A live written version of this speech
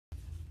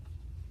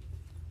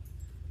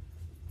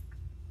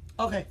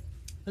Okay,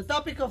 the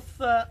topic of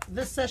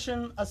this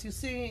session, as you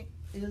see,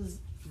 is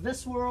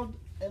this world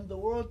and the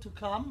world to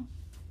come.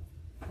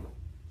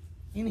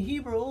 In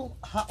Hebrew,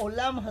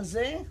 ha'olam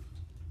hazeh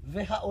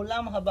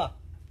ve'ha'olam haba.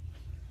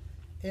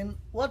 And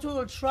what we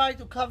will try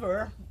to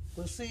cover,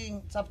 we'll see,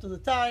 it's up to the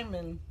time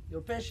and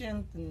your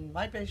patient and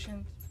my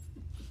patient,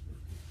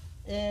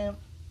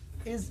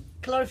 is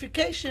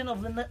clarification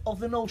of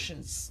the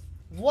notions.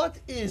 What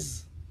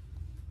is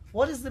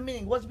the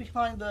meaning?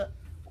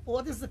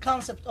 What is the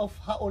concept of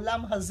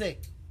ha'olam hazeh,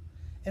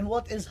 and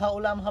what is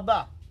ha'olam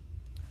haba?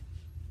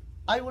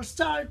 I will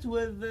start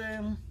with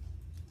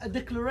a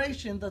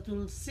declaration that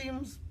will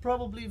seem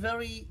probably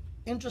very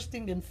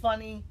interesting and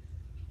funny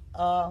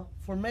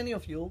for many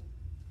of you,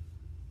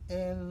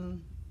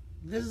 and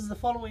this is the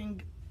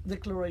following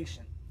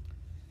declaration.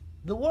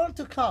 The world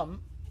to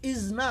come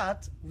is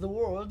not the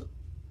world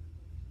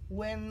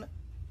when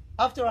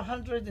after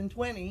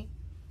 120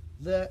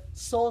 the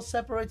soul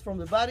separates from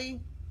the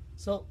body.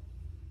 So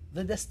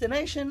the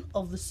destination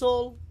of the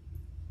soul,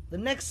 the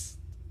next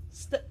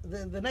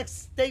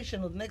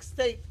station or the next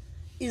state,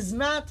 is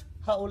not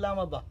ha'olam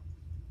haba.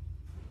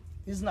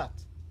 Is not.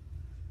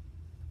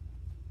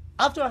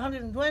 After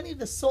 120,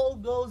 the soul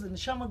goes, and the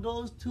neshama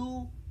goes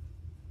to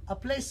a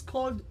place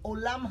called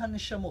Olam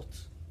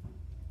HaNeshamot.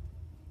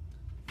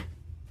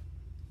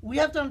 We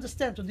have to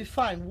understand, to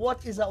define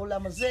what is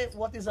ha'olam hazeh,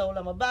 what is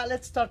ha'olam haba.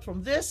 Let's start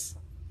from this,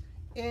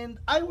 and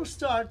I will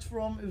start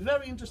from a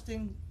very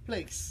interesting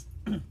place.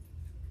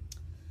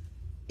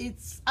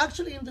 It's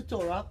actually in the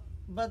Torah,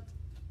 but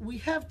we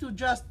have to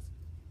just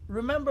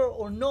remember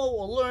or know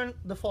or learn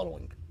the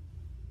following.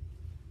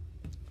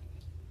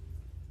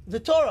 The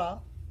Torah,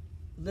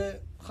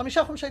 the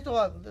Chamisha Chumshei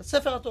Torah, the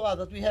Sefer Torah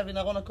that we have in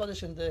Aron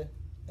HaKodesh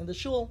in the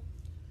Shul,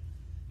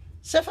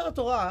 Sefer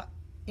Torah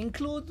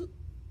includes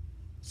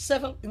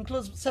Sefer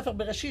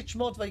Bereshit,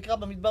 Shmot, Vayikra,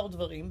 Bamidbar,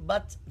 Dvarim,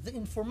 but the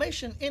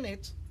information in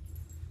it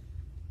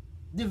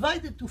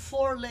divided to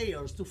 4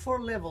 layers, to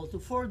 4 levels, to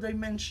 4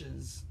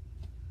 dimensions,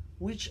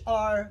 which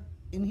are,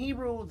 in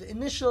Hebrew, the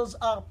initials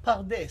are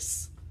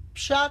Pardes,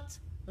 Pshat,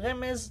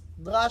 Remez,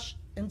 Drash,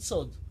 and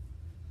Sod.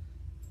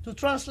 To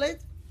translate,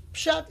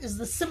 Pshat is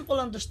the simple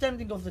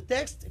understanding of the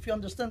text. If you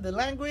understand the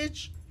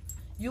language,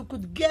 you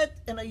could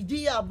get an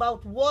idea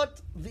about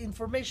what the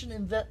information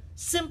in the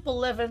simple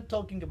level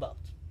talking about.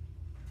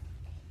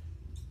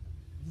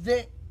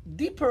 The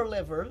deeper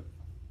level,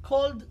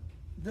 called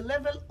the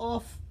level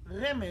of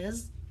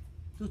Remez,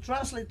 to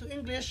translate to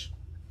English,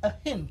 a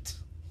hint.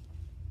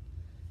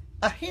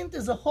 A hint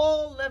is a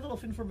whole level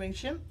of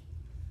information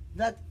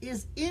that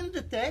is in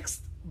the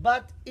text,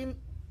 but in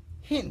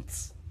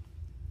hints.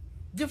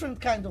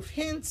 Different kind of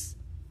hints,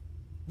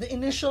 the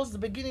initials, the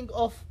beginning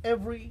of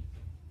every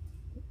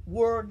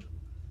word,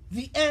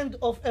 the end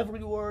of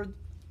every word,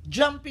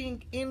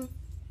 jumping in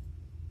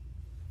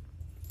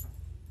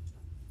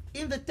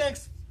the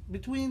text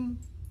between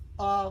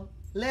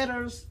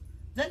letters.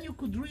 Then you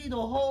could read a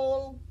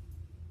whole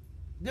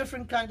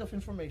different kind of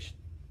information.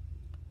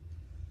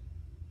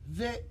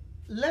 The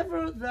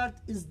level that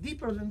is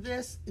deeper than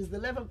this is the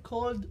level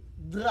called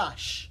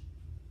Drash.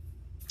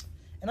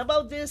 And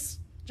about this,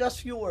 just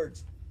few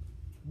words.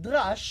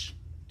 Drash,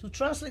 to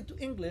translate to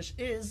English,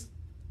 is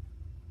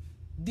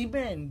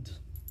demand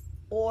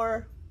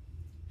or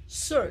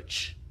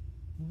search,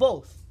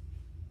 both.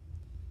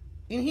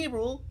 In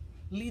Hebrew,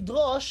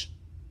 lidrosh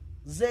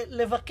ze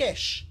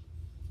levakesh,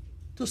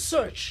 to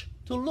search,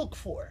 to look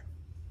for,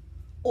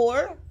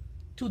 or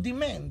to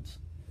demand.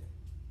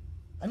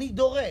 Ani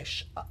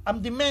doresh,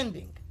 I'm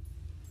demanding.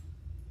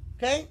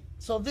 Okay?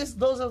 So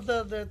those are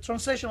the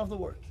translation of the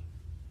word.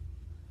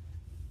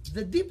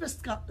 The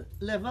deepest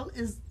level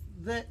is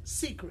the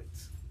secret,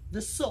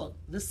 the sod,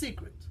 the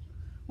secret,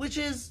 which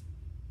is,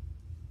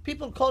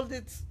 people called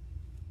it,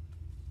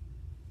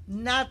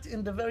 not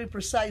in the very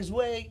precise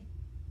way,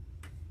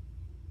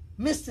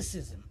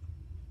 mysticism,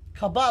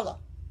 Kabbalah,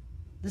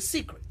 the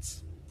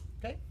secrets.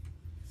 Okay?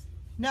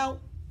 Now,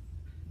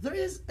 there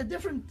is a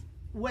different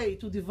way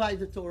to divide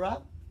the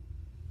Torah.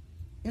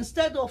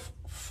 Instead of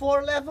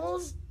 4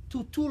 levels,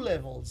 to 2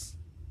 levels.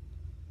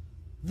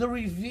 The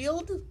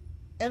revealed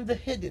and the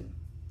hidden.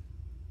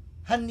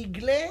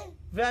 Hanigle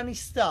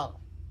ve'anistar.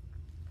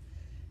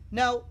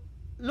 Now,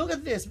 look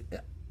at this.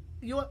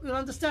 You'll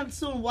understand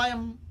soon why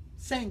I'm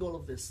saying all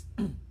of this.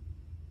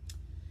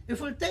 If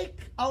we take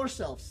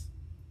ourselves,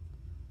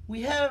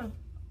 we have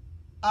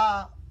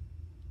a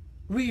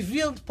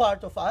revealed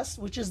part of us,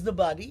 which is the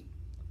body.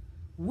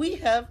 We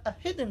have a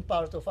hidden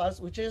part of us,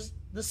 which is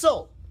the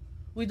soul.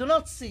 We do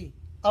not see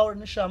our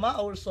neshama,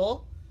 our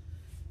soul.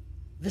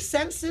 The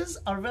senses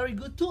are very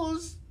good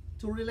tools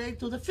to relate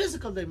to the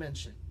physical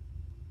dimension.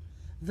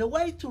 The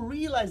way to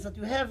realize that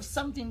you have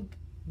something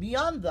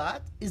beyond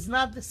that is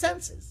not the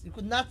senses. You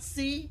could not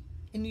see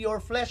in your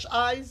flesh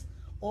eyes,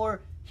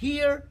 or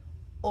hear,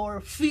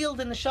 or feel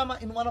the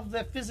neshama in one of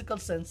the physical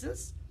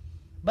senses,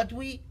 but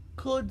we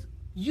could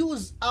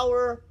use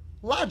our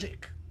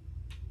logic,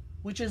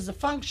 which is a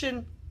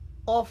function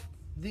of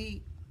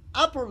the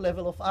upper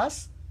level of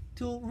us,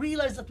 to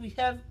realize that we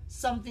have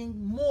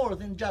something more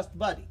than just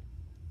body.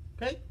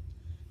 Okay?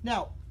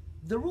 Now,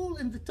 the rule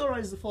in the Torah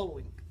is the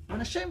following. When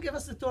Hashem gave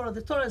us the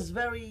Torah is a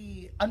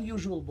very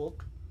unusual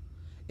book.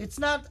 It's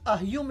not a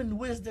human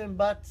wisdom,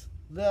 but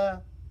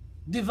the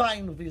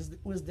divine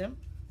wisdom.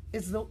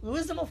 It's the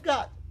wisdom of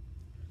God.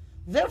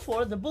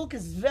 Therefore, the book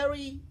is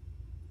very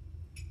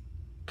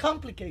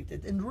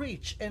complicated and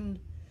rich and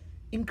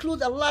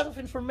include a lot of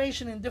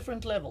information in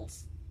different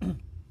levels.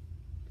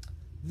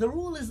 The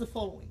rule is the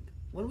following.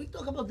 When we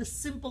talk about the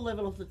simple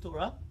level of the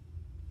Torah,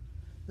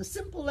 the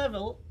simple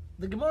level,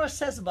 the Gemara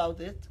says about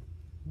it,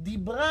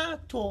 Dibra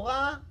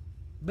Torah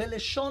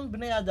beleshon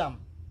bnei Adam.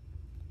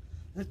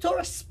 The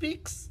Torah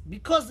speaks,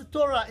 because the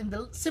Torah in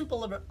the simple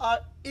level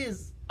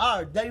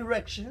are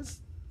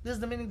directions. This is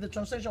the meaning, the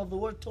translation of the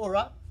word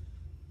Torah.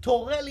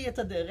 Toreh li et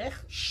haderech,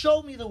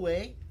 show me the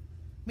way,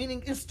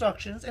 meaning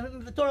instructions. And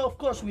in the Torah, of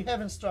course, we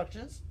have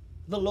instructions,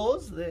 the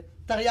laws, the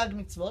Taryag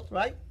mitzvot,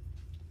 right?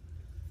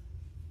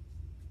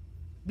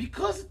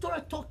 Because the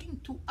Torah talking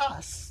to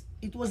us,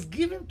 it was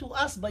given to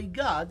us by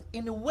God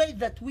in a way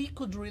that we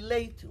could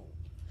relate to,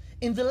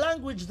 in the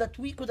language that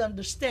we could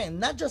understand,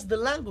 not just the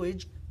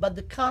language, but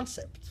the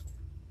concept.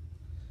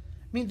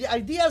 I mean, the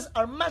ideas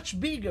are much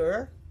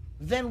bigger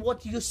than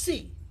what you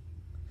see.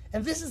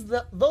 And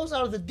those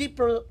are the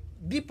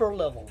deeper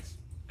levels.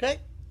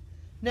 Okay?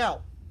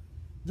 Now,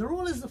 the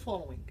rule is the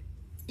following.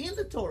 In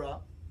the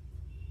Torah,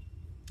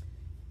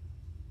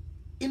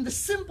 in the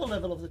simple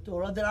level of the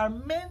Torah, there are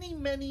many,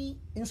 many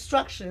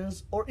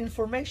instructions or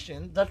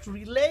information that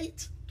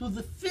relate to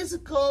the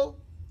physical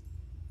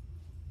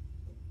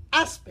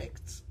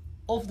aspects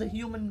of the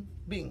human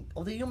being,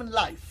 of the human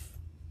life.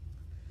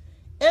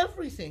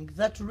 Everything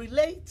that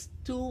relates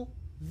to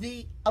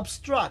the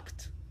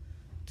abstract,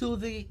 to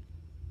the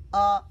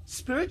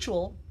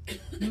spiritual,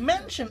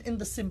 mentioned in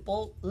the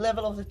simple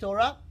level of the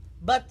Torah,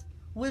 but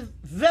with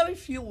very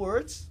few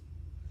words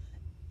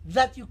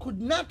that you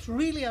could not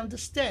really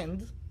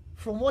understand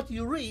from what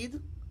you read,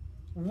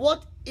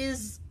 what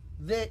is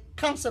the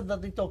concept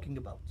that they're talking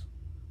about.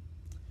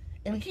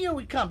 And here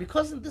we come,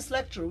 because in this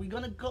lecture we're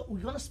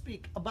gonna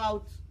speak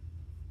about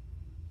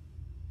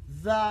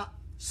the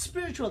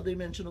spiritual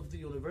dimension of the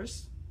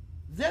universe.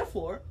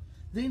 Therefore,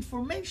 the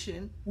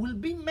information will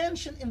be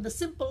mentioned in the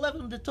simple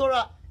level of the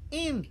Torah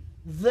in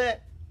the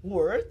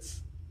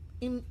words,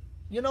 in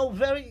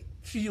very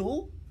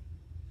few,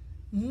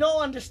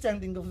 no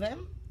understanding of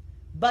them.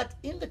 But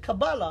in the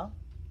Kabbalah,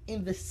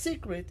 in the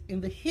secret, in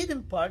the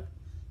hidden part,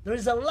 there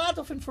is a lot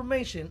of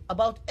information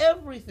about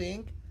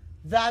everything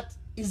that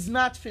is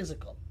not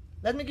physical.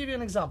 Let me give you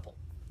an example.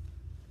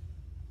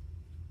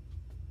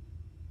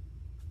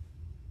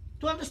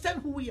 To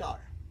understand who we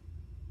are,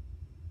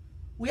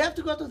 we have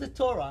to go to the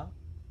Torah,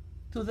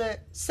 to the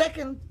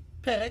second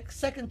perek,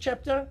 second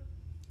chapter,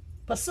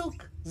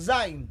 Pasuk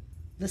Zayin,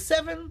 the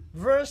 7th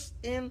verse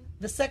in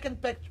the second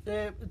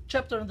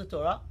chapter in the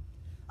Torah.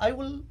 I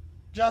will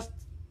just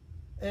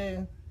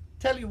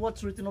tell you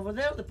what's written over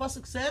there. The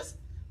pasuk says,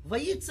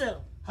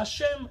 "Vayitzer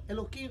Hashem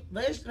Elokim,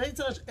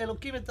 vayitzer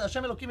Elokim et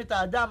Hashem Elokim et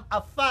Adam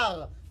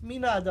afar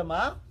min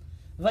haadama,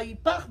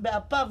 vayipach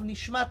be'apav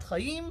nishmat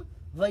chayim,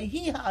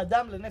 vayhi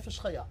haadam lenefesh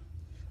chaya."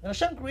 When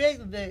Hashem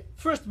created the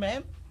first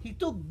man, he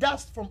took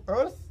dust from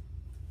earth,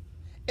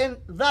 and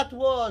that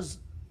was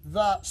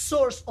the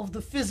source of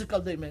the physical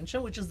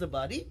dimension, which is the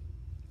body.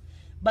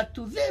 But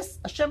to this,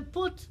 Hashem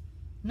put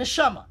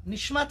neshama,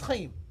 nishmat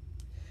chayim.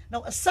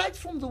 Now, aside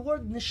from the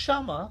word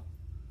neshama,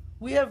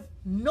 we have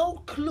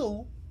no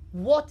clue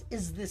what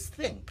is this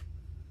thing.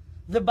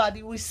 The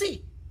body we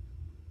see,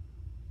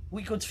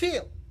 we could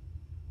feel,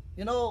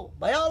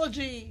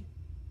 biology,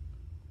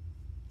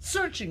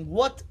 searching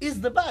what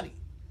is the body.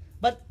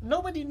 But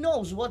nobody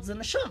knows what's the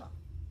neshama.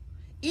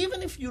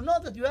 Even if you know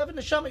that you have a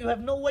neshama, you have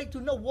no way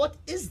to know what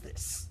is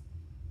this.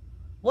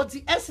 What's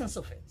the essence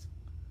of it?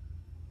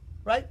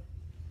 Right?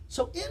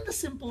 So in the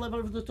simple level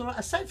of the Torah,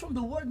 aside from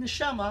the word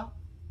neshama,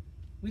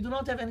 we do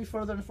not have any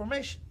further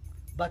information.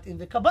 But in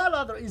the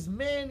Kabbalah, there is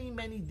many,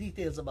 many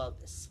details about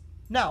this.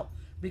 Now,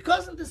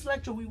 because in this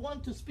lecture we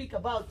want to speak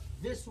about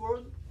this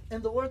world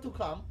and the world to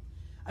come,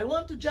 I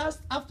want to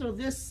just, after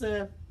this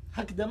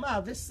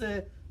hakdama, this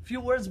few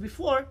words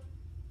before,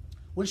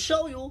 will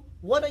show you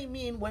what I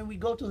mean when we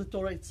go to the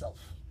Torah itself.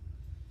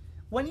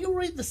 When you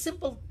read the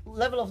simple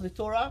level of the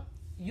Torah,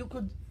 you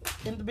could,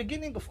 in the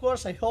beginning, of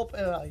course, I hope,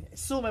 I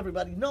assume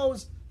everybody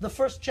knows the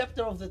first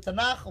chapter of the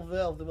Tanakh,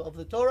 of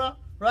the Torah,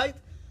 right?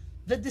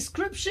 The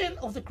description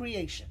of the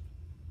creation.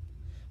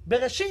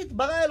 Bereshit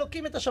bara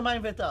Elokim et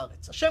hashamayim ve'et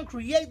haaretz. Hashem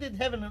created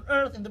heaven and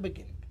earth in the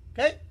beginning.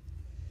 Okay?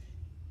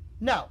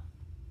 Now,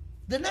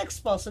 the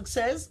next pasuk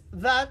says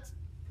that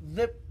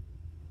the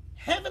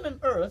heaven and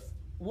earth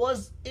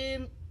was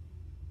in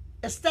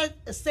a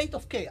state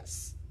of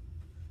chaos.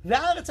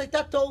 Ve'aretz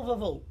hayta tohu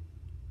vavohu.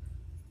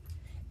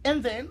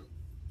 And then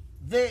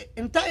the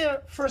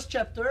entire first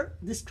chapter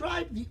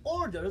described the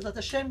order that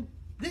Hashem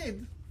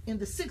did in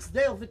the 6th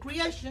day of the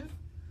creation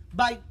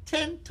by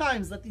 10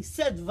 times that he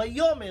said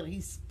Vayomer,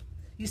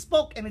 he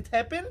spoke and it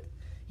happened.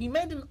 He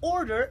made an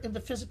order in the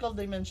physical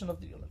dimension of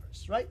the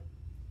universe, right?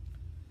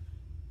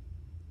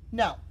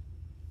 Now,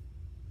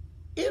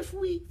 if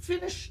we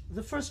finish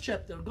the first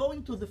chapter,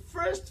 going to the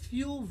first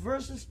few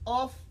verses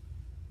of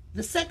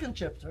the second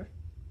chapter,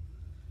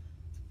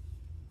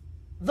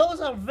 those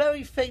are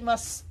very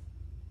famous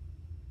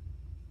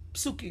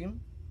psukim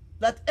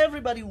that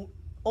everybody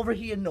over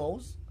here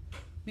knows,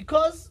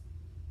 because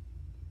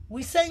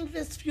we sang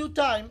this few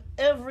times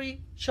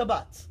every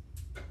Shabbat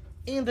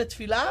in the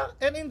Tefillah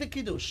and in the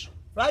Kiddush,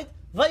 right?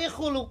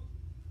 Vayechulu.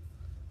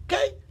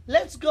 Okay,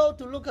 let's go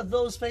to look at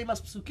those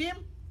famous psukim,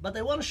 but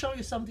I want to show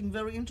you something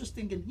very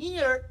interesting. And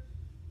here,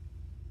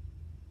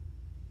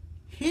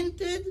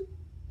 hinted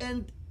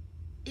and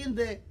in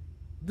the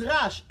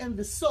drash and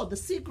the sod, the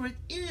secret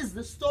is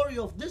the story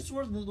of this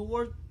world and the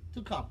world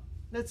to come.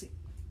 Let's see.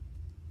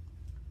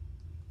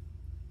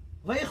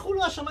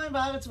 ויחולו השמיים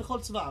והארץ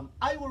וכל צבאם.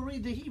 I will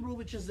read the Hebrew,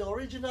 which is the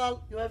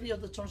original. You have here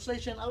the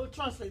translation. I will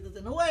translate it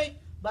in a way,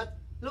 but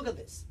look at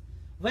this.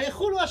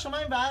 ויחולו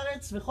השמיים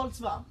והארץ וכל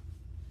צבאם.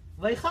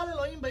 ויכל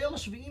אלוהים ביום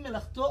השביעי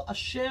מלאכתו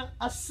אשר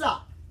עשה.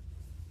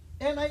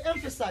 And I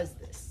emphasize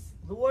this,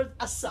 the word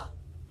asa,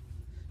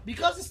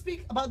 because we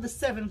speak about the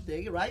seventh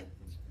day, right?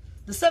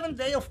 The seventh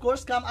day, of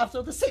course, comes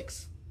after the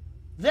sixth.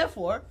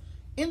 Therefore,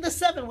 in the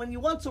seven, when you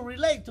want to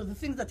relate to the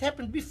things that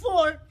happened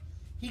before,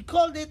 he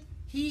called it,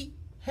 he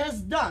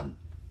has done,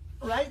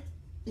 right?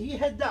 He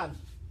had done,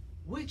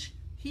 which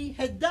he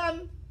had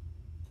done,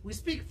 we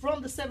speak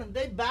from the seventh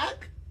day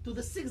back to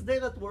the sixth day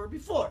that were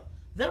before.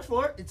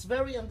 Therefore, it's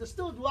very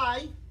understood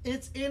why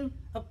it's in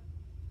a,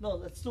 no,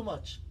 that's too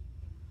much.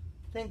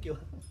 Thank you.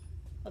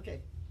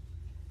 Okay.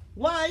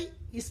 Why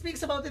he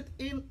speaks about it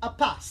in a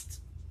past,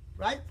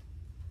 right?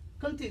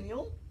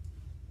 Continue.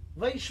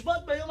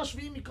 וישבות ביום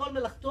השביעי מכל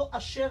מלאכתו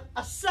אשר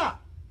עשה.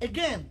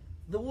 Again,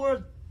 the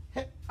word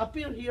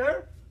appear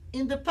here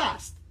in the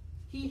past.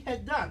 He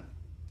had done.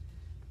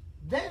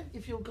 Then,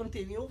 if you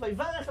continue,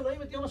 ויברך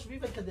אלוהים את יום השביעי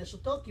ויקדש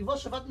אותו, כי בו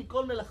שבת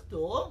מכל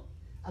מלאכתו,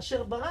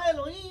 אשר ברא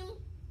אלוהים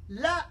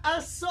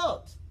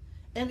לעשות.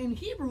 And in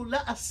Hebrew,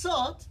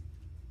 לעשות,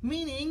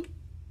 meaning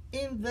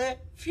in the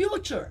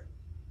future.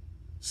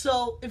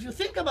 So, if you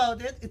think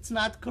about it, it's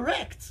not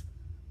correct.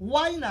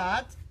 Why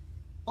not?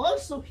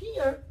 Also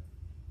here,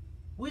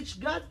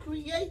 which God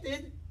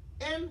created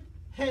and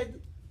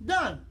had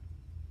done.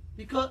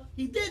 Because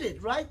he did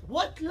it, right?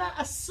 What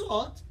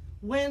la'asot,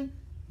 when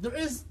there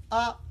is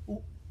a,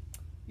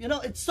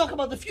 it's talk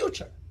about the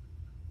future.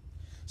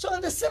 So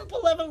on the simple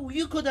level,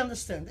 you could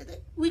understand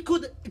it. We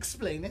could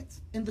explain it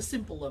in the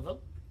simple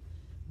level.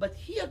 But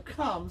here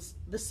comes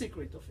the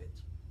secret of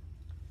it.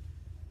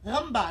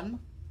 Ramban,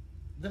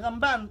 the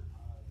Ramban,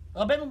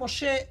 Rabbeinu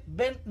Moshe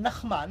ben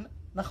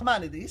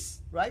Nachmanides,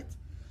 right?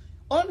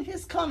 On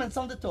his comments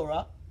on the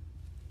Torah,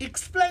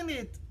 explained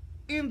it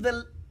in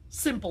the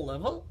simple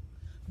level,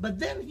 but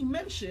then he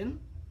mentioned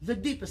the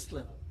deepest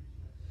level.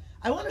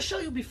 I want to show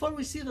you, before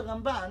we see the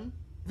Ramban,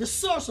 the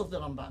source of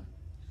the Ramban.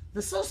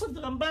 The source of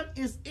the Ramban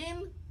is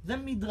in the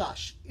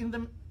Midrash, in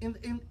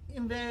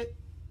the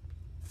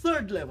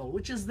third level,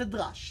 which is the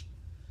Drash.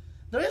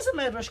 There is a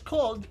Midrash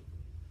called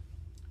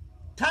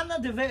Tana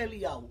Deve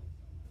Eliyahu.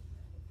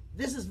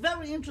 This is a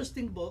very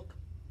interesting book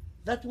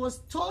that was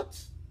taught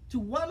to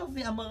one of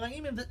the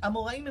Amoraim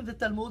in the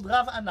Talmud,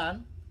 Rav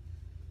Anan,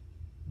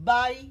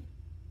 by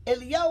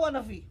Eliyahu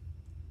Hanavi.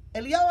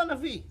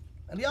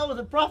 Eliyahu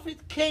the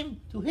prophet came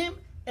to him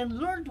and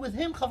learned with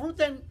him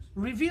Chavruta, and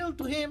revealed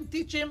to him,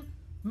 teach him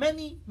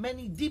many,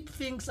 many deep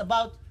things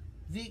about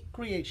the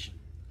creation.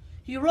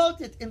 He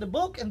wrote it in the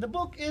book, and the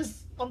book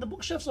is on the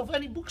bookshelves of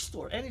any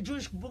bookstore, any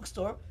Jewish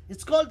bookstore.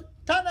 It's called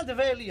Tana Deve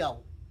Eliyahu.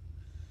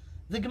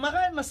 The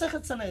Gemara in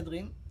Masechet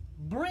Sanhedrin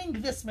bring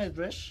this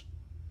Midrash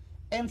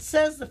and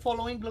says the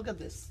following. Look at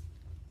this.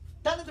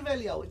 Tana Deve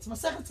Eliyahu. It's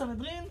Masechet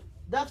Sanhedrin,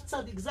 Daf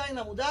Tzadik Zayin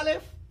Amud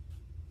Aleph,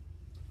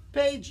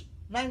 page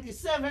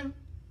 97,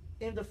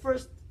 in the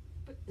first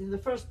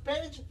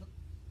page.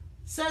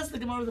 Says the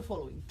Gemara the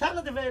following.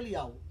 Tana Deve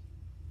Eliyahu.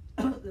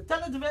 The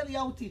Tana Deve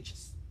Eliyahu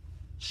teaches,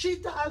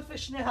 Shita Alfe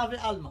Shneha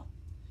Ve'alma.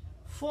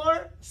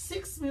 For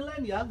 6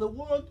 millennia, the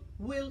world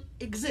will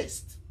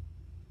exist,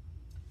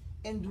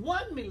 and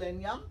 1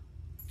 millennium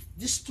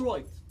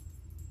destroyed.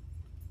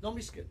 Don't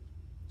be scared.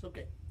 It's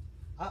okay.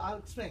 I'll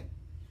explain.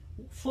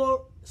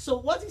 So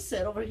what he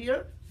said over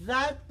here,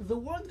 that the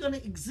world going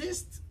to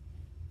exist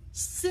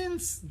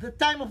since the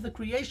time of the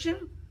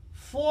creation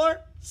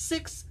for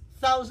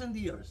 6,000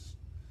 years.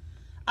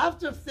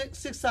 After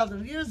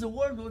 6,000 years, the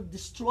world will be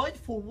destroyed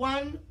for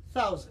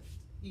 1,000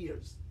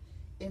 years.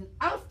 And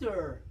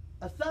after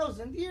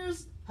 1,000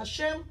 years,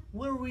 Hashem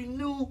will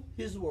renew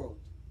his world.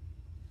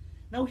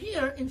 Now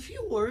here, in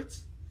few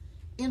words,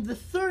 in the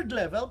third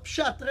level,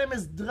 Pshat,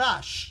 Remez,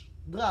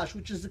 Drash,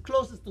 which is the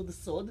closest to the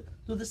Sod,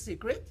 to the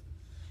secret,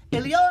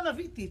 Eliyahu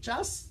Hanavi teaches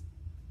us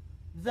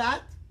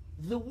that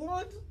the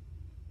world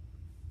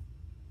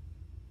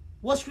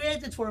was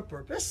created for a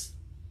purpose.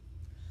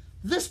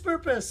 This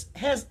purpose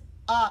has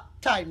a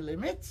time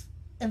limit,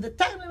 and the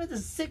time limit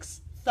is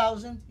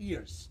 6,000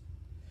 years.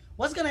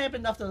 What's going to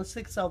happen after the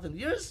 6,000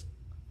 years?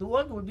 the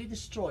world will be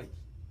destroyed.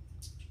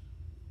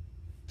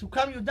 To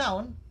calm you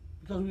down,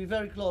 because we're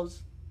very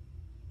close,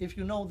 if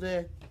you know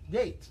the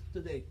date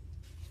today.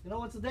 You know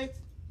what's the date?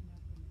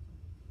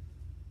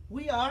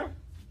 We are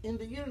in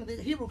the year, in the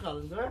Hebrew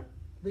calendar,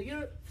 the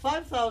year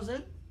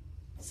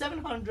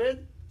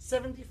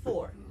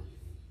 5774.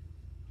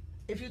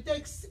 If you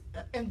take,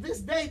 and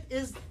this date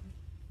is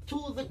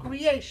to the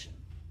creation,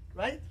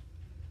 right?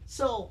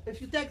 So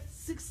if you take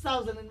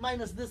 6,000 and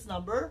minus this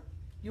number,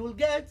 you will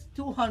get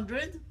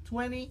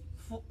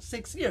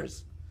 226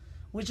 years,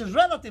 which is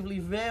relatively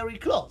very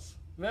close,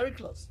 very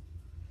close.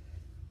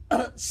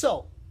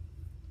 So,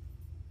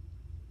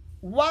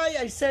 why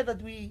I said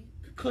that we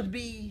could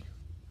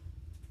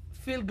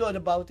feel good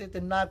about it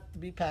and not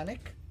be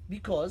panic?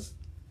 Because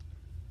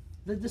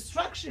the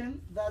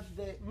destruction that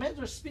the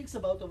Medrash speaks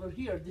about over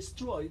here,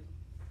 destroyed,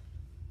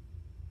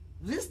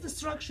 this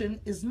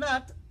destruction is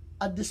not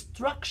a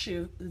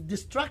destructive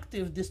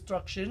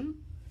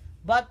destruction,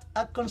 but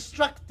a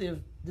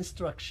constructive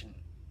destruction.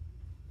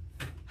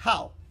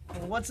 How?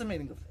 What's the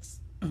meaning of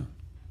this?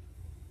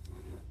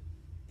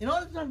 In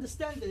order to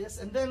understand this,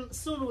 and then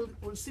soon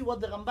we'll see what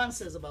the Ramban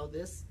says about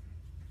this,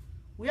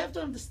 we have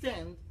to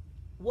understand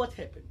what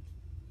happened.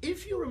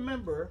 If you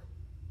remember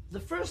the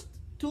first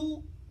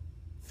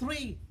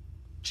 2-3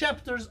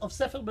 chapters of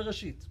Sefer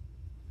Bereshit,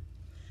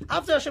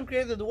 after Hashem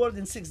created the world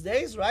in 6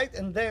 days, right,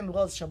 and then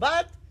was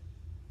Shabbat,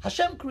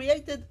 Hashem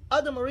created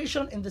Adam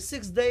Rishon in the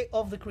 6th day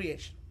of the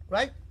creation,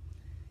 right?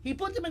 He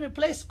put him in a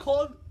place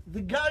called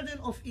the Garden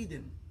of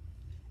Eden.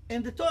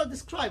 And the Torah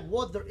describes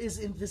what there is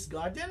in this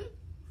garden.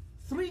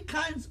 3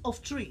 kinds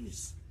of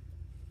trees.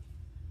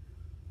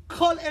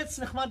 Kol etz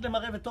nechmad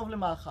lemare v'tov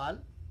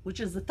lema'achal, which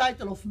is the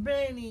title of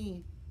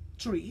many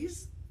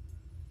trees.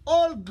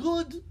 All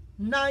good,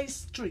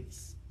 nice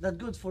trees. That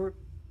good for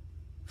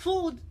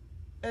food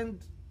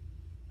and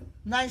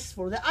nice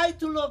for the eye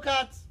to look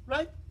at,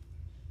 right?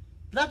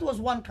 That was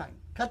one kind.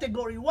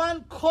 Category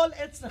 1, kol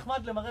etz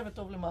nechmad lemare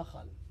v'tov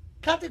lema'achal.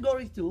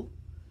 Category 2,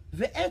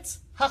 ve'etz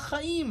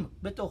hachaim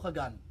betoch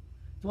hagan.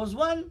 It was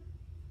one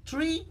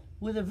tree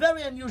with a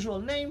very unusual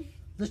name,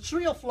 the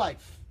tree of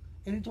life,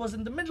 and it was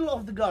in the middle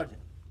of the garden.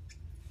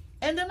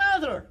 And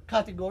another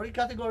category,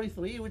 category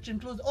 3, which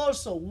includes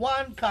also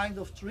one kind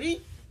of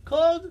tree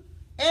called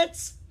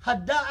etz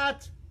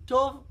hada'at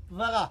tov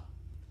vara,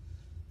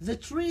 the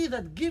tree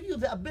that gives you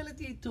the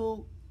ability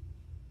to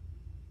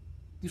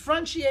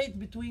differentiate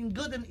between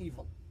good and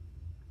evil.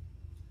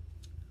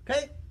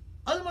 Okay?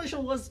 Adam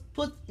Rishon was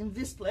put in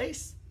this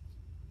place,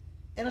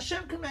 and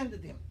Hashem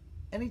commanded him,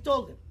 and he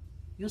told him,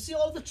 you see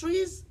all the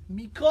trees?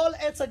 Mikol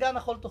etz hagan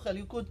achol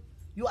tochel.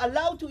 You're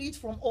allowed to eat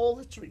from all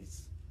the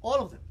trees, all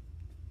of them,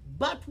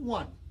 but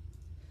one.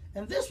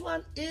 And this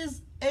one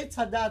is etz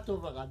hada'at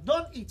tov vara.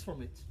 Don't eat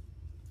from it.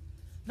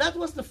 That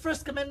was the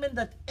first commandment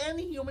that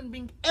any human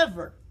being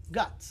ever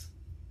got.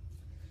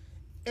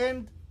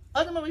 And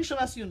Adam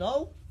Rishon, as you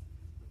know,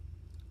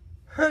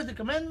 heard the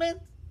commandment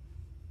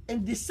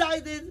and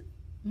decided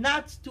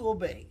not to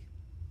obey.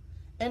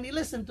 And he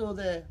listened to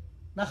the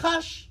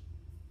Nachash,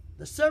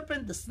 the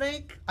serpent, the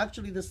snake,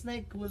 actually the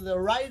snake with the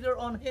rider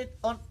on it.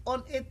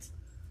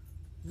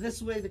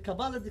 This way the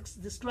Kabbalah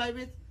describe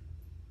it.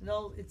 You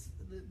know, it's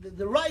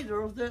the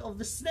rider of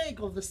the snake,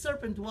 of the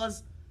serpent,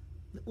 was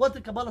what the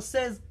Kabbalah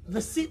says, the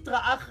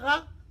Sitra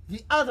Achra,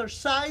 the other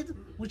side,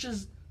 which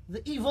is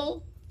the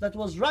evil that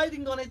was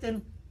riding on it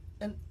and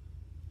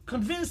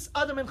convinced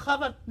Adam and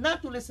Chava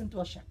not to listen to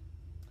Hashem.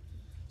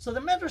 So the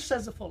Medrash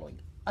says the following: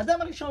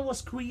 Adam Rishon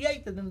was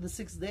created in the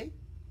 6th day,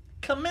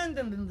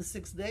 commanded in the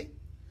 6th day,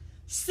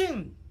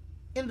 sinned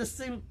in the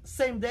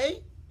same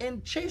day,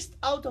 and chased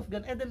out of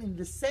Gan Eden in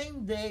the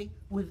same day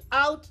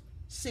without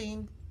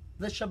seeing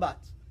the Shabbat.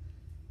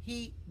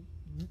 He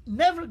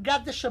never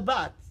got the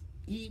Shabbat.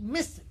 He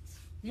missed it.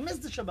 He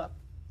missed the Shabbat.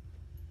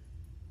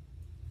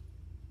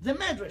 The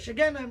Medrash,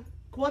 again I'm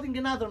quoting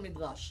another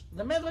Midrash.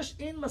 The Medrash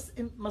in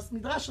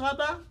Midrash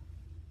Rabbah,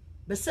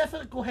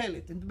 Besefer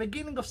Kohelet, in the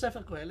beginning of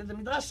Sefer Kohelet, the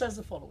Midrash says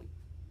the following.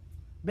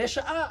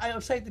 Besha'a, I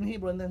will say it in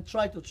Hebrew and then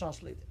try to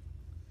translate it.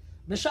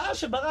 Besha'a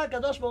shebarah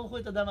HaKadosh Baruch Hu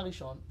et Adam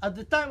HaRishon, at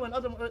the time when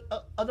Adam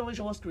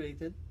HaRishon was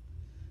created,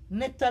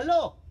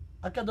 netalo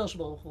HaKadosh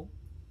Baruch Hu,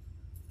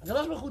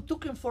 HaKadosh Baruch Hu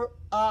took him for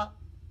a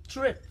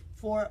trip,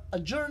 for a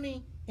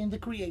journey in the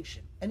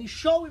creation. And he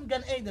showed him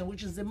Gan Eden,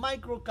 which is the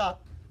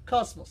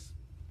microcosmos.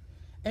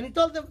 And he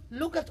told them,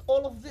 look at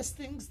all of these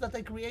things that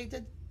I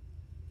created.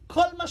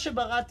 Kol ma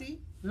shebarati,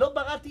 lo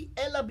barati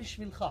ela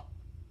bishvilcha.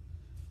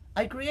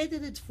 I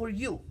created it for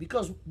you,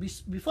 because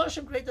before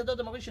Hashem created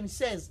Adam HaRishon, he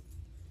says,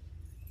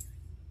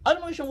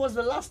 Adam HaRishon was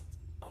the last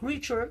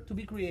creature to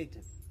be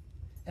created.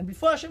 And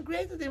before Hashem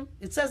created him,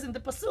 it says in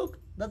the Pasuk,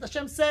 that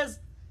Hashem says,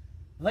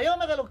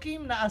 Vayomer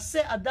Elokim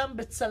na'aseh Adam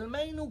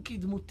betzalmeinu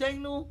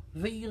kidmutenu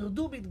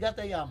ve'yirdu b'dgat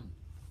hayam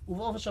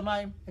u'v'ov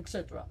hashamayim,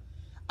 etc.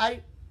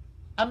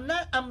 I'm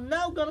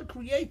now going to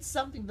create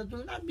something that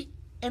will not be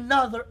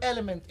another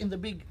element in the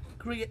big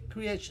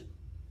creation.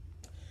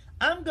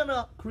 I'm going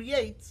to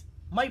create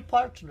my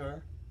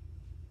partner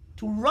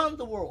to run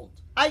the world.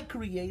 I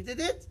created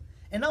it,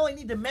 and now I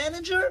need a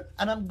manager,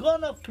 and I'm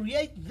gonna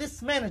create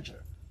this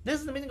manager. This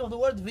is the meaning of the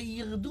word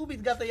v'yirdu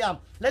b'dgat hayam.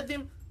 Let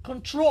them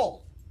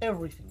control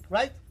everything,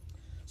 right?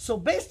 So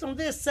based on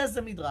this, says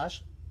the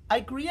Midrash,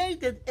 I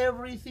created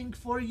everything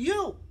for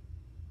you.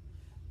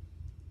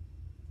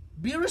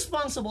 Be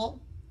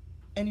responsible,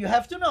 and you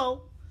have to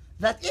know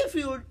that if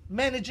you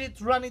manage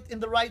it, run it in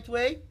the right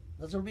way,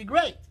 that will be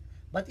great.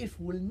 But if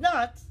you'll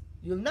not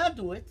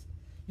do it,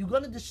 you're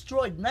going to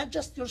destroy not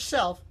just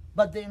yourself,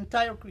 but the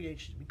entire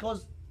creation.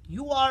 Because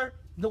you are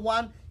the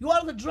one, you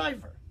are the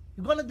driver.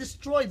 You're going to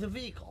destroy the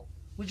vehicle,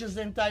 which is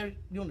the entire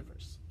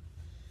universe.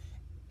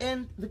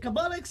 And the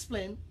Kabbalah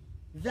explained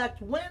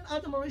that when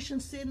Adam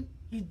HaRishon sinned,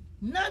 he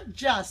not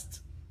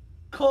just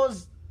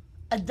caused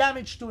a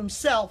damage to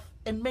himself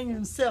and made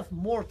himself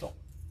mortal.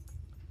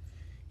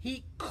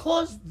 He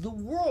caused the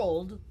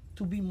world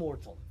to be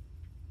mortal.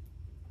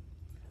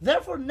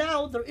 Therefore,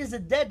 now there is a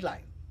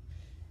deadline.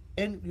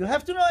 And you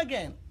have to know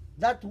again,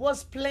 that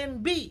was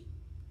plan B.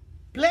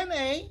 Plan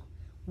A,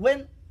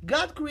 when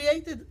God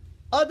created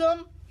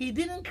Adam, he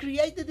didn't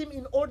create him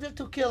in order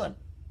to kill him.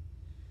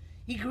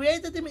 He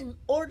created him in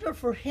order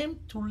for him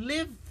to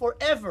live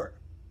forever.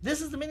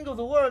 This is the meaning of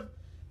the word.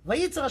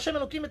 ויצר השם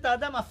אלוקים את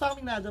האדם עפר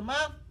מן האדמה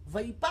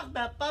ויפח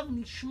באפיו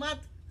נשמת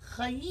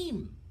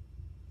חיים.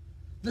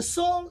 The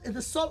soul is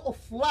the soul of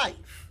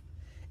life.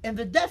 And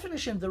the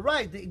definition, the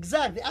right, the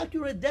exact, the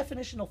accurate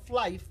definition of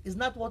life is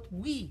not what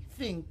we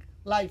think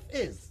life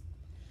is.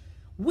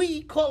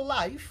 We call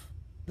life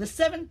the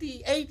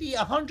 70, 80,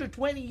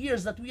 120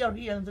 years that we are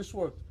here in this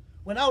world,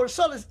 when our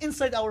soul is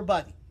inside our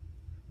body.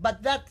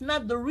 But that's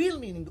not the real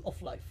meaning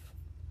of life.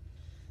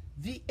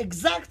 The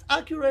exact,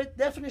 accurate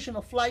definition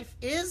of life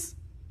is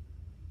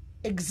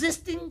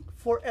existing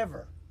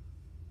forever.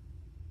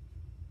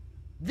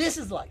 This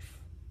is life.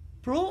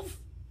 Proof?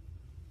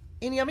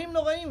 In Yamim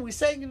Noraim, we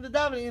saying in the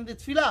davening, in the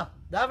tefillah,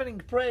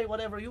 davening, pray,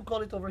 whatever you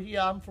call it over here.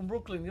 I'm from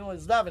Brooklyn, you know,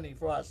 it's davening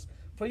for us.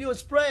 For you,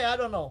 it's pray, I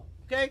don't know.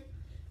 Okay?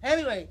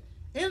 Anyway,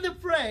 in the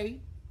pray,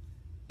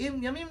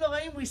 in Yamim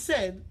Noraim, we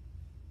said,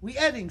 we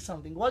adding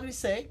something. What do we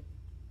say?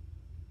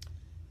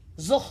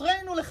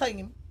 Zochreinu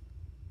lechaim.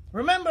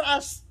 Remember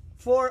us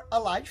for a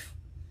life.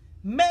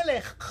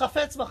 Melech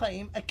chafetz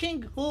b'chaim, a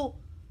king who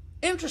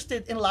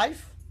interested in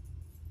life.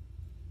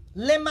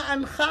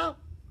 Lema'ancha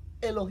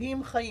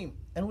Elohim chaim.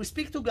 And we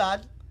speak to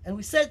God, and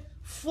we said,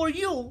 for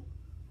you,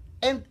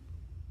 and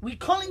we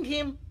calling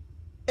him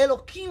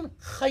Elokim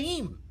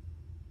Chaim.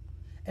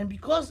 And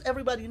because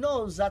everybody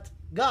knows that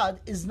God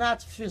is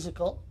not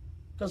physical,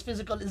 because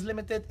physical is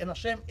limited and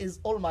Hashem is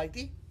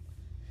almighty,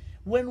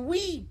 when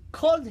we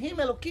called him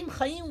Elokim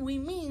Chaim, we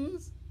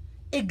means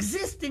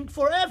existing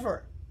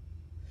forever.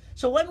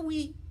 So when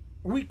we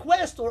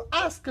request or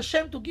ask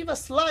Hashem to give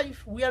us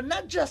life, we are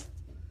not just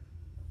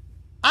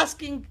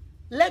asking,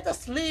 let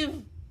us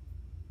live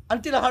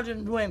until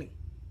 120.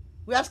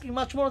 We're asking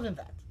much more than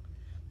that.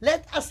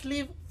 Let us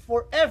live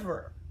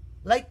forever,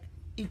 like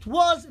it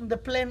was in the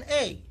plan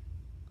A.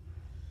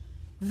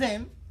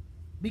 Then,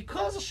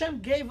 because Hashem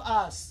gave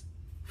us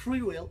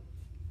free will,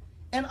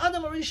 and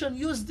Adam HaRishon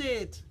used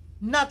it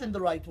not in the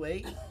right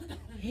way,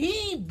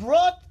 he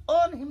brought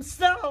on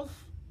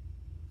himself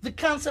the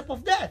concept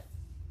of death.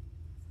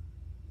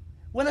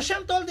 When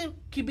Hashem told him,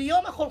 Ki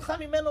biyom acholcha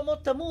mimeno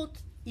mot tamut,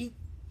 he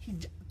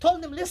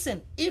told him,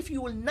 listen, if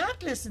you will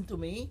not listen to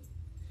me,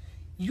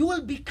 you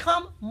will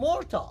become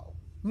mortal.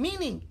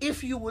 Meaning,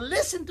 if you will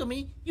listen to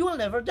me, you will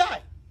never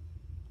die.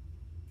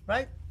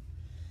 Right?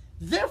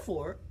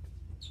 Therefore,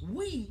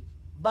 we,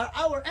 by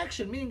our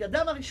action, meaning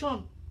Adam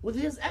HaRishon, with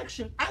his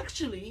action,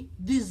 actually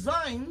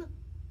design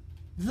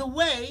the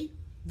way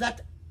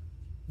that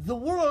the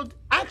world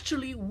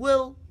actually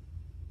will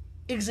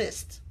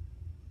exist.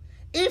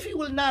 If he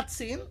will not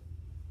sin,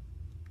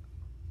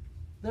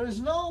 there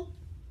is no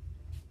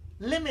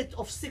limit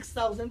of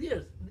 6,000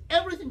 years.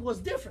 Everything was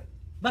different.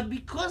 But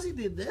because he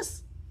did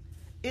this,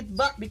 it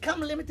became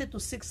limited to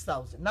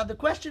 6,000. Now the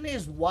question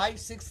is, why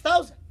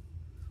 6,000?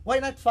 Why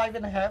not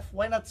 5.5?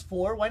 Why not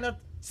 4? Why not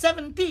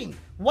 17?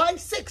 Why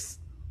 6?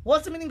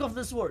 What's the meaning of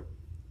this word?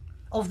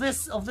 Of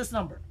this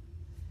number?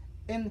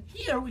 And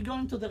here we go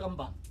into the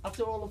Ramban.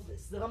 After all of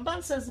this, the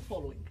Ramban says the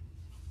following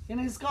in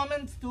his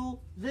comment to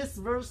this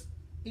verse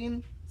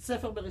in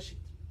Sefer Bereshit.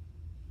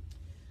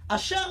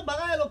 Asher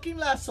bara Elokim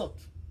la'asot.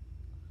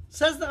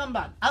 Says the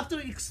Ramban. After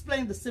he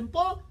explained the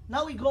simple,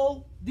 now we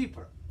go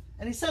deeper.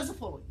 And he says the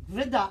following.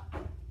 Veda,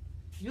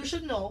 you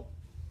should know,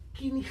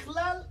 כי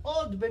נכלל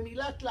עוד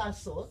במילת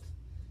לעשות,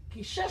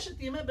 כי ששת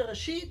ימי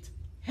בראשית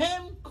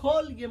הם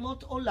כל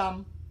ימות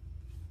עולם.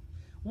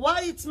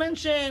 Why it's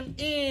mentioned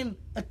in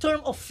a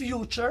term of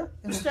future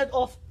instead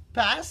of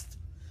past?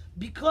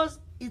 Because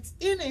it's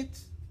in it,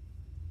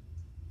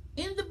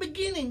 in the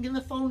beginning, in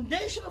the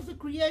foundation of the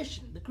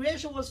creation. The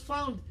creation was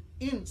found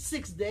in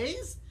 6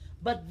 days,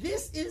 but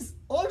this is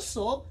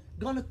also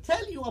going to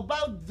tell you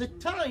about the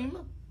time,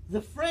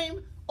 the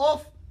frame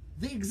of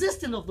the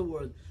existence of the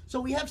world. So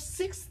we have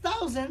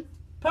 6,000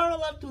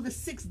 parallel to the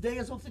 6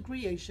 days of the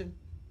creation.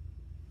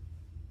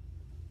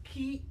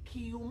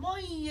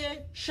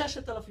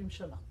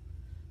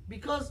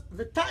 because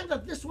the time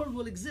that this world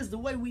will exist the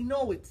way we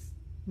know it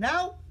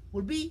now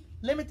will be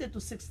limited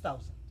to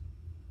 6,000.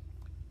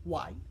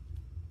 Why?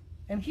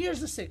 And here's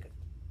the secret.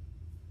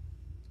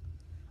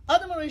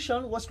 Adam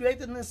Rishon was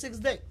created in the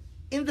 6th day.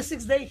 In the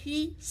 6th day,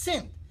 he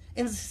sinned.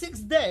 In the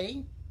 6th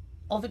day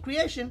of the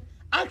creation,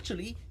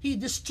 actually, he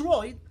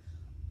destroyed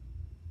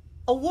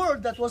a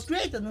world that was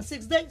created in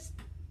 6 days.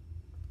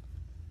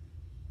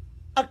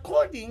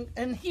 According,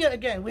 and here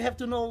again, we have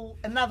to know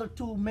another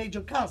two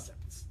major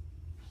concepts.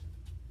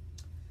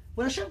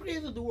 When Hashem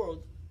created the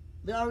world,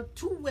 there are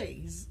two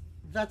ways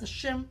that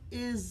Hashem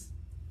is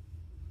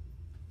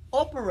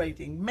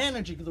operating,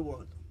 managing the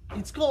world.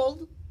 It's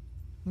called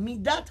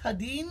Midat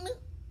Hadin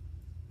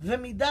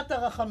veMidat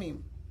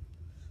HaRachamim,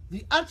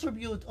 the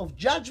attribute of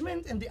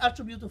judgment and the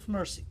attribute of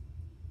mercy.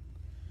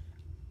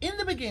 In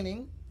the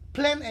beginning,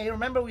 plan A,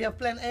 remember we have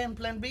plan A and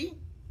plan B?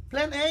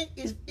 Plan A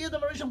is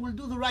Adam Rishon will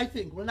do the right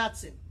thing, will not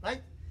sin,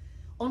 right?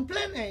 On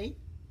plan A,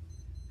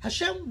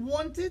 Hashem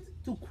wanted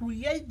to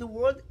create the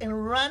world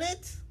and run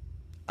it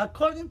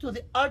according to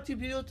the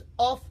attribute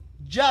of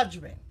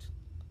judgment.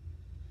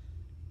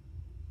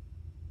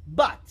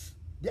 But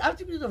the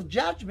attribute of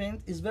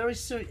judgment is very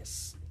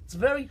serious. It's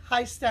very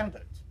high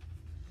standard.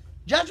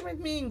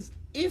 Judgment means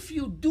if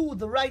you do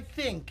the right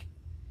thing,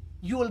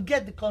 you will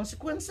get the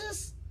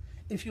consequences.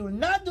 If you will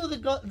not do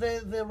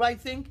the right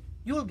thing,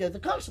 you will get the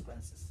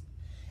consequences.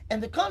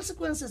 And the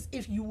consequences,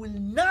 if you will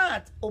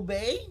not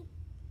obey,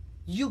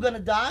 you're going to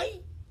die,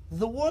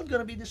 the world going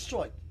to be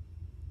destroyed.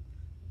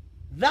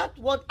 That's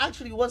what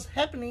actually was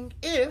happening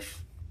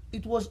if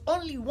it was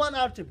only one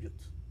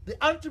attribute,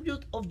 the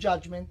attribute of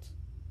judgment.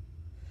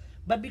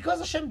 But because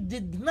Hashem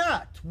didn't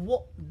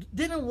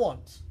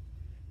want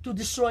to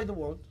destroy the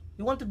world,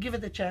 he wanted to give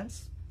it a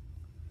chance,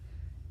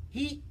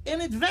 he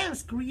in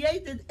advance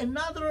created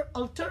another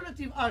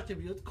alternative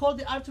attribute called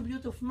the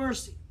attribute of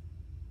mercy.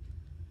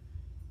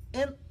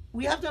 And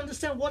we have to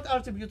understand what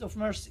attribute of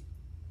mercy.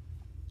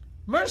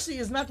 Mercy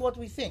is not what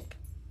we think,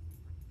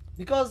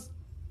 because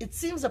it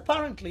seems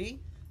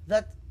apparently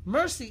that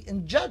mercy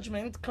and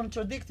judgment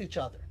contradict each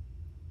other.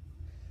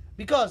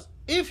 Because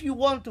if you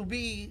want to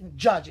be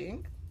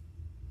judging,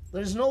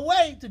 there's no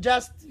way to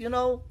just,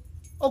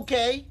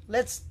 okay,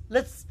 let's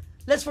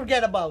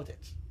forget about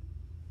it.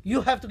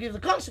 You have to give the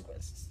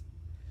consequences.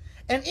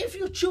 And if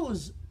you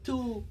choose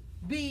to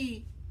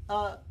be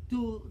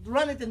to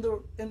run it in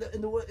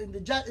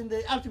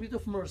the attribute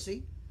of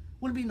mercy,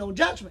 will be no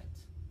judgment.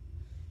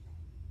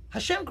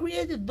 Hashem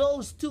created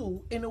those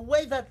two in a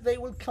way that they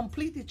will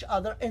complete each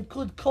other and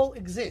could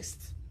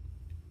coexist.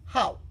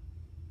 How?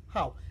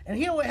 And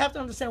here we have to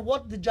understand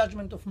what the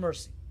judgment of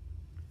mercy.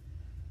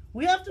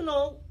 We have to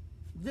know,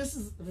 this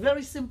is a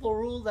very simple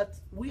rule that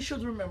we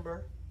should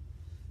remember.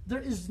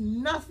 There is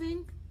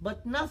nothing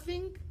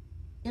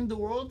in the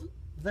world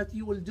that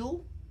you will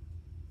do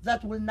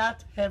that will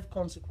not have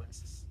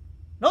consequences.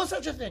 No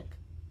such a thing.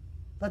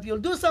 That you'll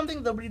do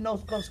something, there will be no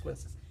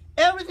consequences.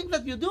 Everything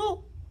that you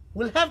do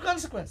will have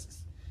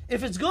consequences.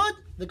 If it's good,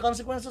 the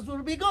consequences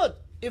will be good.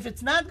 If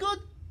it's not good,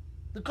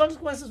 the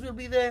consequences will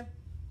be there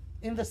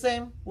in the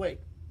same way.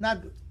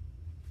 Not good.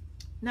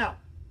 Now,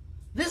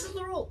 this is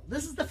the rule.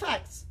 This is the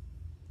facts.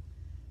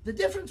 The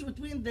difference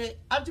between the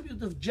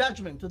attribute of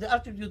judgment to the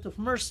attribute of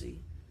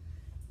mercy,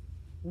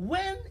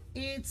 when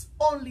it's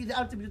only the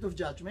attribute of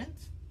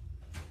judgment,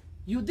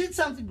 you did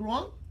something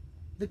wrong,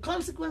 the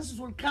consequences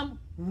will come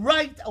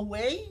right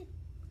away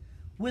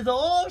with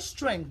all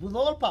strength, with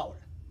all power.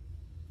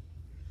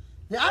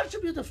 The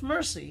attribute of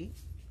mercy,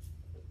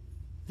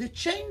 the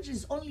change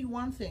is only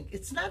one thing.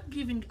 It's not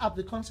giving up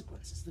the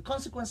consequences. The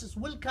consequences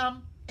will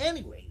come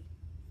anyway.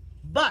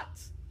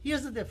 But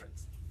here's the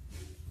difference.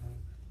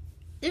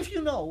 If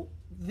you know,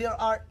 there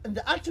are in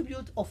the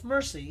attribute of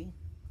mercy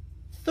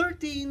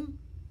 13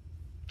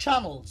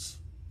 channels.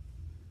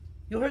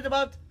 You heard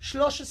about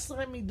 13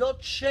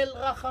 midot shel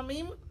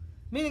rachamim,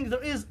 meaning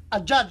there is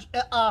a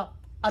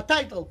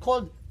title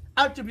called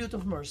attribute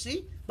of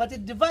mercy, but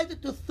it's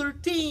divided to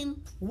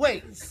 13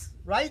 ways,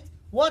 right?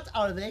 What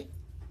are they?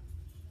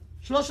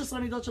 13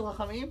 midot shel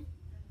rachamim.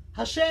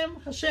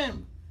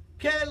 Hashem,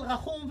 kel,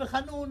 rachum,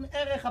 v'chanun,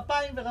 erech,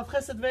 apayim, v'rav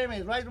chesed,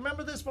 v'emet. Right?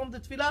 Remember this from the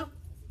tefillah?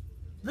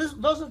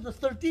 Those are the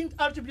 13th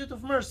attribute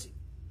of mercy.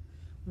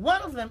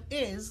 One of them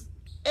is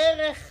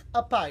erech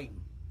apayim.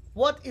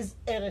 What is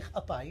erech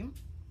apayim?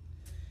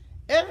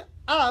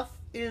 Af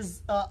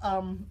is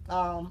an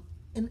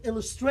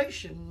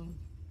illustration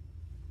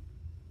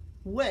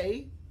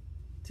way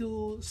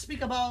to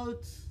speak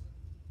about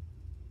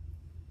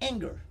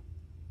anger.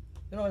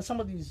 When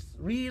somebody's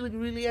really,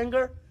 really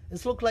angry,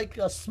 it looks like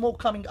smoke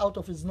coming out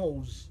of his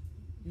nose.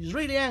 He's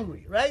really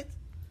angry, right?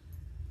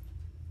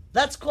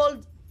 That's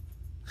called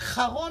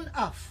charon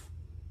af.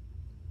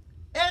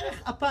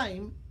 Erech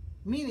apayim,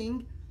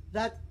 meaning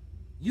that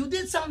you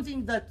did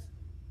something that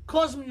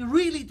caused me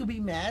really to be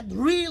mad,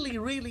 really,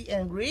 really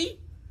angry,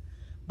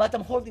 but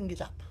I'm holding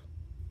it up.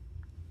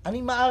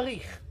 Ani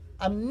ma'arich.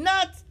 I'm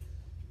not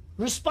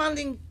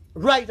responding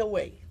right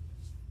away.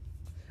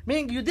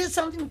 Meaning you did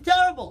something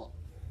terrible.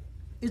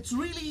 It's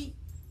really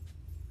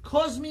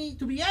cause me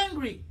to be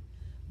angry,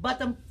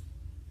 but I'm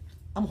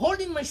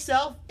holding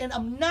myself and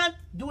I'm not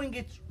doing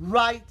it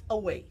right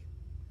away.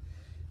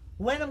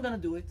 When I'm going to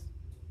do it?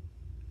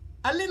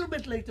 A little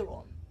bit later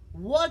on.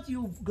 What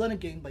you're going to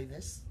gain by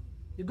this?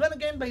 You're going to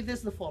gain by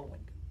this the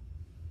following.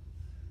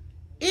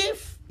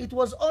 If it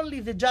was only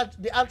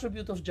the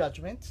attribute of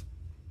judgment,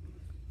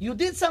 you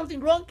did something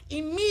wrong,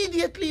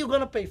 immediately you're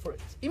going to pay for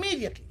it.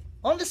 Immediately.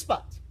 On the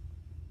spot.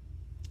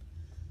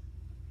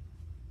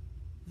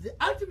 The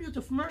attribute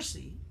of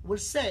mercy will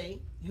say,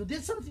 you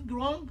did something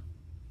wrong,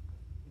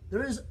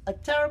 there is a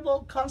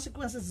terrible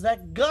consequences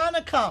that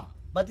gonna come,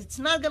 but it's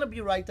not gonna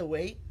be right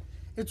away.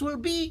 It will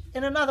be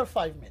in another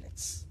 5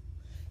 minutes,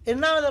 in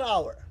another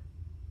hour.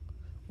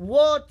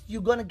 What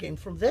you gonna gain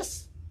from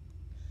this?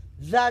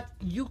 That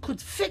you could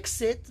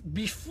fix it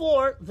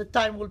before the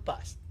time will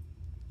pass.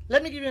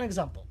 Let me give you an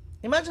example.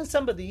 Imagine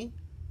somebody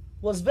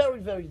was very,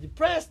 very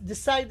depressed,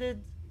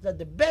 decided that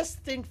the best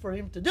thing for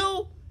him to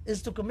do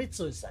is to commit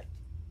suicide.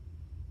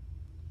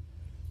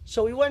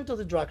 So he went to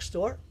the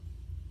drugstore,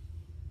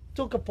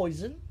 took a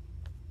poison,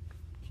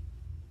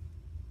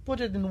 put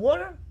it in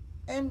water,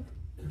 and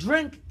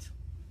drank it.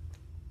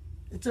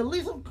 It's a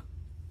lethal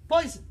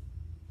poison.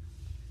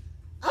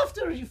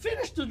 After he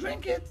finished to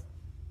drink it,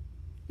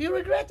 he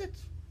regretted.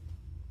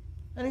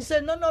 And he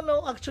said,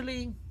 no,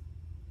 actually,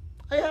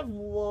 I have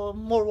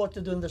more work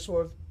to do in this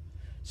world.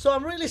 So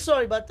I'm really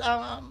sorry, but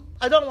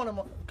I don't want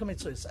to commit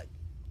suicide.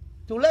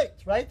 Too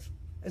late, right?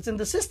 It's in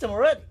the system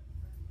already.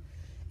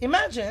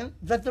 Imagine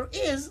that there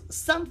is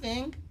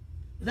something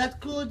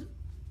that could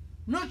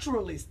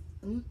neutralize,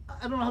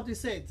 I don't know how to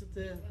say it,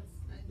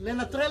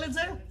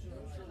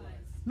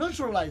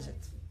 neutralize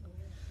it.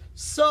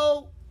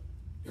 So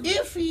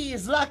if he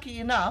is lucky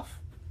enough,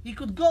 he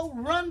could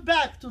run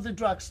back to the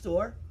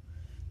drugstore,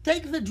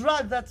 take the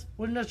drug that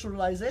will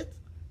neutralize it,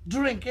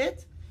 drink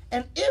it,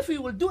 and if he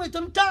will do it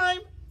on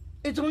time,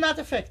 it will not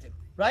affect him,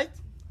 right?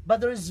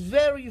 But there is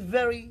very,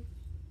 very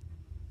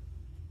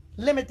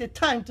limited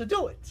time to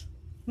do it.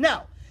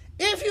 Now,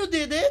 if you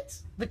did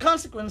it, the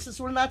consequences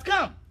will not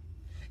come.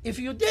 If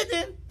you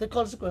didn't, the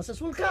consequences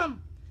will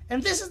come.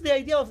 And this is the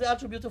idea of the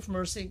attribute of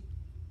mercy.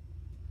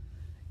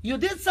 You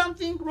did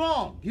something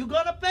wrong. You're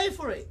going to pay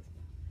for it.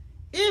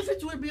 If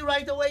it will be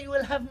right away, you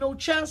will have no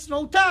chance,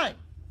 no time.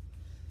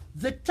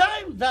 The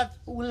time that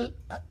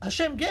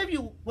Hashem gave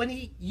you when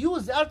He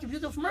used the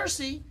attribute of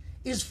mercy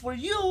is for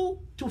you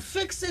to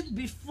fix it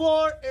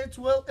before it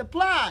will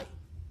apply.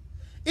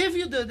 If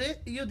you did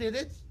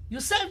it, you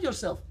saved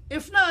yourself.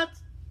 If not,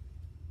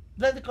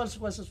 then the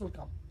consequences will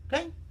come.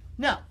 Okay?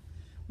 Now,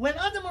 when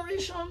Adam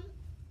Rishon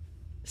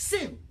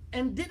sinned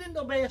and didn't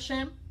obey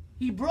Hashem,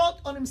 he brought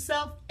on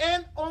himself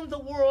and on the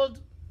world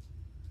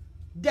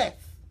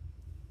death,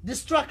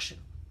 destruction.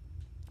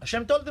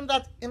 Hashem told him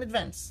that in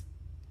advance.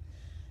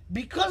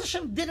 Because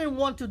Hashem didn't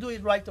want to do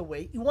it right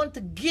away, He wanted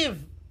to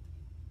give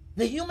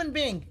the human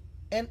being,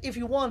 and if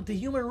you want, the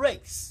human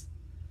race,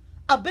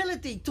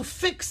 ability to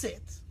fix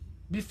it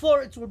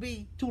before it will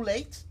be too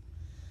late.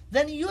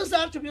 Then He used the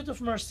attribute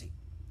of mercy.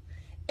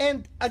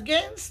 And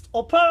against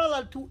or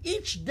parallel to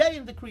each day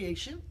in the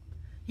creation,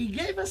 He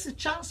gave us a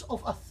chance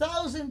of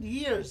 1,000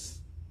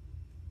 years.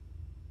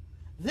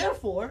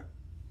 Therefore,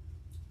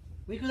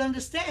 we could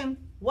understand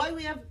why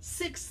we have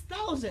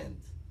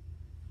 6,000.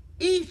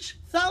 Each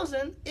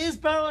 1,000 is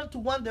parallel to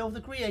 1 day of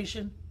the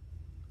creation.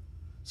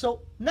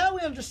 So now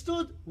we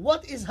understood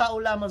what is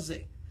Ha'olam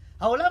Hazeh.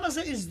 Ha'olam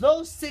Hazeh is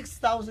those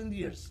 6,000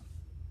 years.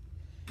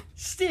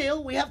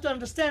 Still, we have to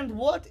understand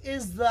what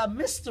is the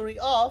mystery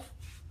of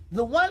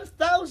the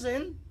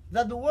 1,000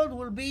 that the world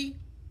will be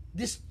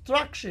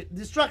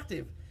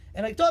destructive.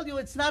 And I told you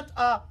it's not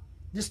a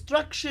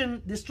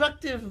destructive,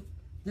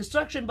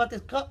 but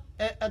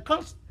a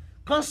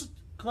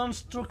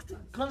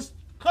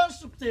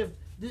constructive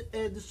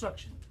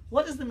destruction.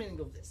 What is the meaning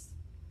of this?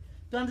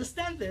 To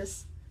understand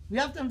this, we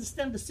have to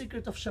understand the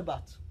secret of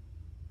Shabbat.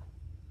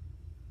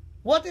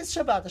 What is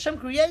Shabbat? Hashem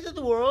created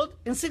the world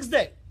in 6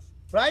 days,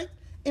 right?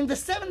 In the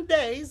 7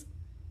 days,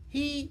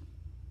 He,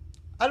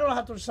 I don't know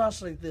how to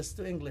translate this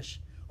to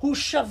English, Hu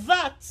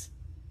shavat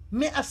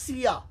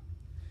me'asiyah.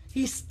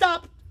 He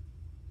stopped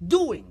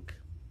doing.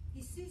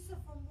 He ceased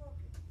from working.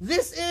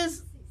 This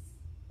is,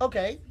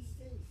 okay,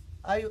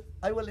 I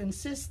will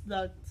insist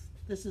that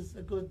this is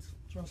a good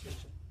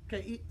translation.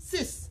 Okay,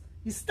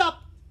 he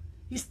stopped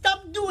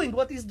doing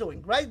what he's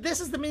doing, right? This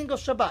is the meaning of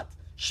Shabbat.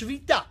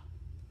 Shvita.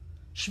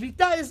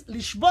 Shvita is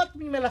lishbot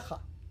mi melacha,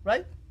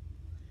 right?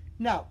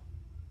 Now,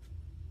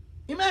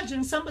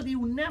 imagine somebody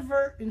who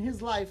never in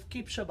his life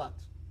keeps Shabbat.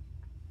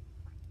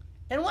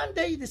 And one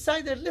day he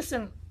decided,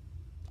 listen,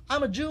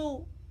 I'm a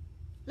Jew,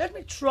 let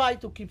me try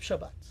to keep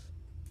Shabbat.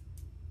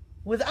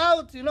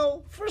 Without,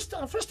 first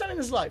time in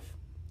his life.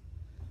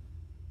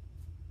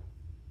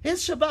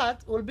 His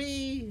Shabbat will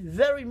be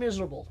very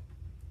miserable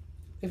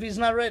if he's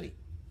not ready.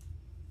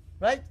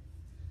 Right?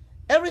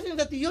 Everything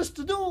that he used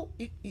to do,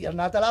 you're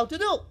not allowed to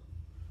do.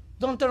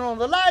 Don't turn on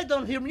the light,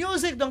 don't hear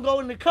music, don't go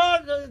in the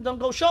car, don't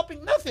go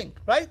shopping, nothing,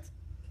 right?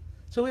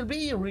 So he'll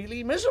be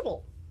really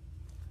miserable.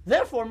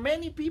 Therefore,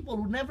 many people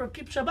who never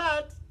keep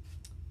Shabbat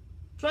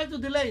try to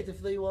delay it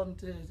if they want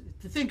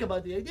to think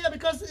about the idea,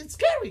 because it's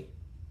scary.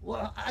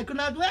 Well, I could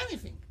not do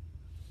anything.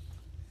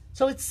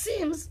 So it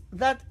seems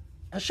that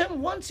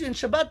Hashem wants you in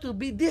Shabbat to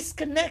be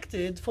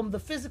disconnected from the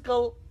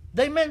physical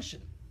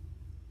dimension.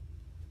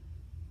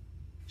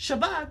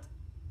 Shabbat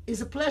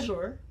is a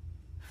pleasure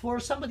for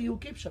somebody who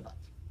keeps Shabbat.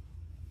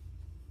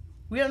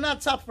 We are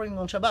not suffering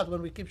on Shabbat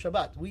when we keep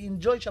Shabbat. We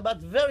enjoy Shabbat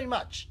very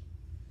much.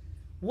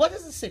 What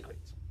is the secret?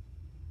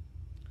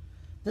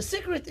 The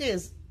secret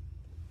is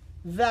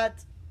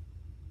that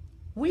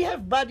we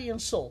have body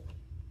and soul.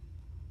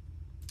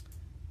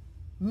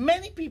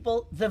 Many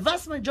people, the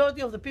vast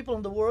majority of the people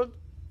in the world,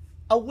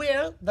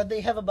 aware that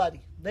they have a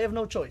body. They have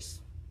no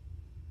choice.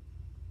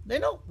 They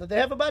know that they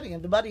have a body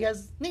and the body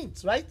has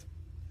needs, right?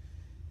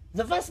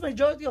 The vast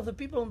majority of the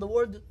people in the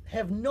world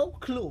have no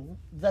clue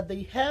that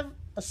they have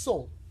a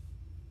soul.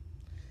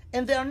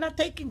 And they are not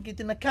taking it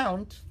in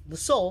account, the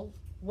soul,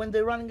 when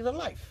they're running their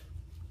life.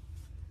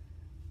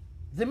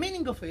 The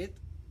meaning of it,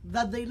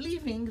 that they're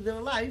living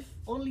their life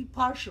only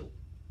partial.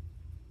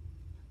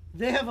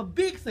 They have a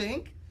big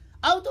thing.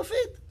 Out of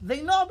it,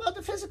 they know about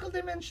the physical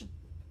dimension.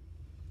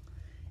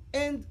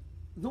 And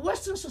the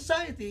Western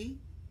society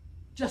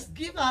just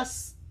give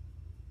us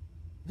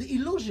the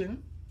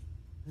illusion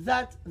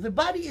that the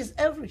body is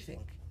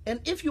everything.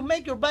 And if you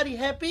make your body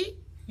happy,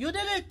 you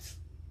did it.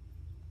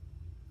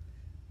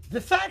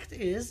 The fact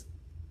is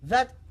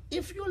that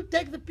if you'll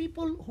take the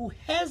people who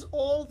has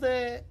all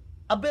the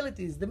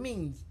abilities, the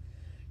means,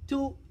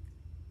 to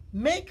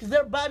make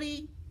their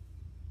body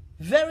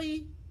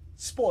very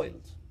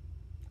spoiled,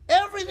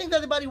 everything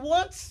that the body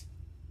wants,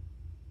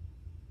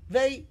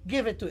 they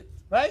give it to it,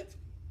 right?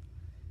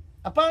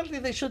 Apparently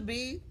they should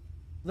be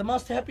the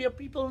most happier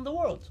people in the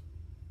world.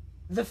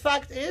 The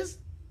fact is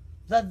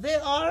that they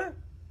are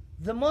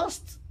the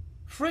most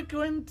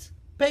frequent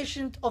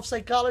patient of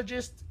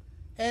psychologists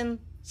and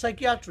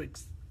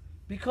psychiatrics,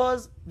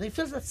 because they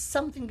feel that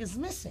something is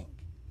missing.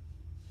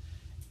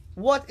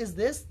 What is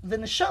this? The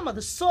neshama,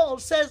 the soul,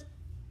 says,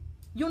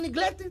 you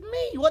neglected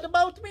me. What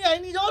about me? I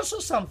need also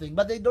something.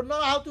 But they don't know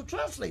how to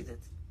translate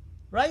it.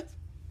 Right?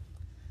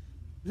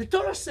 The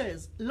Torah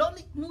says, לא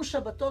ניתנו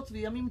שבתות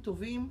וימים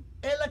טובים,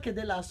 אלא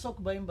כדי לעסוק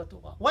בהם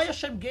בתורה. Why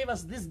Hashem gave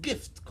us this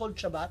gift called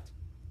Shabbat?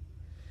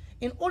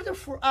 In order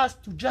for us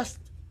to just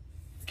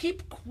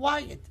keep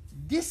quiet,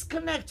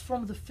 disconnect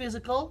from the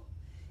physical,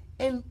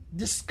 and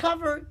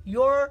discover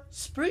your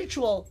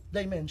spiritual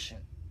dimension.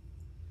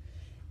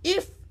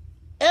 If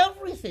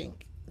everything,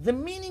 the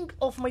meaning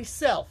of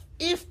myself,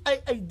 if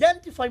I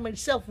identify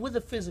myself with the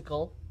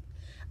physical,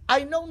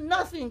 I know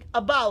nothing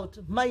about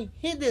my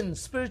hidden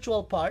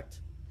spiritual part,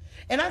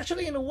 and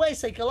actually in a way,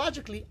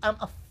 psychologically, I'm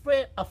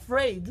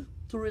afraid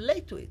to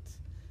relate to it,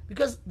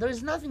 because there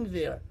is nothing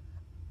there.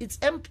 It's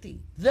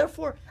empty.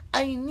 Therefore,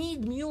 I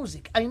need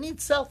music. I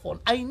need cell phone.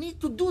 I need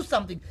to do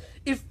something.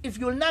 If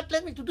you'll not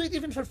let me to do it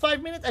even for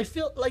 5 minutes, I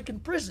feel like in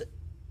prison.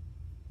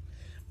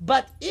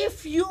 But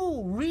if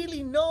you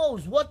really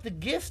knows what the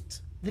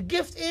gift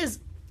is,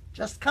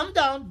 just come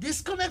down,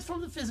 disconnect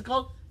from the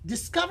physical,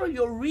 discover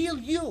your real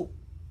you,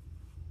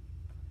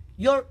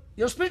 your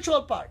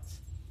spiritual part.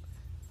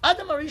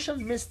 Adam HaRishon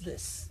missed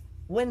this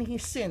when he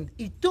sinned.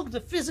 He took the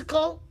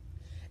physical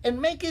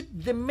and make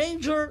it the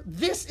major,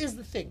 this is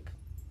the thing.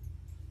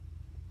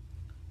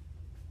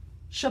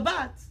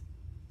 Shabbat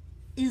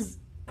is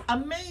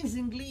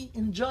amazingly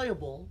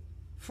enjoyable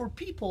for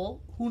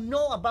people who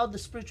know about the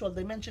spiritual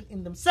dimension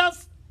in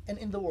themselves and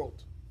in the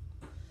world.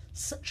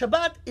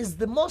 Shabbat is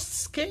the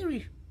most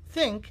scary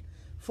thing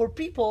for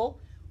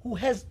people who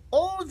has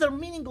all their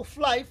meaning of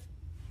life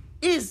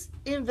is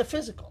in the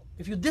physical.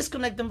 If you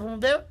disconnect them from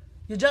there,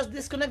 you just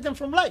disconnect them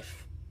from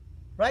life,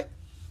 right?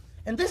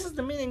 And this is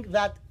the meaning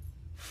that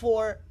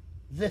for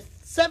the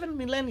 7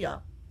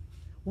 millennia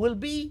will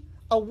be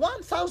a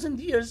 1,000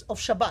 years of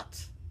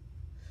Shabbat.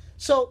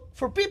 So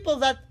for people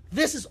that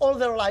this is all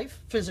their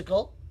life,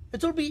 physical,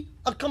 it will be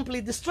a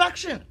complete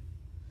distraction.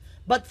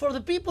 But for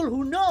the people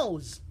who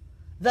knows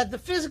that the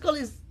physical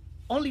is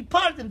only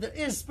part and there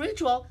is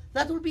spiritual,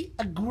 that will be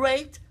a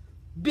great,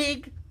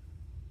 big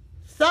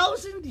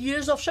 1,000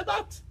 years of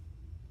Shabbat.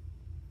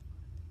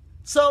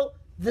 So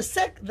the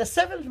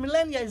 7th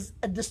millennia is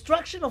a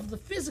destruction of the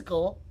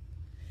physical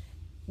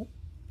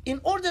in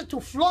order to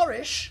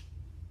flourish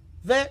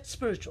the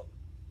spiritual.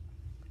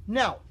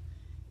 Now,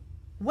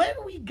 when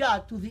we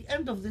got to the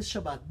end of this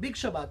Shabbat, big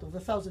Shabbat of the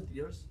 1,000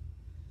 years,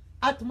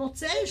 at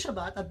Motzei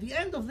Shabbat, at the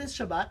end of this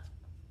Shabbat,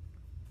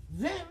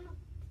 then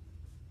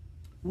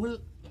will,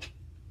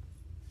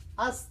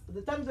 as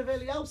the Tanz of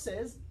Eliyahu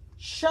says,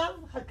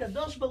 Shav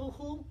HaKadosh Baruch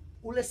Hu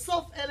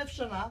ulesof 1,000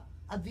 shana,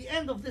 at the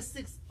end of this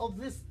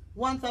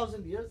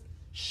 1,000 years,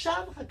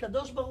 Shav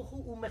HaKadosh Baruch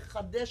Hu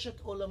umechadesh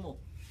et olamo.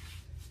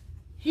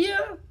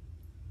 Here,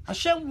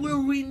 Hashem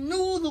will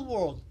renew the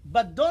world,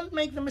 but don't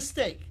make the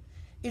mistake.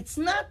 It's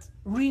not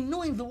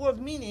renewing the world,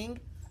 meaning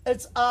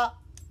it's a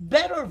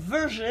better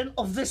version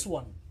of this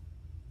one.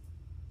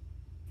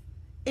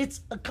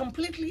 It's a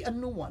completely a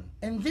new one.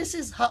 And this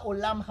is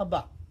Ha'olam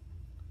Haba.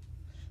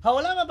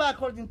 Ha'olam haba,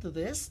 according to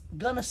this,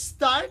 gonna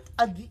start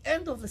at the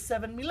end of the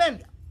 7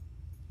 millennia.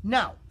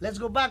 Now, let's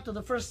go back to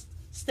the first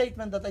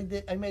statement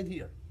that I made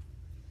here.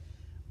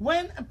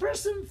 When a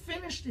person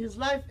finished his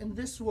life in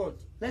this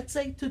world, let's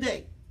say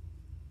today,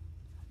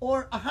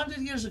 or 100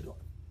 years ago,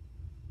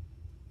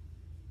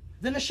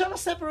 the neshama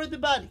separates the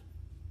body.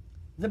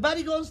 The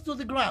body goes to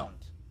the ground.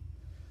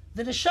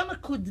 The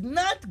neshama could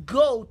not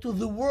go to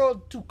the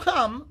world to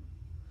come,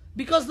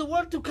 because the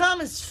world to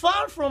come is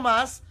far from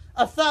us,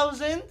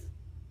 1,000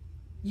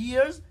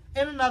 years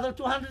and another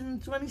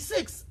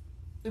 226,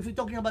 if we're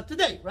talking about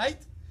today,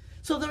 right?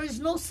 So there is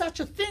no such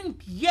a thing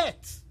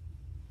yet,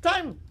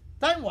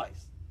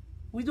 time-wise.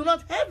 We do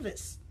not have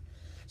this.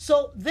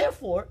 So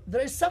therefore,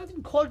 there is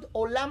something called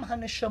Olam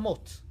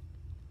HaNeshamot.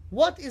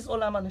 What is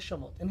Olam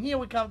HaNeshamot? And here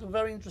we come to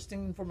very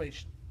interesting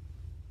information.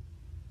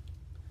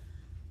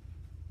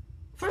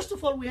 First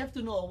of all, we have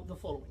to know the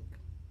following.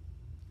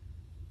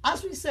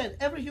 As we said,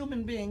 every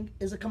human being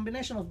is a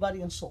combination of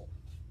body and soul.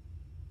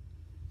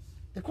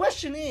 The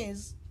question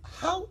is,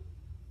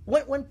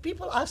 when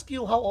people ask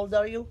you, how old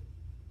are you?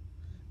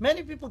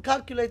 Many people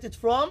calculate it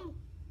from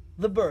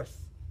the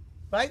birth,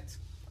 right?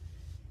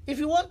 If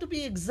you want to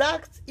be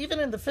exact, even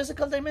in the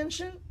physical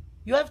dimension,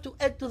 you have to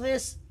add to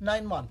this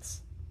 9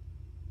 months.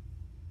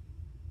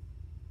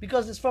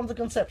 Because it's from the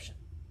conception,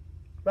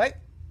 right?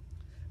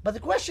 But the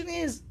question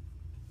is,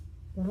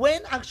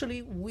 when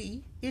actually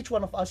each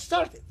one of us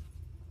started?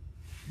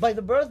 By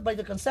the birth, by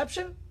the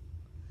conception?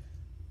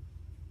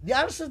 The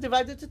answer is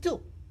divided to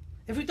 2.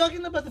 If we're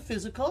talking about the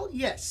physical,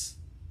 yes,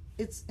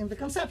 it's in the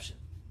conception.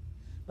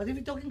 But if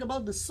you're talking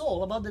about the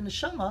soul, about the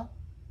neshama,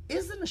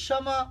 is the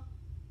neshama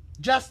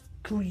just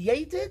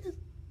created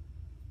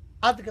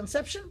at the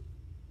conception?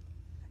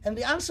 And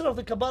the answer of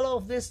the Kabbalah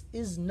of this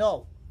is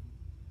no.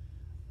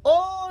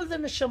 All the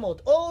neshamot,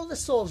 all the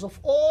souls of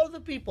all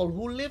the people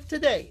who live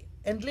today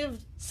and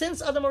lived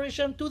since Adam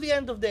Rishon to the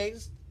end of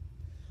days,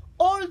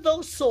 all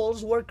those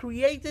souls were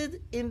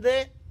created in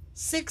the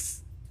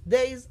 6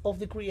 days of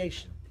the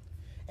creation.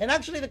 And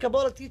actually the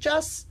Kabbalah teaches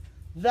us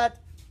that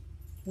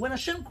when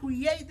Hashem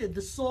created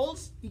the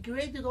souls, He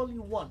created only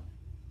one.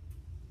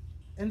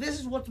 And this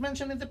is what's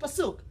mentioned in the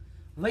Pasuk.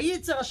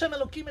 Vayitzer Hashem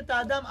Elokim et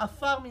ha'adam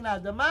afar min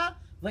ha'adama,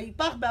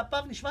 vayipach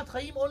be'apav nishmat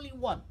chayim, only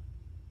one.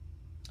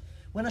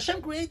 When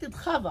Hashem created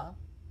Chava,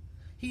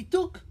 He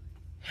took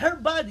her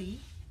body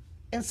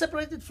and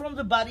separated from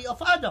the body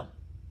of Adam.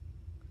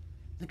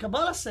 The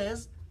Kabbalah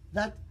says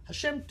that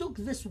Hashem took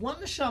this one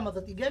neshama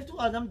that He gave to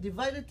Adam,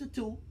 divided to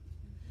 2,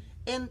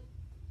 and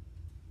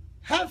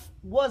half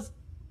was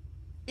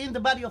in the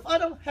body of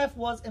Adam, half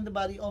was in the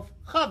body of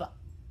Chava.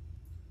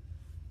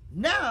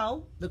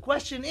 Now, the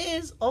question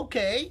is,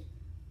 okay,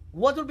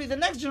 what will be the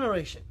next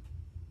generation?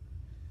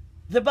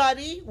 The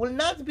body will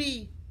not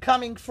be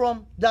coming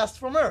from dust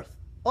from earth.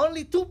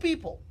 Only 2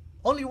 people,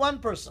 only one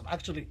person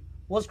actually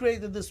was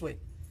created this way.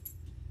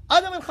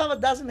 Adam and Chava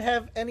doesn't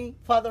have any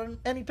father,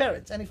 any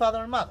parents, any father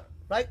and mother,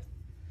 right?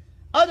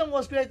 Adam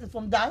was created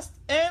from dust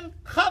and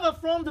Chava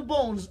from the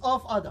bones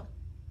of Adam.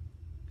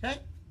 Okay?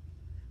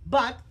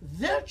 But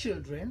their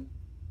children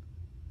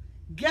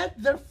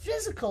get their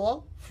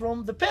physical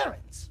from the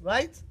parents,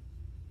 right?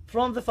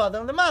 From the father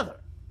and the mother.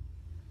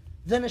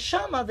 The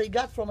neshama they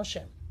got from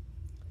Hashem.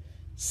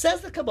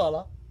 Says the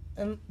Kabbalah,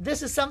 and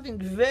this is something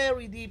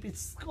very deep,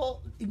 it's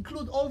called,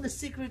 include all the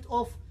secret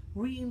of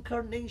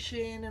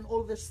reincarnation and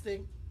all this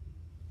thing.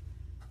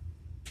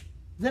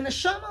 The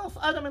neshama of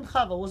Adam and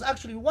Chava was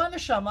actually one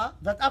neshama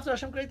that after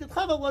Hashem created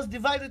Chava was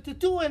divided to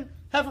 2, and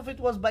half of it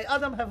was by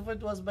Adam, half of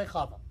it was by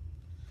Chava.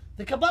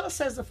 The Kabbalah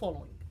says the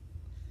following.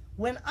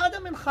 When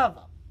Adam and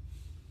Chava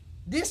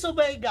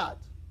disobey God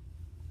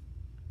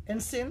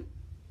and sin,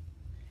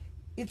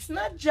 it's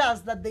not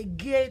just that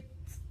they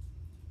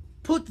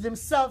put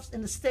themselves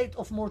in a state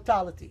of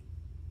mortality.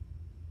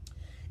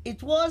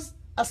 It was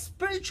a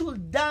spiritual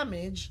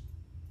damage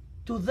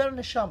to their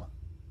neshama.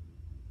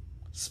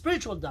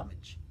 Spiritual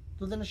damage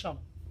to the neshama.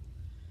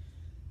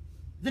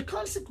 The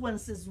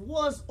consequences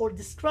was or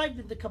described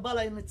in the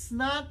Kabbalah, and it's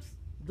not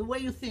the way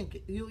you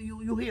think,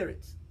 you hear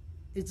it.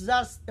 It's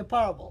just a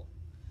parable.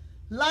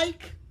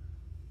 Like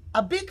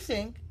a big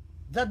thing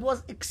that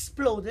was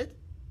exploded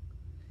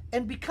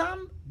and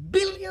become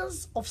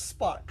billions of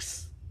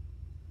sparks.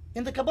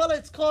 In the Kabbalah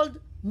it's called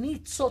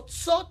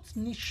Nitzotzot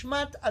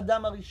Nishmat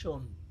Adam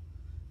Arishon.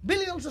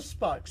 Billions of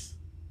sparks.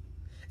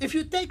 If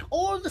you take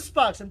all the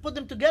sparks and put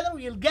them together,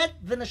 you'll get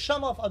the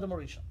neshama of Adam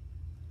Arishon.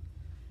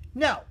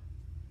 Now,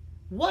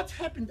 what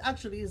happened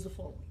actually is the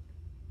following.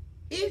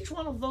 Each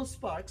one of those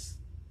sparks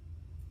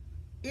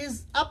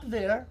is up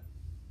there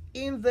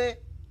in the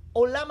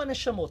Olam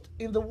HaNeshamot,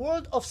 in the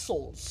world of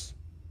souls.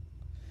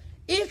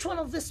 Each one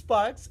of these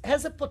sparks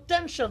has a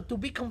potential to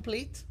be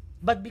complete,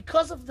 but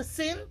because of the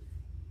sin,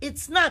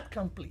 it's not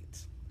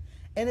complete.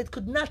 And it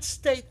could not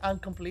stay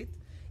incomplete.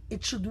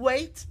 It should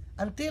wait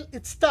until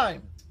it's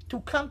time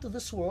to come to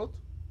this world,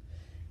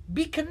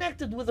 be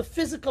connected with a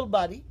physical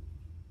body,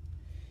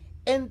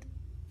 and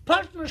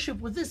partnership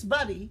with this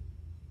body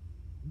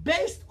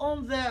based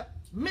on the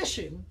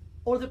mission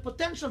or the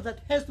potential that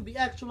has to be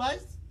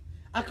actualized.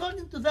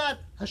 According to that,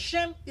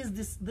 Hashem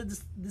is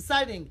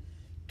deciding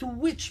to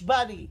which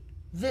body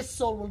this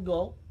soul will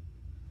go.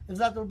 If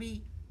that will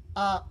be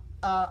a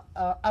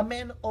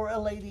man or a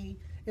lady,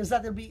 if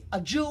that will be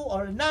a Jew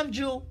or a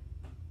non-Jew.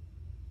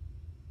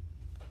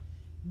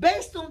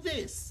 Based on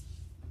this,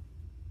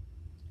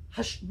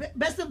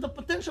 based on the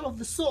potential of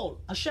the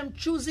soul, Hashem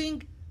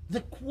choosing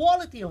the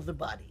quality of the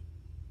body.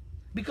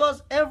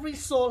 Because every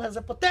soul has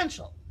a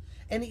potential,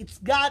 and it's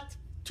got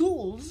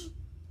tools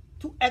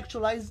to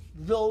actualize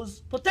those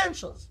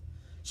potentials.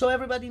 So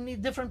everybody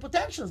needs different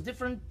potentials,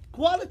 different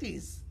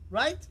qualities,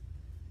 right?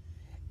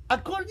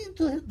 According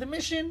to the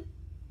mission,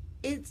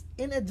 it's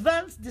in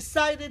advance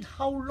decided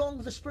how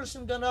long this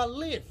person gonna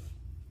live.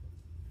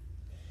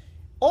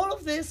 All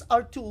of these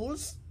are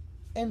tools,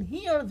 and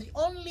here the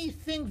only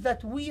thing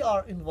that we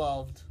are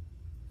involved,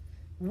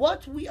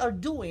 what we are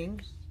doing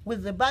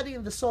with the body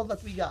and the soul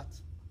that we got.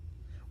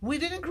 We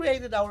didn't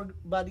create our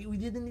body, we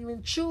didn't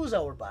even choose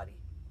our body.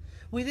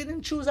 We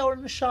didn't choose our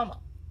neshama.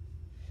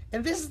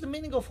 And this is the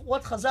meaning of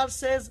what Chazal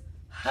says,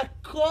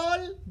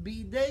 Hakol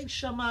bidei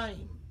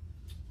shamayim,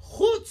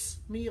 chutz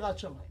mi'irat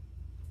shamayim.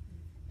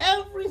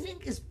 Everything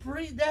is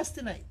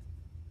predestined.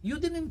 You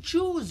didn't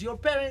choose your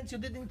parents, you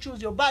didn't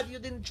choose your body, you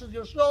didn't choose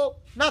your soul,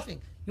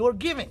 nothing. You're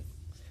giving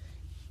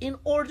in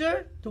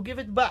order to give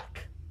it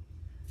back.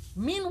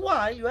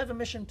 Meanwhile, you have a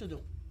mission to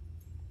do.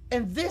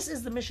 And this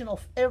is the mission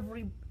of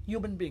every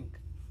human being.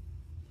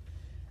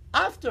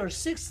 After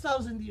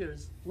 6,000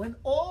 years, when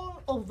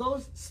all of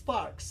those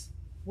sparks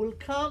will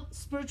come,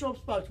 spiritual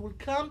sparks will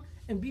come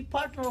and be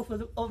partner of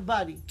the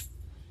body,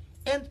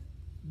 and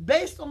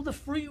based on the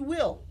free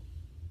will,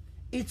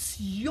 it's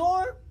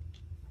your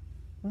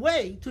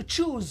way to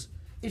choose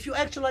if you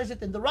actualize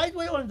it in the right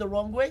way or in the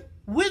wrong way,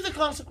 with the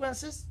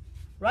consequences,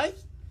 right?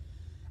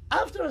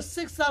 After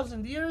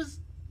 6,000 years,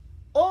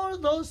 all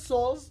those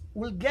souls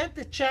will get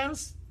the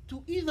chance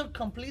to either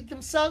complete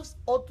themselves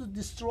or to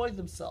destroy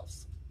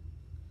themselves.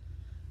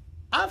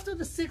 After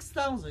the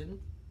 6,000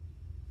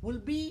 will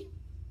be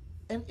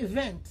an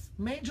event,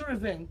 major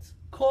event,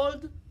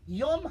 called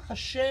Yom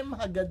Hashem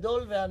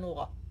HaGadol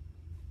VeHaNorah.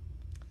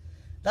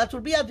 That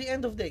will be at the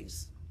end of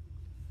days.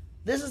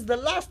 This is the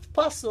last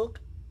pasuk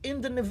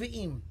in the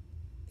Nevi'im,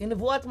 in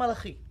Nevuat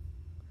Malachi.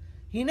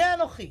 Hine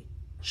Anochi,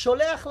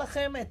 Sholeach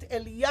Lachem et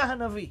Eliyah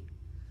HaNavi,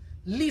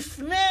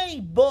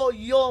 Lifnei bo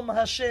Yom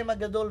Hashem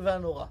HaGadol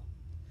VeHaNorah,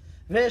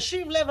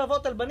 Ve'eshiv lev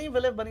avot al banim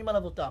ve'lev banim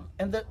al avotam.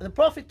 And the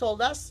prophet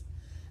told us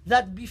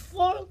that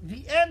before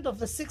the end of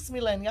the 6th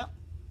millennia,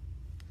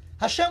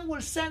 Hashem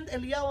will send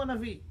Eliyahu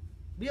Navi.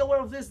 Be aware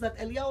of this, that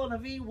Eliyahu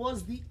Navi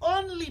was the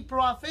only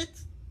prophet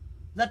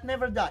that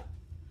never died.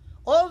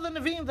 All the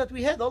Nevi'im that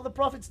we had, all the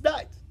prophets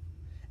died.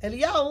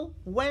 Eliyahu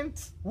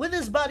went with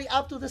his body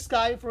up to the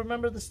sky, if you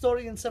remember the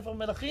story in Sefer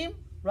Melachim,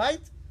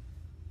 right?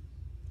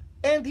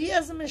 And he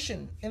has a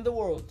mission in the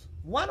world.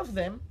 One of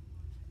them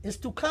is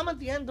to come at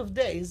the end of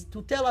days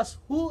to tell us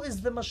who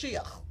is the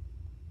Mashiach.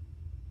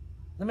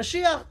 The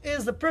Mashiach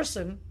is the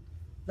person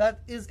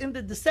that is in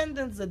the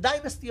descendants, the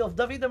dynasty of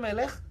David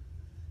HaMelech,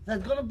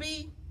 that's going to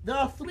be, there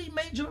are 3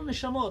 major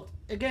neshamot.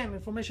 Again,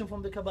 information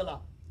from the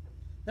Kabbalah.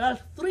 There are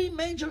 3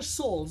 major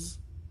souls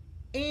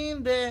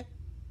in the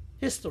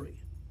history.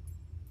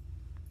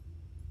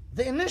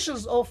 The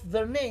initials of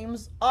their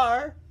names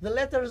are the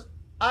letters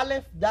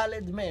Aleph,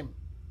 Daled, Mem.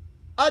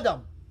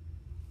 Adam.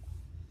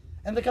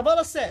 And the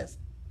Kabbalah says,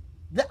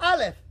 the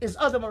Aleph is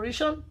Adam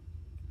HaRishon,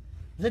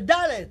 the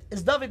Daled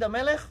is David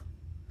HaMelech,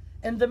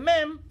 and the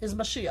Mem is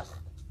Mashiach.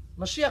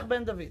 Mashiach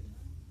ben David.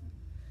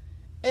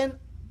 And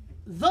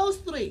those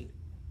 3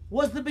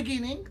 was the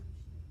beginning.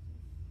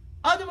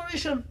 Adam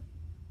HaRishon,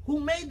 who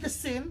made the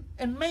sin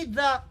and made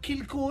the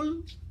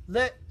kilkul,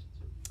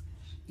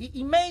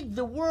 he made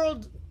the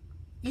world,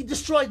 he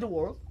destroyed the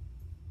world.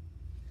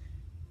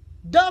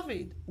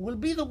 David will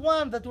be the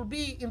one that will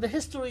be in the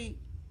history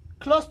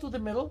close to the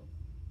middle,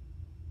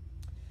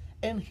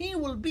 and he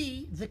will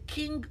be the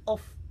king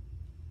of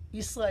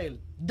Israel.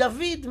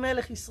 David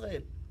Melech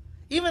Israel.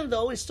 Even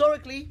though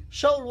historically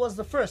Shaul was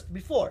the first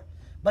before,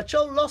 but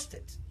Shaul lost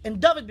it,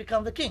 and David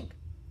became the king,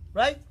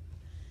 right?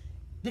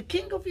 The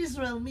king of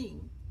Israel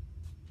means,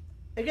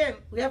 again,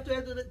 we have to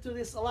add to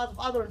this a lot of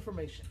other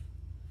information.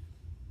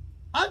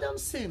 Adam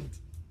sinned,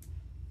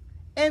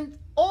 and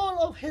all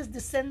of his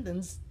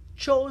descendants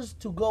chose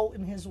to go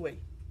in his way.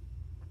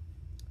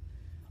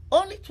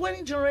 Only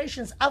 20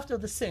 generations after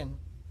the sin,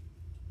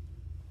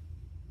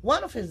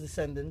 one of his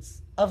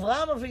descendants,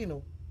 Avraham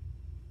Avinu,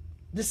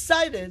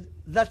 decided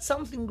that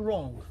something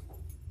wrong.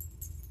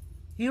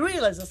 He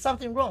realized that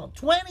something wrong.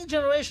 20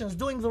 generations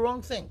doing the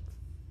wrong thing.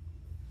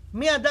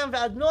 Mi Adam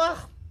ve'ad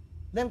Noach,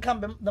 then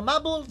come the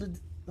Mabul,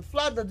 the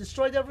flood that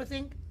destroyed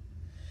everything.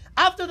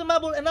 After the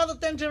Mabul, another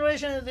 10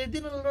 generations, they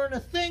didn't learn a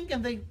thing,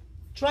 and they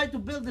tried to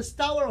build this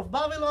Tower of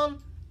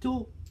Babylon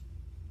to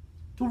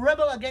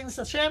rebel against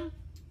Hashem.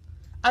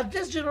 At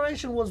this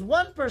generation was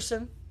one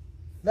person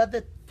that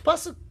the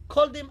Pasuk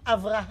called him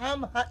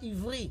Avraham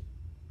HaIvri.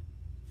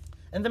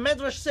 And the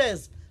Medrash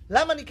says,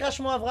 Lama nikra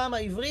shmo Avraham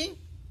HaIvri?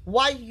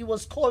 why he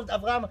was called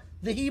Avraham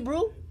the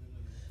Hebrew,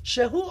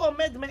 שהוא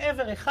עומד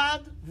מעבר אחד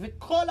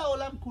וכל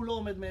העולם כולו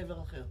עומד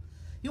מעבר אחר.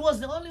 He was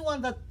the only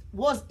one that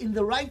was in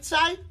the right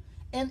side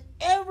and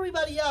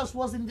everybody else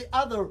was in the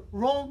other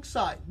wrong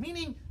side,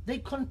 meaning they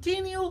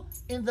continue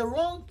in the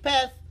wrong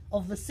path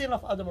of the sin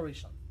of Adam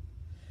Rishon.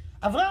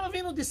 Avraham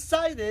Avinu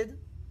decided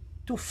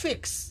to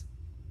fix,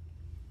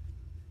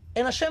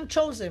 and Hashem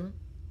chose him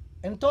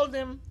and told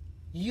him,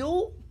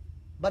 you,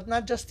 but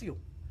not just you.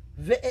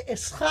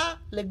 Ve'escha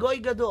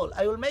legoy gadol.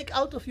 I will make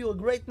out of you a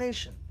great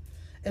nation.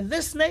 And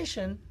this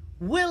nation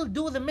will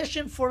do the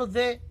mission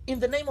in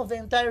the name of the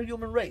entire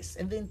human race,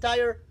 and the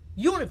entire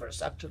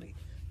universe actually,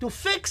 to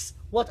fix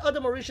what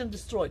Adam Rishon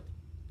destroyed.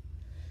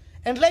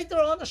 And later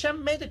on,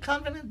 Hashem made a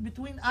covenant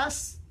between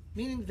us,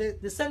 meaning the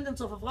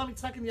descendants of Avraham,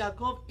 Yitzhak, and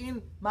Yaakov,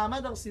 in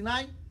Ma'amad Har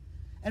Sinai,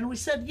 and we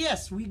said,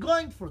 yes, we're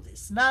going for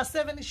this.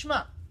 Na'aseh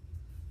v'nishma.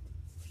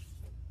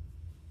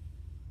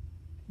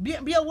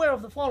 Be aware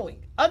of the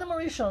following. Adam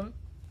Rishon,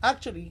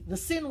 actually, the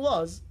sin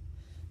was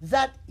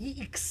that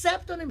he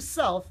accepted on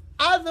himself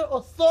other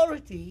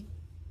authority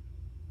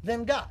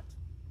than God.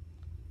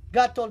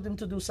 God told him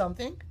to do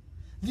something.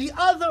 The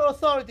other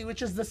authority,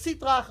 which is the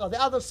Sitra Achra,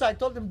 the other side,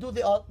 told him to do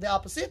the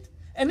opposite,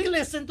 and he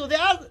listened to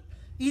the other.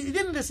 He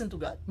didn't listen to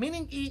God,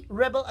 meaning he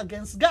rebelled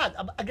against God,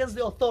 against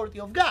the authority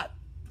of God.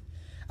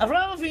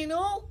 Avraham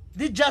Avinu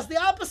did just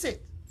the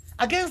opposite.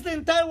 Against the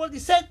entire world, he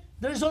said,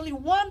 there is only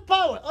one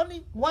power,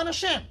 only one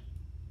Hashem.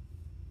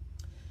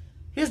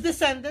 His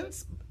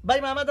descendants, by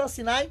Ma'amad Har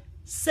Sinai,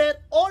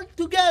 said all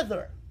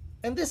together,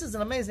 and this is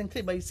an amazing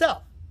thing by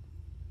itself.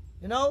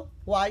 You know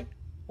why?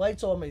 Why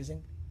it's so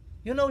amazing?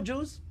 You know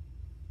Jews?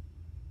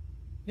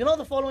 You know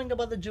the following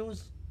about the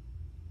Jews?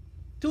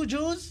 2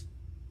 Jews,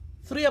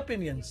 3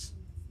 opinions.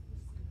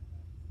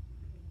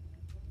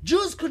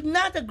 Jews could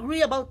not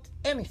agree about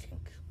anything.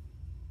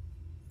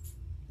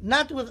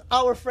 Not with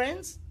our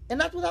friends and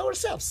not with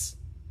ourselves.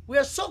 We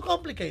are so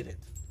complicated.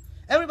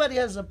 Everybody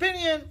has an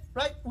opinion,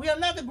 right? We are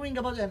not agreeing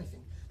about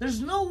anything. There's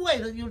no way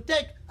that you'll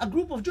take a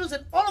group of Jews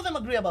and all of them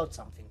agree about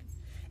something.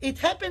 It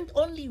happened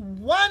only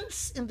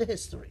once in the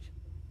history.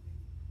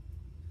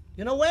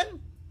 You know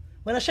when?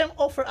 When Hashem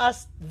offered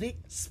us the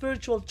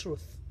spiritual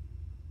truth.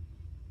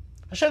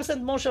 Hashem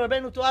sent Moshe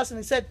Rabbeinu to us and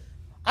he said,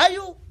 are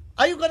you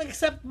going to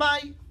accept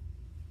my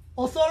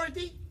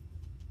authority?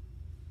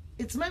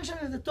 It's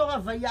mentioned in the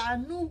Torah,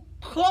 ויענו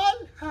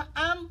כל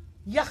העם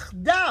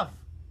יחדיו,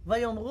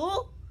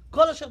 ויאמרו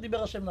כל אשר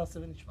דיבר השם נעשה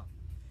ונשמע.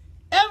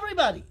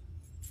 Everybody.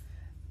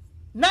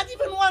 Not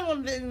even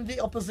one in the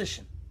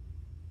opposition.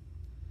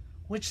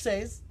 Which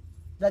says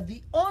that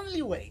the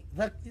only way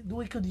that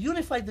we could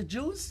unify the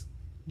Jews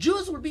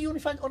will be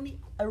unified only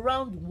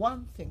around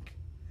one thing.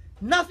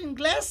 Nothing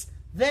less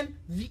than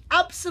the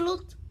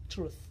absolute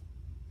truth.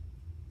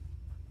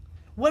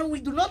 When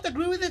we do not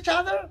agree with each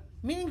other,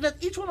 meaning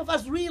that each one of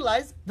us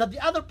realize that the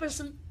other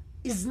person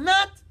is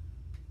not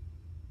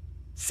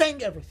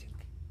saying everything,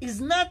 is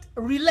not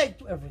relate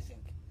to everything.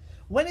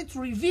 When it's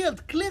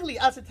revealed clearly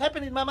as it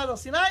happened in Ma'amad Har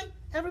Sinai,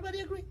 everybody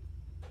agreed.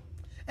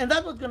 And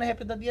that's what's going to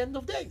happen at the end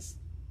of days.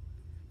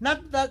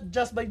 Not that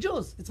just by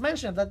Jews. It's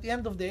mentioned at the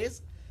end of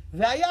days,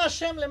 והיה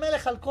השם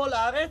למלך על כל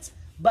הארץ,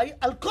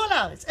 על כל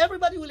הארץ.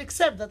 Everybody will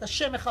accept that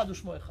Hashem echad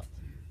u'shmo echad.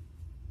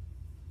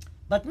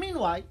 But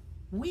meanwhile,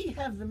 we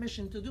have the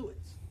mission to do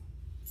it.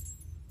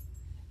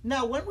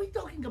 Now, when we're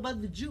talking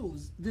about the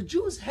Jews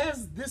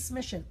has this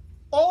mission.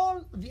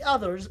 All the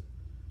others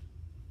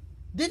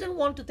didn't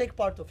want to take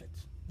part of it.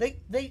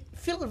 They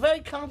feel very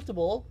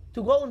comfortable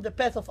to go on the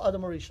path of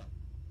Adam Rishon.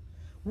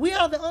 We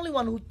are the only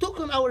one who took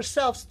on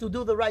ourselves to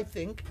do the right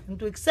thing and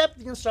to accept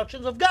the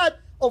instructions of God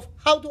of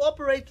how to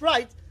operate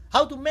right,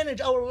 how to manage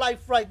our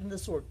life right in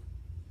this world.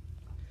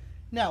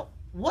 Now,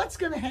 what's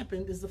going to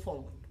happen is the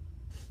following.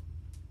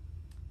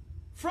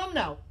 From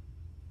now,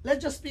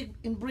 let's just speak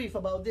in brief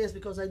about this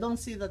because I don't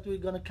see that we're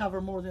going to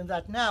cover more than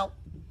that now.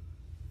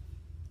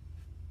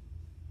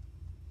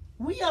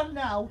 We are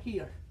now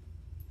here.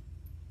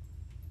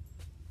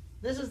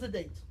 This is the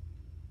date.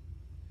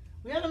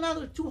 We have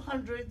another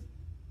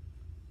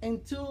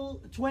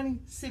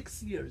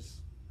 226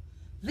 years.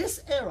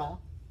 This era,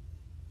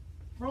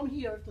 from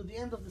here to the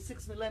end of the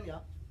 6th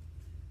millennia,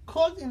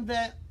 called in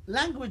the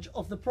language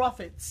of the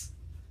prophets,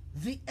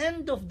 the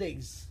end of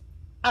days.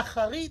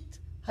 Acharit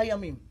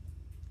hayamim.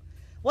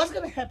 What's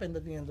going to happen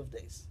at the end of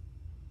days?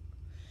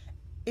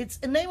 It's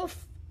a name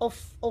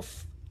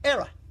of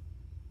era.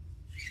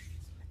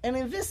 And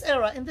in this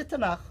era, in the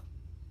Tanakh,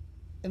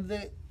 in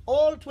the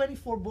all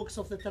 24 books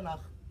of the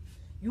Tanakh,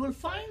 you will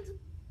find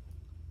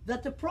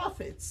that the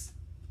prophets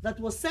that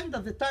was sent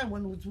at the time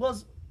when it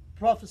was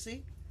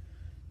prophecy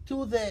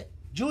to the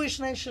Jewish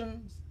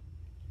nations,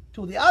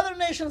 to the other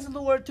nations in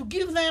the world, to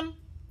give them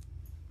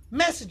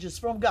messages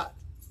from God.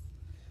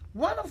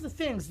 One of the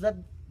things that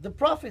the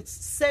prophets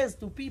says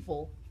to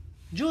people,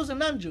 Jews and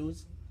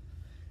non-Jews,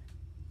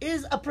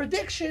 is a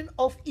prediction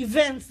of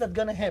events that are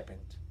going to happen.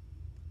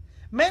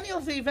 Many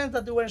of the events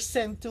that they were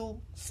sent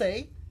to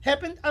say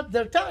happened at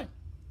their time.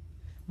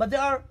 But there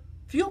are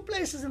few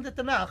places in the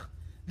Tanakh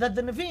that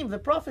the Nevi'im, the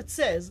prophet,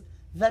 says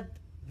that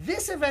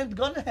this event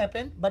going to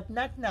happen, but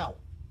not now.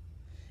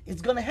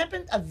 It's going to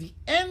happen at the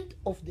end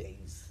of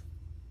days.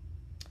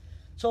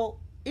 So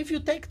if you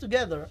take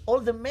together all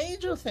the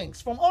major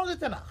things from all the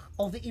Tanakh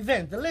of the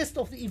event, the list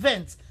of the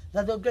events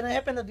that are going to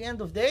happen at the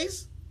end of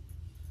days,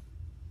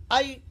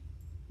 I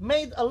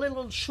made a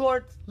little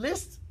short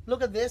list.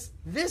 Look at this.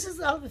 This is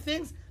all the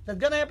things that are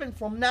going to happen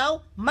from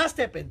now, must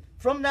happen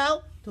from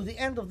now to the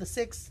end of the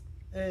sixth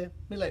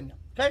millennium.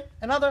 Okay?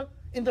 Another,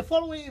 in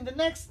the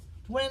next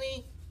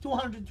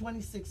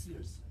 226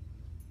 years.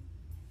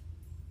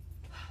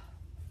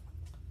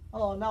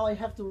 Oh, now I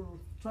have to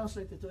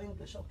translate it to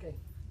English. Okay.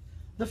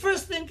 The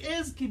first thing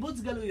is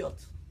Kibbutz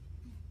Galuyot.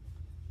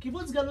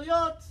 Kibbutz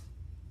Galuyot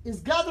is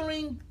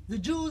gathering the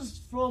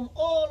Jews from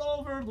all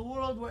over the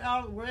world,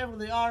 wherever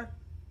they are,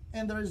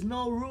 and there is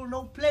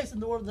no place in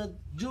the world that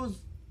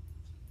Jews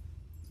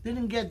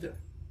didn't get there.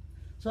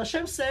 So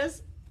Hashem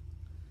says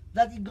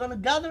that He's going to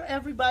gather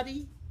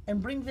everybody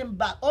and bring them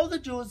back, all the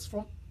Jews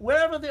from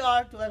wherever they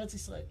are, to Eretz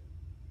Israel.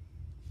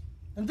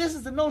 And this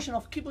is the notion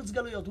of Kibbutz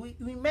Galuyot.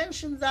 We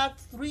mention that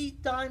 3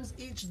 times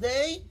each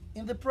day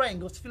in the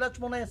praying of Tfilat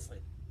Shmoneh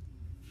Esrei.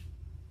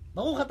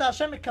 Baruch Ata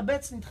Hashem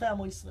mekabetz nidchei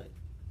amo Yisrael.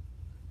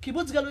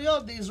 Kibbutz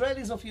Galuyot, the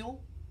Israelis of you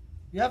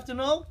have to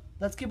know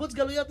that Kibbutz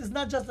Galuyot is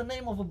not just the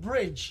name of a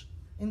bridge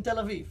in Tel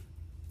Aviv.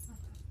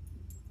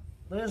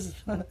 There is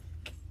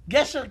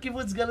Gesher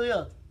Kibbutz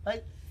Galuyot,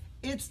 right?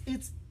 It's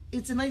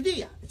an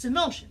idea, it's a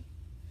notion.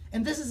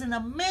 And this is an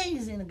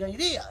amazing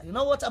idea. You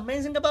know what's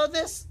amazing about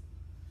this?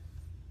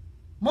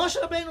 Moshe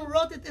Rabbeinu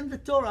wrote it in the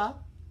Torah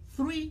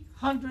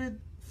 300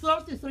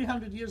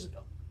 years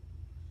ago.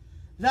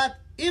 That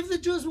if the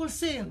Jews will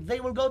sin, they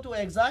will go to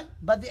exile,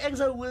 but the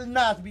exile will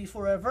not be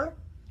forever.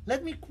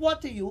 Let me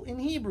quote to you in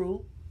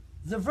Hebrew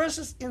the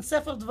verses in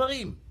Sefer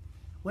Dvarim.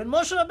 When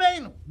Moshe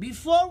Rabbeinu,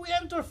 before we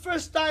enter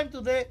first time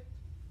to the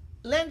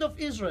land of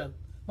Israel,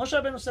 Moshe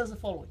Rabbeinu says the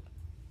following.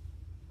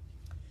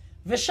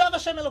 ושב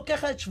השם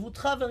אלוקיך את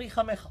שבותך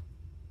וריחמך.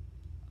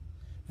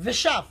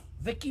 ושב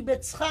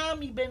וקיבצך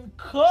מבין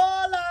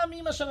כל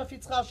העמים אשר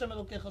הפיצך השם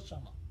אלוקיך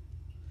שמה.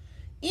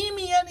 אם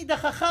יהיה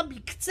נידחך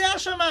בקצה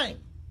השמיים,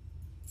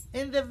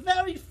 in the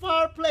very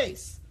far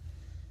place,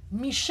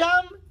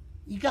 משם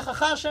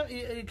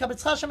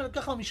יקבצך השם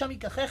אלוקיך ומשם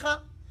ייקחך,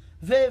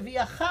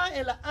 והביאך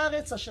אל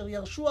הארץ אשר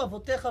ירשו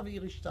אבותיך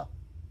וירשתה.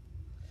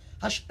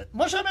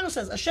 Moshe Rabbeinu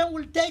says, Hashem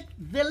will take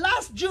the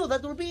last Jew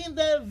that will be in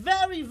the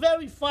very,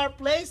 very far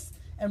place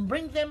and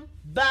bring them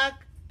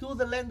back to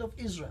the land of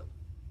Israel.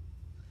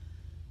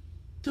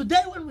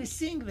 Today when we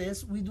sing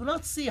this, we do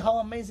not see how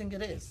amazing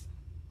it is.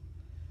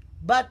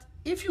 But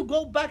if you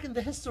go back in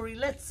the history,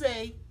 let's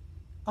say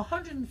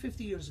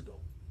 150 years ago,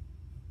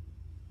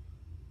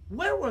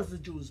 where were the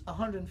Jews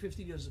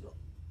 150 years ago?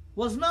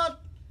 Was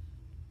not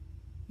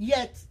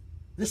yet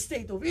the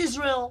state of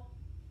Israel.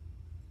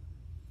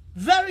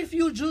 Very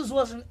few Jews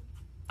was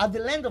at the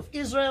land of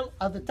Israel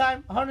at the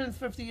time,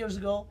 150 years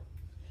ago.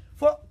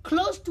 For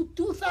close to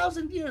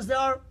 2,000 years, they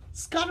are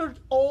scattered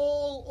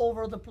all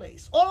over the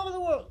place, all over the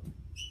world.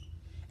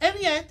 And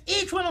yet,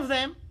 each one of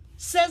them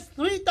says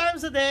 3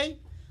 times a day,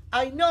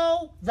 I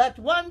know that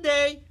one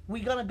day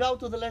we're going to go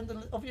to the land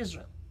of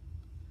Israel.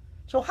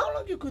 So how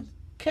long you could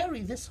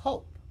carry this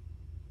hope?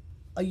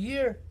 A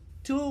year,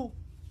 2,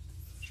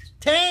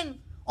 10,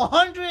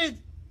 100?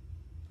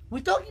 We're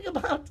talking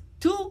about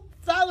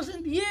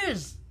 2,000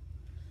 years.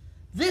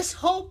 This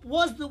hope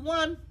was the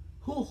one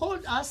who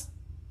held us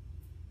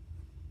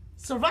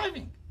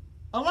surviving,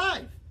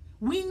 alive.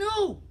 We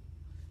knew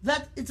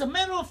that it's a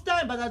matter of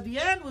time, but at the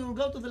end we will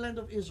go to the land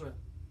of Israel.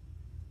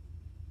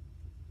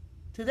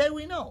 Today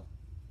we know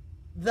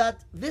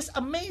that this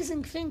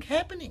amazing thing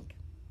happening,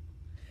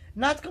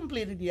 not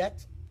completed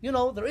yet. You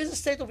know, there is a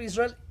state of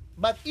Israel,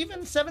 but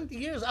even 70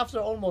 years after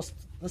almost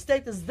the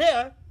state is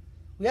there,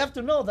 we have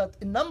to know that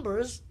in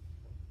numbers,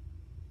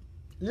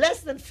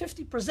 less than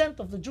 50%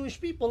 of the Jewish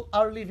people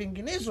are living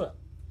in Israel.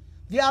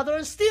 The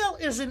others still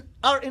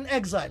are in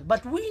exile.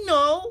 But we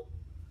know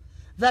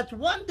that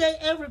one day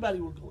everybody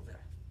will go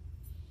there.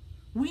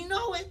 We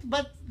know it,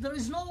 but there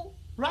is no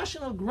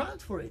rational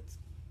ground for it.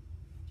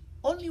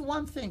 Only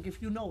one thing,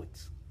 if you know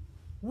it.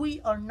 We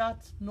are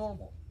not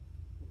normal.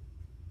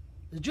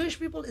 The Jewish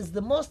people is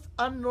the most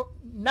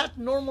not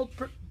normal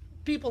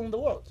people in the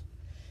world.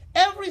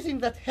 Everything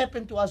that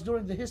happened to us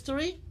during the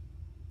history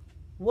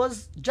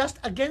was just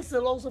against the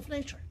laws of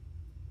nature.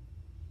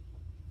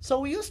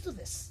 So we're used to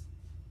this.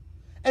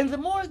 And the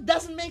more it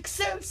doesn't make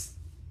sense,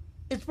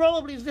 it's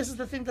probably this is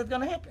the thing that's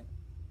going to happen.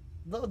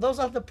 Those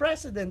are the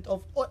precedent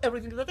of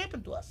everything that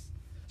happened to us.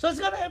 So it's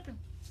going to happen.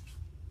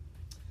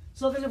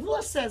 So the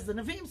Nevuah says, the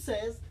Nevi'im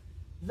says,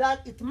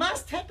 that it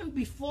must happen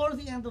before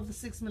the end of the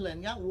 6th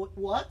millennia.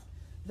 What?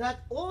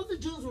 That all the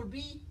Jews will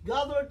be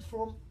gathered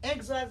from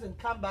exiles and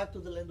come back to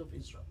the land of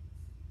Israel.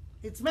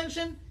 It's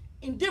mentioned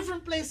in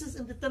different places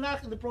in the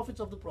Tanakh and the prophets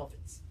of the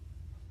prophets.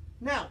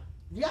 Now,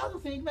 the other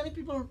thing, many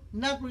people are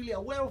not really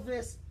aware of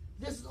this.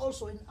 This is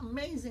also an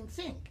amazing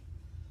thing.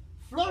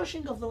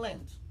 Flourishing of the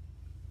land.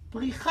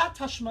 Prichat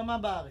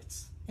hashmama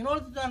ba'aretz. in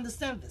order to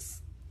understand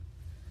this.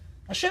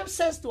 Hashem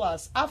says to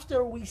us,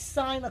 after we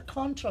sign a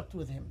contract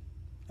with Him,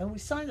 and we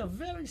signed a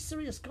very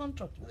serious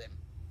contract with Him,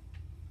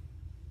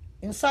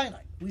 in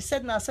Sinai, we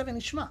said, Na'aseh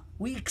v'nishma.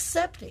 We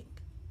accepting.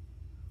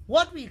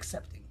 What we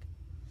accepting?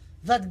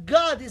 That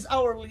God is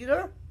our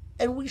leader,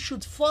 and we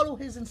should follow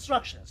His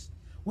instructions.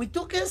 We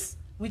took this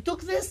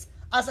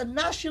as a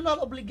national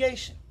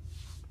obligation.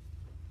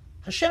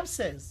 Hashem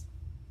says,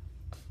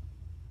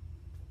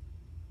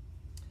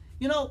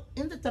 you know,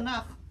 in the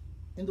Tanakh,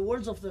 in the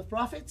words of the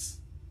prophets,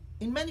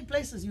 in many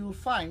places you will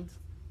find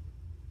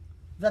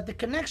that the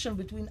connection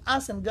between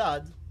us and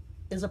God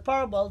is a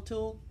parable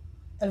to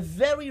a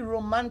very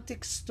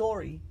romantic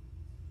story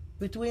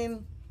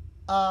between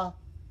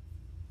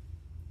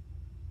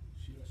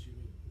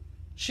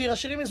Shir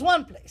HaShirim is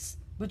one place,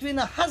 between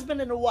a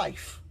husband and a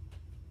wife,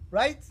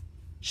 right?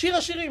 Shir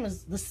HaShirim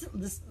is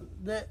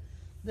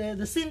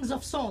the sings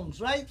of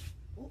songs, right?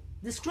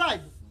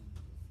 Describe.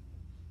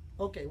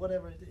 Okay,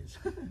 whatever it is.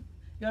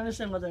 You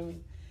understand what I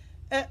mean?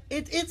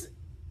 It's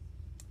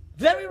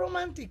very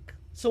romantic.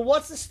 So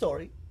what's the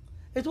story?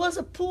 It was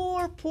a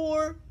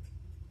poor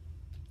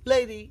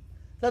lady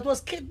that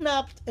was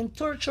kidnapped and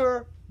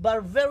tortured by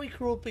very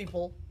cruel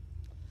people.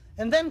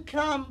 And then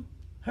come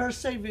her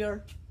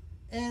savior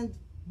and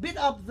beat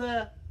up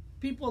the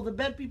people, the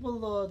bad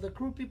people, the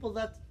cruel people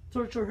that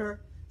tortured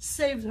her,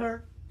 saved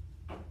her,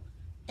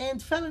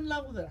 and fell in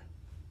love with her,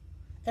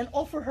 and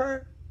offered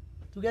her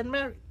to get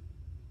married.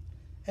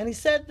 And he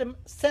sent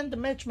the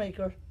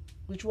matchmaker,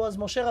 which was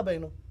Moshe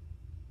Rabbeinu,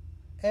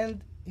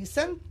 and he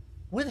sent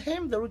with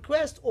him the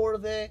request or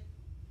the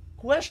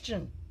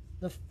question,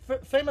 the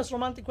famous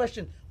romantic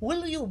question,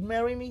 will you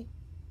marry me?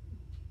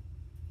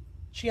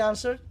 She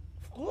answered,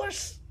 of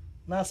course,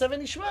 Na'aseh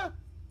v'nishma.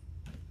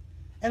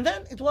 And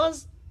then it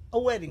was a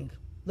wedding.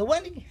 The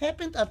wedding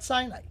happened at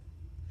Sinai.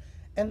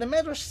 And the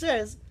Medrash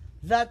says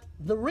that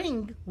the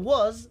ring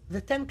was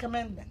the 10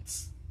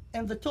 Commandments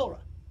and the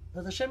Torah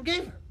that Hashem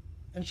gave her.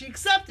 And she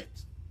accepted.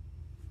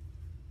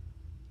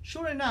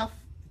 Sure enough,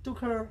 it took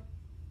her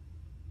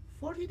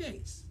 40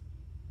 days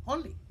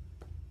only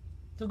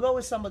to go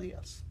with somebody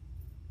else.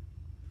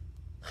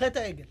 Chet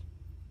ha'egel.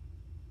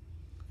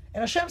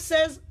 And Hashem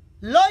says,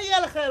 Lo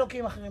yeh lecha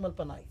elokim acherim al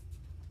panai.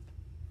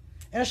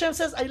 And Hashem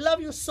says, I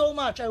love you so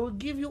much, I will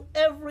give you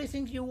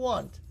everything you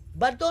want,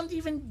 but don't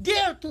even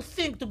dare to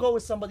think to go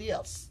with somebody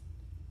else.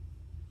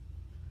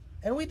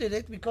 And we did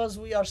it because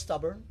we are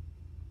stubborn.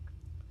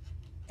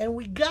 And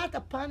we got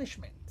a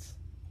punishment.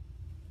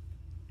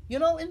 You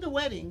know, in the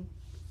wedding,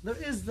 there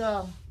is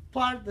the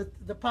part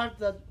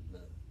that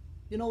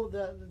you know,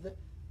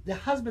 the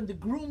husband, the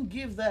groom,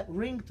 give the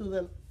ring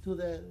to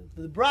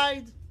the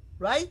bride,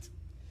 right?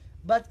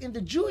 But in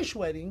the Jewish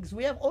weddings,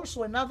 we have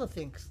also another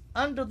thing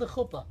under the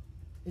chuppah.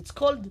 It's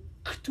called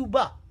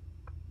ktubah.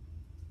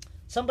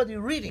 Somebody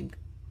reading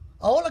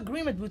a whole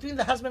agreement between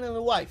the husband and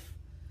the wife.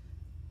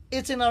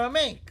 It's in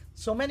Aramaic.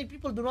 So many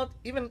people do not,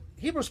 even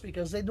Hebrew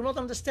speakers, they do not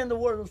understand the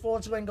word for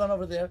what's going on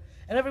over there.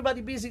 And everybody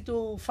busy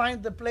to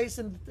find the place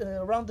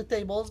around the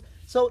tables.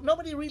 So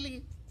nobody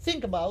really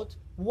think about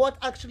what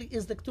actually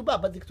is the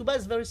ktubah. But the ktubah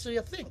is a very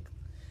serious thing.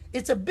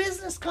 It's a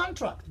business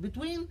contract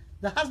between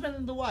the husband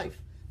and the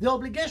wife. The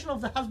obligation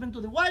of the husband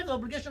to the wife, the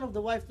obligation of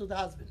the wife to the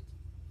husband.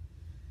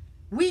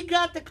 We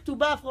got the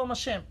ktubah from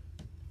Hashem.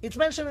 It's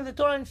mentioned in the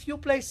Torah in few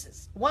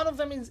places. One of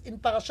them is in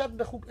Parashat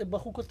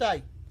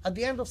Bechukotai, at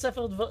the end of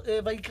Sefer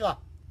Vayikra.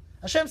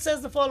 Hashem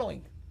says the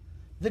following.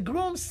 The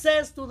groom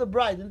says to the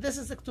bride, and this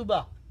is the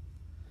ktubah,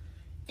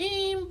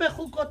 Im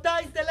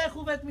bechukotai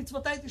telechu vet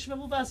mitzvotai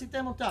tishmeru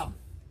v'asitem otam.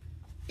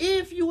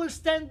 If you will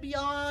stand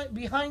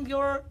behind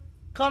your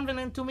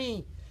covenant to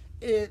me,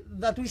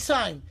 that we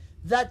sign,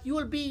 that you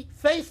will be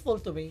faithful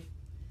to me,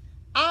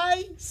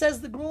 I,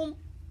 says the groom,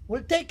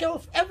 will take care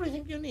of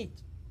everything you need.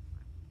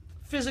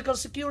 Physical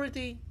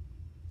security,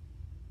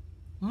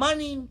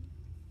 money,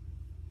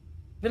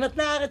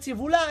 ונתנה הארץ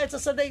יבולה, עץ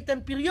השדה ייתן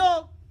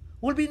פריו,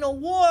 will be no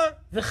war,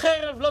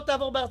 וחרב לא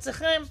תעבור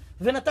בארצכם,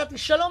 ונתתי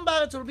שלום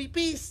בארץ, will be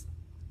peace.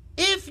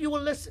 If you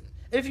will listen,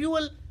 if you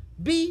will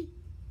be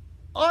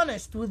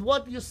honest with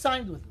what you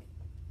signed with me.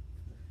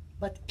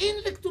 But in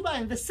the Ketubah,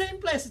 in the same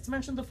place, it's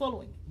mentioned the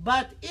following.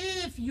 But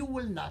if you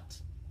will not,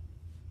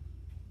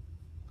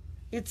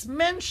 it's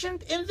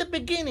mentioned in the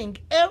beginning,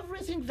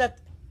 everything that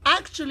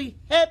actually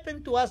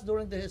happened to us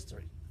during the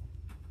history.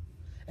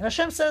 And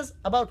Hashem says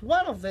about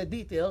one of the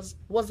details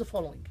was the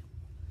following.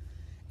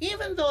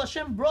 Even though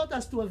Hashem brought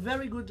us to a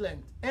very good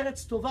land,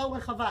 Eretz Tova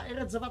Urechava,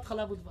 Eretz Zavat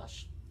Chalav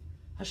Udvash,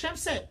 Hashem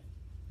said,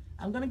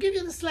 I'm going to give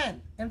you this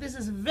land, and this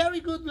is a very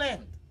good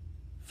land.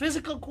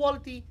 Physical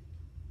quality,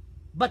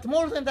 but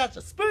more than that,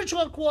 a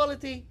spiritual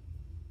quality,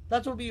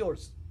 that will be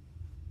yours.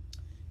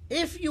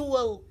 If you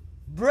will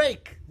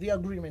break the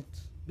agreement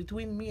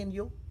between me and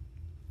you,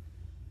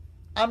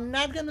 I'm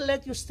not going to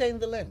let you stay in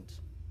the land.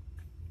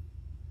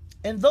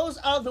 And those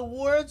are the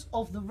words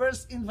of the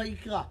verse in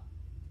Vayikra.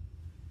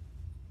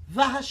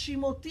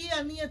 Vahashimoti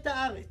ani et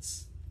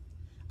haaretz.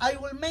 I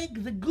will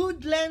make the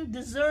good land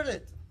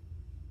deserted.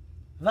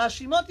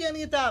 Vahashimoti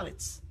ani et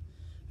haaretz.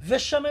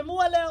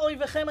 ושממו עליה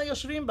אויביכם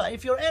היושבים בה.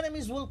 If your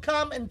enemies will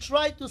come and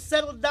try to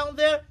settle down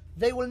there,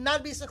 they will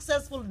not be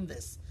successful in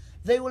this.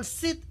 They will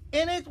sit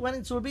in it when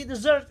it will be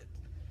deserted.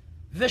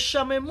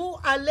 ושממו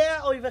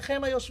עליה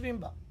אויביכם היושבים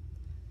בה.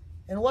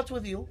 And what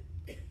with you?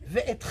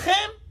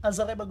 ואתכם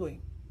אזרי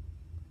בגויים.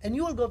 And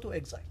you will go to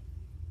exile.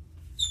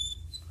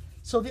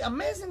 So the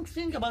amazing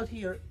thing about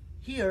here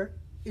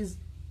is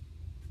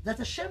that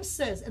Hashem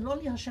says, and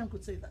only Hashem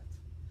could say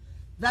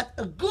that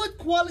a good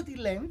quality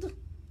land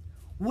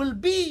will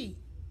be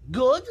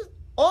good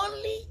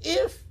only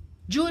if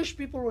Jewish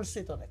people will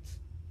sit on it.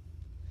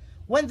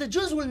 When the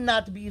Jews will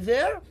not be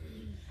there,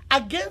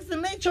 against the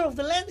nature of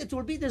the land, it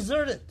will be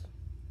deserted.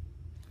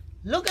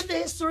 Look at the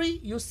history,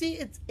 you see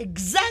it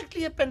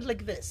exactly happened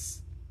like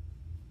this.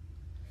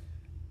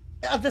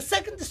 At the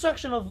second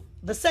destruction of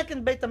the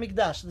second Beit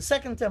HaMikdash, the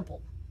second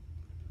temple,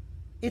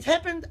 it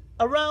happened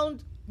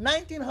around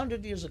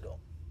 1900 years ago.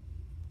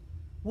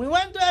 We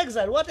went to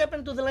exile. What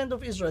happened to the land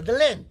of Israel? The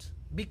land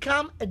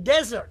became a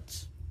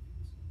desert.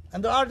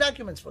 And there are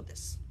documents for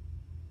this.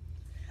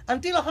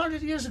 Until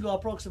 100 years ago,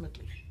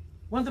 approximately,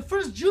 when the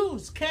first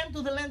Jews came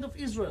to the land of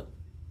Israel,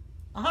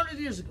 100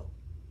 years ago,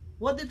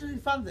 what did they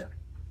find there?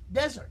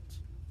 Desert.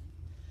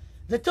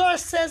 The Torah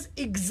says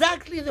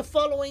exactly the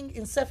following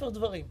in Sefer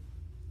Dvarim.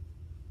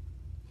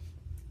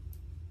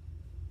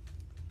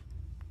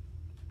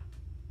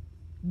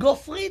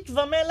 גופרית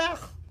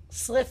ומלח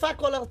שרפה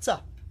כל ארצה,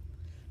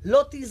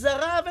 לא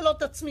תזרע ולא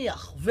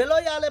תצמיח,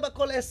 ולא יעלה בה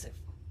כל עשב.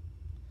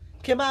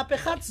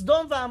 כמהפכת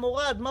סדום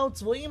ועמורה אדמה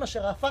וצבועים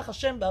אשר הפך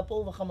השם באפו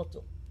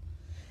ובחמתו.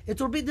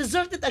 It will be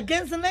deserted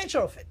against the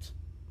nature of it.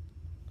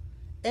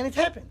 And it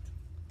happened.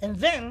 And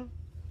then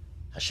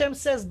Hashem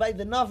says by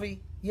the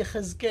Navi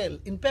Yechezkel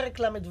in Perek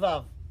Lamed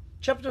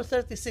chapter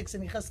 36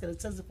 in Yechezkel,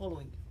 it says the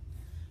following.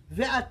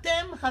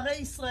 ואתם הרי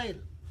ישראל,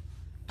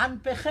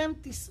 ענפיכם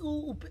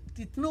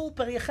תיתנו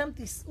פרייכם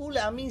תישאו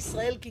לעמי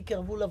ישראל כי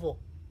קרבו לבוא.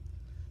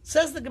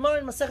 Says the Gemara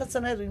in Masechet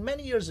Sanhedrin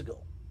many years ago,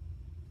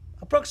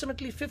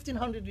 approximately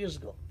 1500 years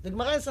ago. The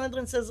Gemara in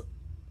Sanhedrin says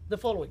the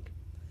following.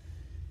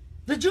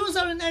 The Jews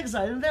are in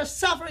exile and they're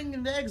suffering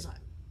in the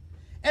exile.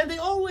 And they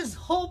always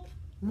hope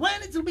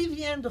when it will be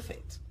the end of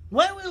it.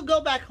 When we'll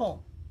go back home.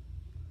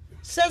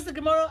 Says the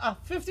Gemara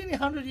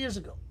 1500 years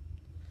ago.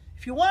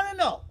 If you want to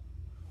know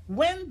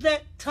when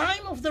the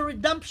time of the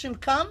redemption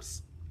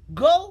comes,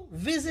 go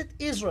visit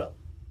Israel.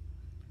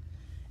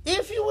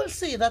 If you will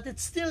see that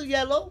it's still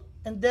yellow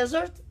and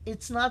desert,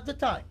 it's not the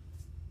time.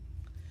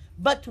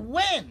 But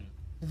when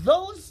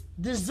those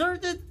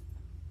deserted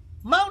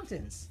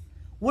mountains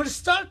will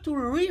start to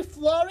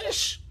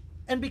re-flourish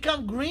and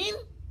become green,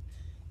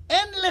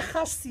 אין לך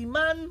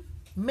סימן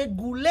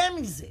מגולה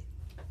מזה.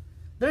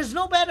 There is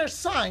no better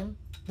sign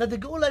that the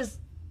Geula is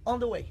on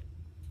the way.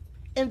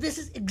 And this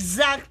is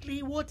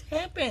exactly what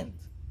happened.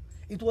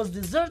 It was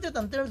deserted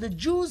until the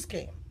Jews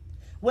came.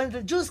 When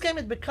the Jews came,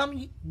 it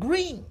became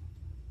green.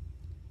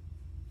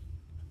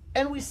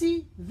 And we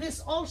see this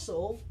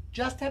also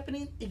just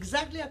happening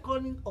exactly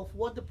according of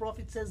what the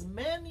prophet says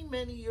many,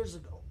 many years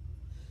ago.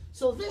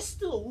 So these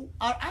two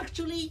are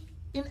actually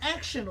in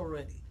action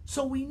already.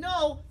 So we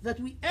know that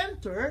we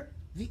enter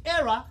the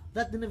era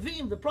that the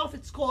Nevi'im, the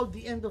prophets, called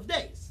the end of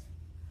days.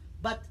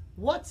 But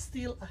what's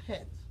still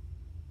ahead?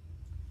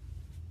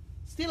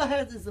 Still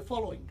ahead is the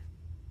following.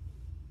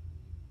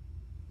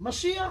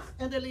 Mashiach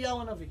and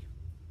Eliyahu Navi.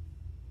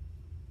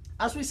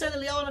 As we said,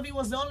 Eliyahu Navi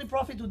was the only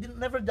prophet who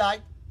never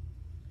died.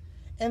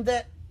 And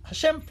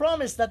Hashem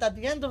promised that at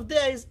the end of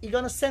days, He's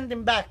going to send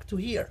him back to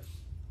here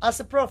as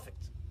a prophet.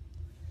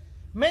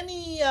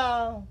 Many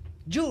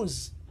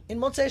Jews in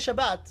Motzei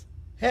Shabbat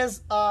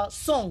has a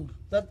song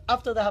that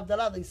after the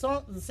Havdalah they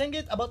sing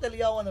it about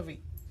Eliyahu Navi.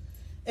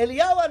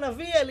 Eliyahu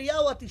Navi,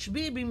 Eliyahu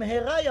Atishbi,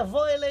 bimhera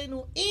yavo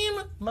eleinu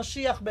im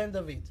Mashiach ben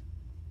David.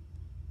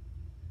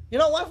 You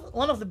know,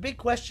 one of the big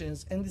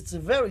questions, and it's a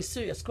very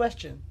serious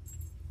question,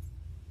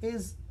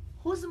 is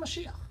who's the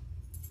Mashiach?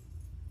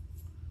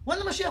 When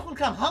the Mashiach will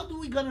come, how do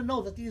we gonna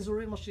know that he is a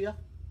real Mashiach?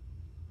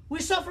 We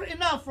suffer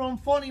enough from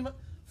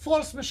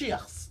false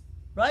Mashiachs,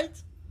 right?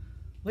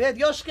 We had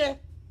Yoshke,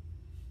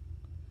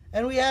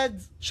 and we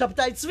had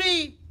Shabtai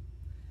Tzvi,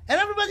 and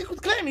everybody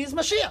could claim he's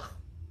Mashiach.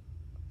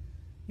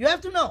 You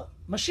have to know,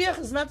 Mashiach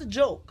is not a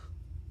joke.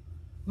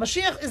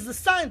 Mashiach is the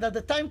sign that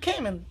the time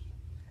came, and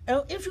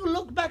if you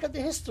look back at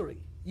the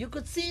history, you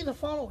could see the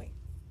following.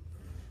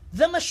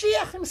 The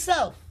Mashiach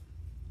himself,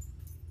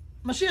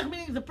 Mashiach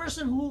meaning the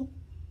person who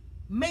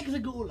makes the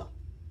Geula,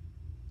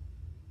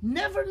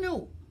 never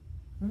knew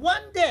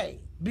one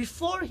day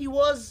before he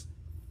was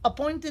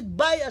appointed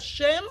by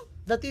Hashem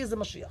that he is the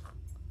Mashiach.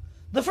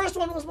 The first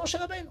one was Moshe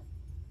Rabbeinu.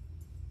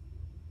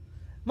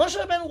 Moshe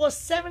Rabbeinu was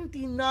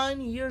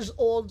 79 years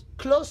old,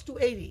 close to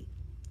 80,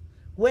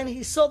 when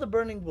he saw the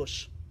burning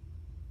bush.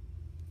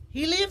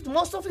 He lived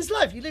most of his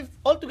life. He lived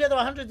altogether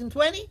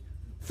 120.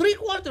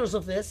 3/4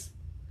 of this,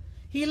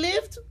 he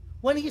lived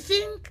when he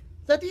think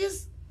that he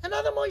is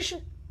another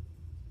Moshe.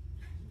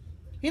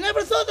 He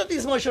never thought that he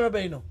is Moshe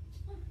Rabbeinu.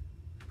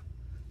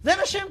 Then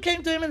Hashem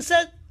came to him and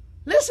said,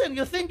 listen,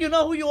 you think you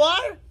know who you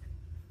are?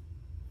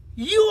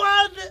 You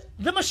are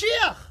the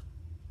Mashiach.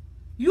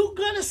 You're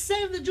going to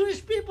save the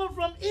Jewish people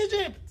from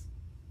Egypt.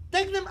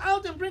 Take them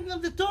out and bring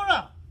them the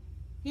Torah.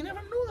 He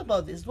never knew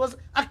about this. It was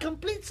a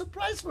complete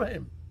surprise for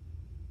him.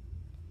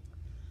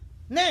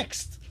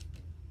 Next,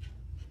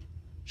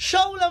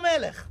 Shaul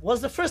HaMelech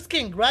was the first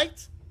king,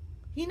 right?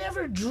 He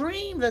never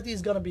dreamed that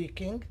he's going to be a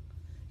king.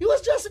 He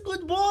was just a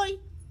good boy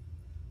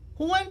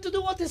who went to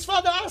do what his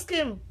father asked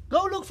him.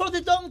 Go look for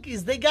the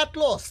donkeys. They got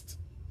lost.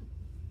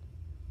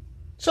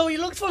 So he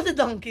looked for the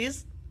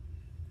donkeys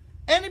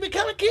and he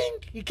became a king.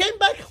 He came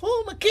back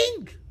home a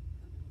king.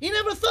 He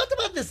never thought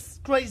about this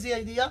crazy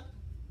idea.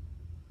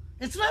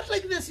 It's not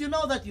like this,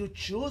 that you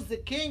choose the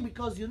king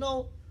because,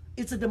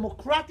 it's a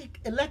democratic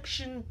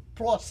election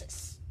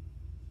process.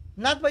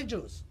 Not by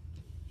Jews.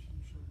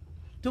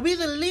 To be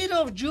the leader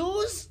of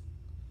Jews,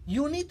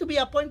 you need to be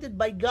appointed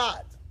by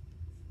God.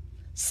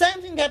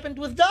 Same thing happened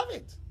with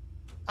David.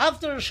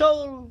 After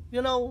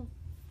Shaul,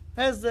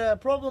 has a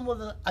problem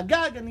with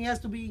Agag and he has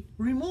to be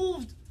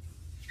removed,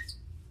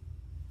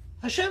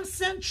 Hashem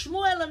sent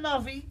Shmuel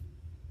HaNavi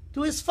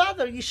to his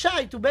father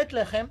Yishai to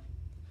Bethlehem,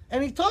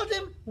 and he told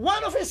him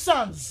one of his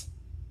sons.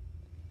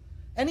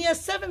 And he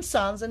has 7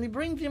 sons, and he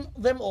brings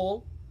them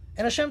all.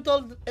 And Hashem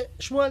told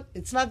Shmuel,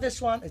 it's not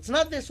this one, it's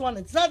not this one,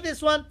 it's not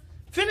this one.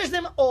 Finish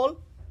them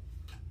all.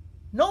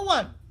 No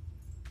one.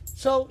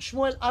 So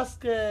Shmuel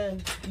asked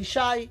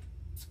Yishai,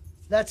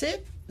 that's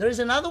it? There is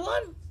another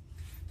one?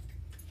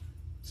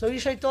 So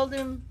Yishai told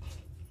him,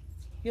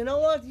 you know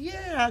what?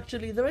 Yeah,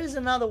 actually, there is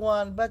another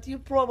one, but you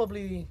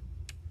probably...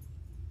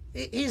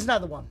 He's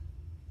not the one.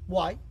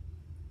 Why?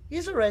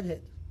 He's a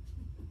redhead.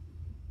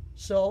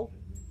 So...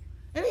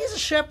 And he's a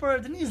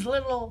shepherd, and he's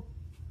little.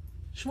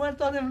 Shmuel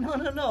told him,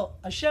 no.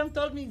 Hashem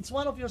told me it's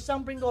one of your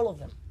sons, bring all of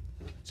them.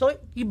 So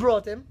he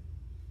brought him.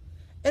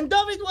 And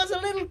David was a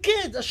little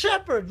kid, a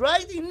shepherd,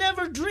 right? He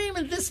never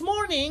dreamed this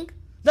morning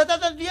that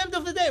at the end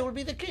of the day will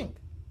be the king.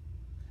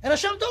 And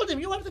Hashem told him,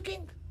 you are the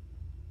king.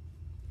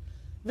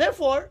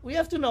 Therefore, we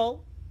have to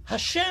know,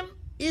 Hashem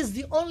is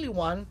the only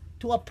one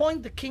to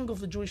appoint the king of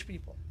the Jewish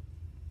people.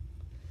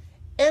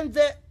 And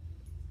the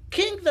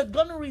king that's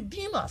going to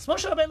redeem us.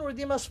 Moshe Rabbeinu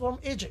redeemed us from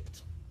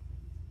Egypt.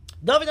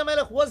 David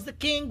HaMelech was the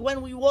king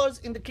when we was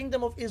in the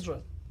kingdom of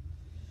Israel.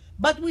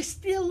 But we're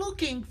still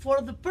looking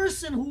for the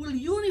person who will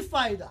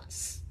unify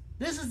us.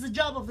 This is the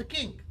job of the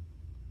king.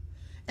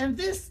 And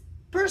this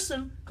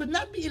person could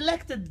not be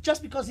elected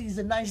just because he's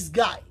a nice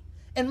guy.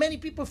 And many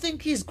people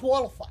think he's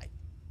qualified.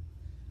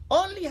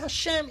 Only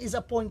Hashem is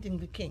appointing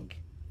the king.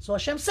 So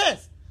Hashem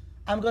says,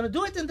 I'm going to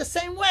do it in the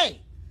same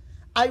way.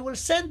 I will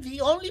send the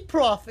only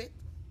prophet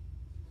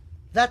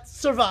that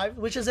survived,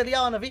 which is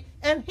Eliyahu Hanavi,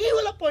 and he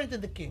will appoint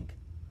the king.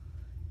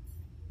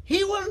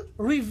 He will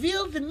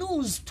reveal the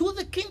news to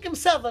the king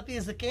himself that he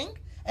is the king,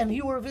 and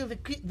he will reveal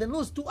the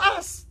news to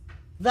us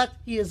that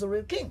he is a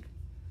real king.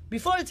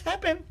 Before it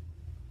happened,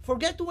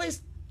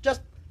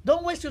 just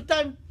don't waste your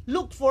time.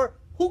 Look for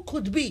who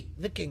could be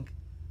the king.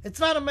 It's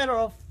not a matter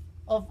of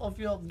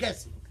your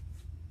guessing.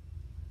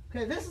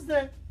 Okay, this is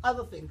the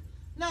other thing.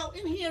 Now,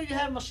 in here you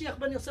have Mashiach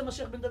ben Yosef,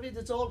 Mashiach ben David.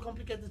 It's a whole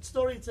complicated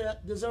story. It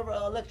deserves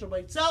a lecture by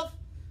itself,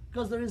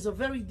 because there is a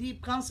very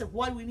deep concept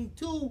why we need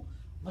 2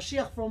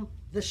 Mashiach from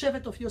the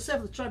Shevet of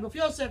Yosef, the tribe of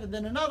Yosef, and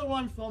then another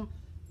one from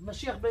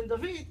Mashiach ben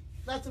David.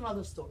 That's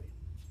another story.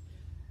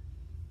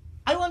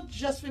 I want to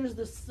just finish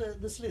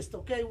this list,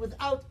 okay?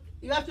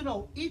 You have to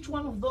know, each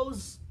one of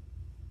those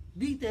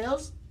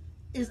details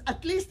is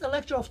at least a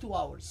lecture of 2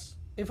 hours,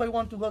 if I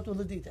want to go to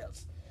the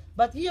details.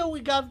 But here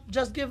we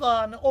just give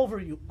an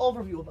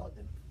overview about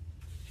them.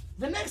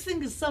 The next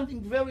thing is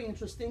something very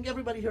interesting.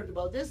 Everybody heard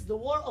about this, the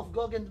war of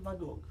Gog and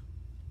Magog.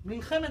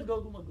 Milchemet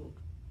Gog and Magog.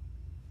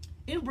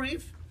 In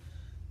brief,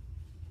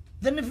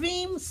 the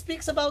Nevi'im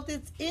speaks about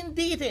it in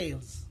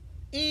details.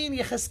 In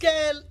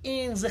Yechezkel,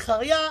 in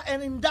Zechariah,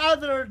 and in the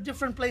other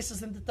different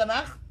places in the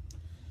Tanakh,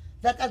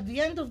 that at the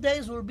end of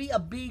days will be a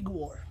big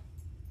war.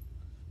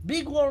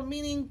 Big war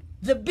meaning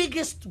the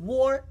biggest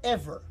war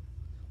ever,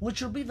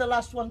 which will be the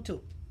last one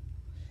too.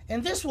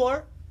 In this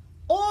war,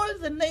 all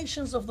the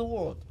nations of the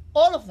world,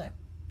 all of them,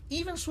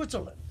 even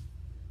Switzerland,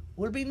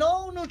 will be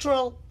no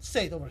neutral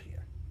state over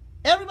here.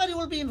 Everybody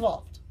will be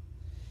involved.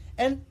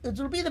 And it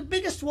will be the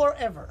biggest war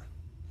ever.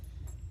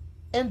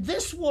 And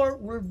this war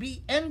will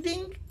be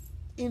ending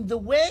in the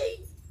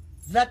way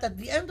that at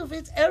the end of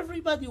it,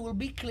 everybody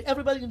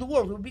in the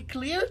world will be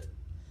cleared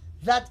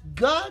that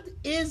God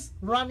is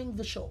running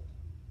the show.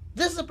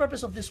 This is the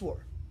purpose of this war.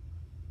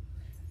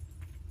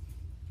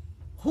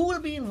 Who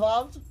will be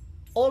involved?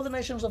 All the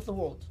nations of the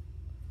world.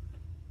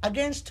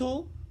 Against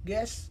who?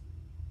 Guess?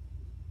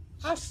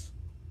 Us.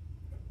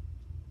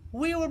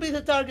 We will be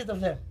the target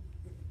of them.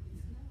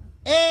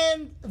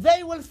 And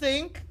they will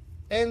think,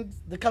 and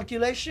the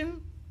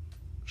calculation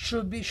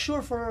should be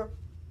sure for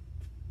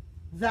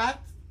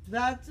that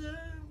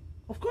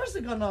of course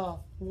they're gonna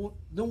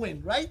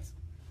win, right?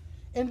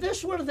 In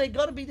this war they're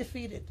gonna be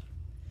defeated.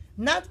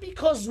 Not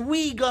because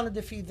we gonna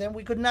defeat them,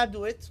 we could not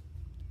do it.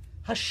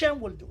 Hashem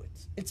will do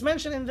it. It's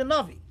mentioned in the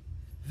Navi.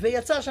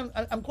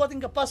 I'm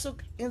quoting a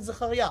pasuk in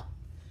Zechariah.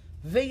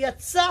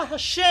 ויצא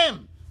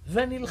השם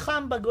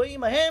ונלחם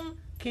בגויים ההם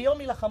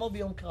כיום ילחמו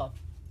ביום קרב.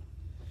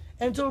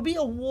 And there will be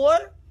a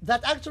war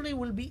that actually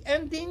will be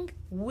ending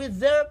with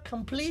their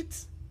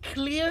complete,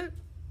 clear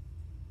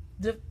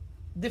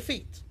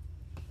defeat.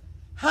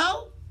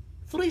 How?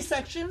 3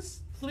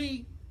 sections,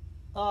 3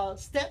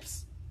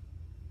 steps.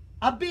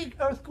 A big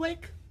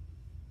earthquake,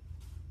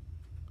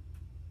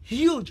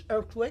 huge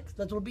earthquake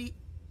that will be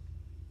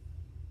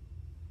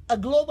a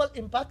global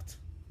impact.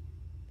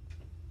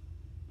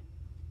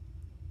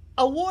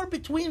 A war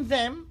between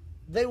them,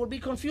 they will be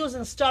confused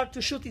and start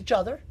to shoot each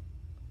other.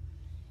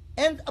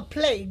 And a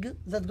plague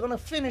that's going to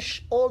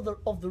finish all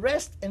of the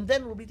rest and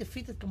then will be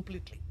defeated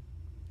completely.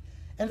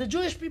 And the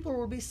Jewish people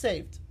will be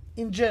saved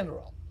in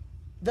general.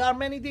 There are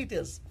many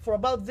details. For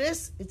about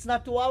this, it's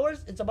not 2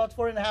 hours, it's about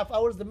 4.5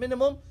 hours, the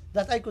minimum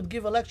that I could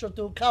give a lecture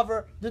to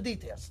cover the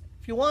details.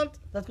 If you want,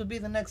 that could be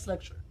the next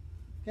lecture.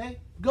 Okay?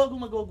 Gog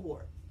and Magog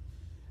war.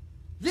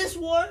 This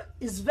war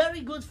is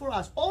very good for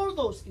us. All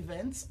those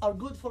events are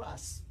good for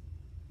us.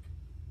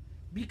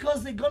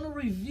 Because they're going to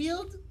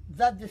reveal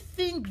that the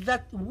thing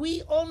that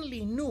we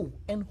only knew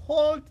and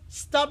hold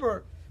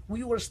stubborn,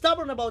 we were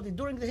stubborn about it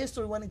during the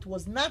history when it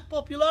was not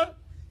popular,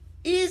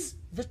 is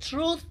the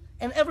truth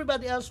and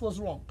everybody else was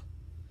wrong.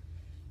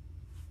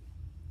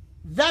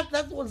 That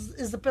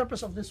is the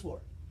purpose of this war.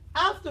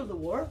 After the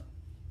war,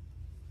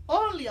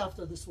 only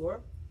after this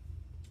war,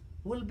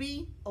 will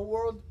be a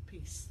world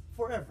peace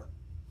forever.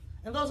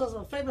 And those are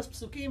the famous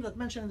psukim that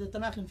mentioned in the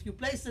Tanakh in a few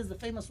places. The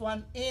famous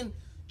one in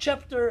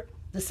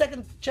the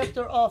second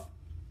chapter of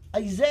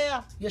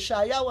Isaiah,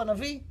 Yeshayahu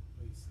הנביא.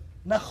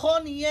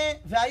 נכון יהיה,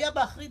 והיה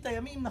באחרית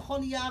הימים,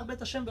 נכון יהיה הר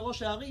בית השם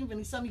בראש הערים,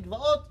 ונישא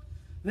מגבעות,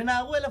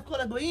 ונהרו אליו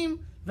כל הגויים,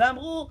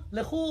 ואמרו,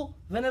 לכו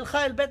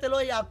ונלכה אל בית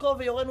אלוהי יעקב,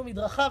 ויורנו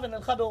מדרכיו,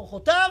 ונלכה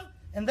באורחותיו.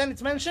 And then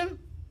it's mentioned,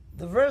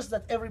 the verse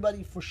that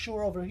everybody for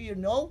sure over here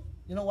know.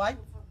 You know why?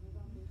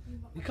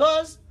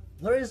 Because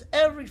there is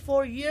every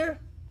 4 years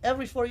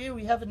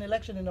we have an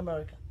election in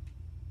America.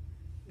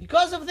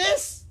 Because of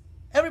this,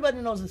 everybody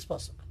knows this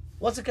pasuk.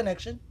 What's the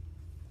connection?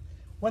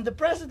 When the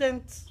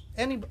president,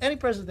 any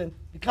president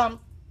become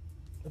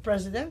the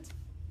president,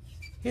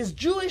 his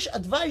Jewish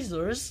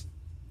advisors,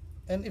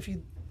 and if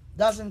he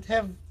doesn't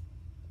have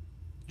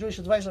Jewish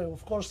advisor,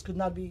 of course, could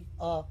not be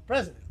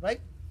president,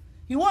 right?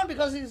 He won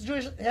because he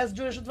has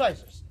Jewish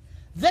advisors.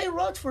 They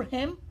wrote for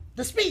him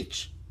the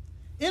speech.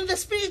 In the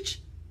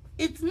speech,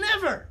 it's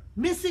never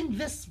missing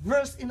this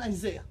verse in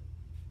Isaiah.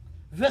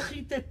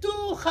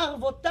 וכיתתו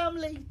חרבותם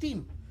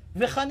לעתים,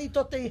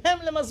 וחניתותיהם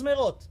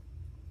למזמרות.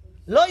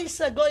 לא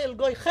יישא גוי אל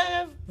גוי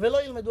חרב,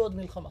 ולא ילמדו עוד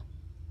מלחמה.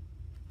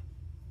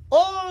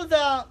 All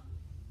the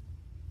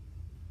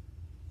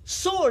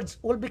swords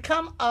will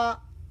become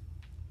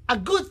a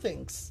good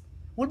things.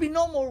 Will be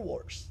no more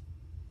wars.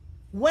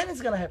 When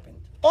is going to happen?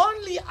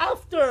 Only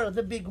after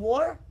the big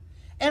war,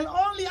 and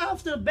only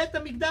after Bet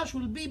HaMikdash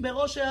will be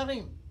בראש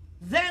הערים.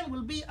 Then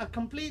will be a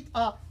complete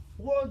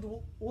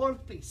world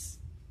peace.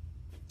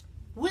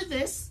 With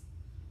this,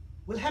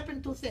 will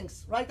happen 2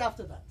 things right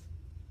after that.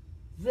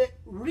 The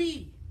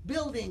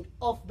rebuilding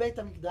of Beit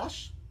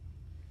HaMikdash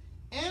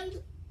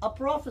and a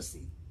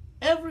prophecy.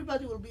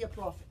 Everybody will be a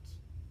prophet.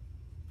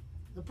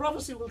 The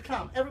prophecy will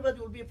come. Everybody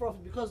will be a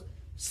prophet because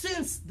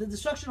since the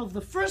destruction of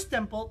the first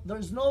temple, there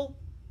is no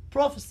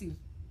prophecy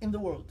in the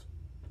world.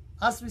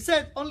 As we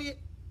said, only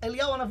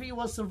Eliyahu HaNavi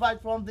was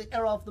survived from the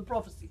era of the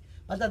prophecy.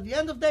 But at the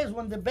end of days,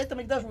 when the Beit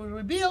HaMikdash will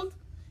rebuild,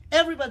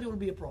 everybody will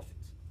be a prophet.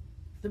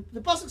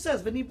 The pasuk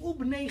says, "V'nib'u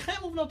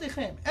bneichem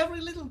u'bnotechem."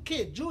 Every little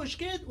kid, Jewish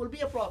kid, will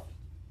be a prophet.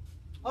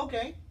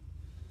 Okay.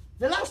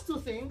 The last 2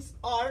 things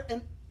are,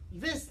 and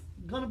this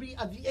going to be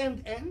at the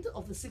end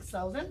of the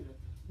 6,000.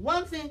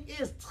 One thing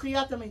is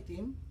Tchiyat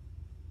HaMeitim.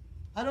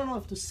 I don't know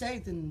if to say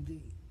it in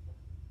the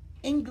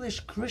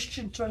English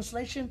Christian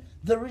translation,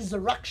 the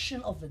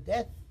resurrection of the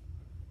dead.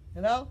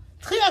 You know,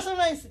 Tchiyat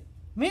HaMeitim,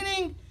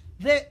 meaning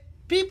the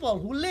people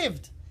who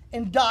lived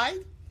and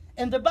died,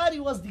 and the body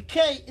was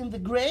decayed in the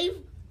grave.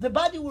 The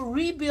body will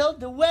rebuild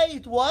the way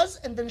it was,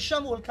 and then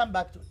Neshama will come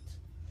back to it.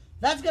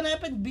 That's going to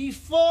happen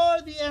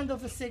before the end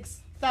of the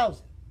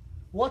 6,000.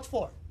 What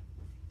for?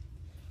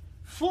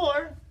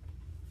 For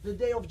the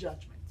day of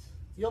judgment.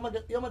 Yom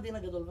HaDin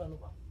HaGadol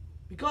VaHaNorah.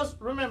 Because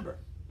remember,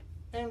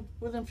 and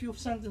within a few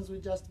sentences we're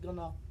just going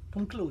to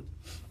conclude.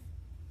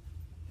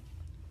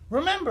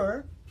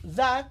 Remember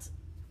that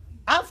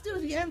after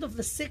the end of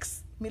the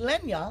 6th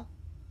millennia,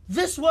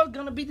 this world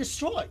going to be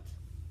destroyed.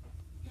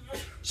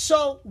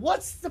 So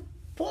what's the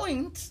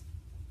point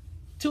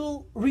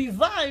to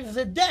revive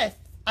the death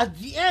at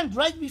the end,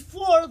 right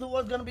before the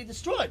world going to be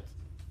destroyed,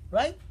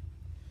 right?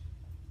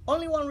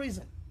 Only one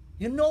reason.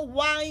 You know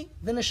why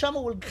the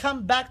neshama will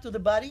come back to the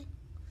body?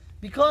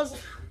 Because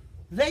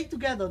they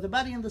together, the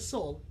body and the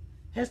soul,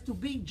 has to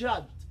be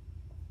judged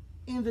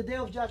in the day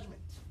of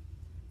judgment.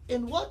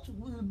 And what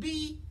will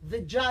be the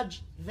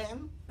judge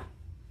then?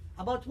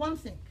 About one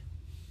thing.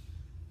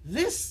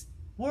 This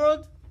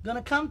world going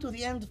to come to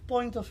the end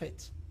point of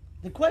it.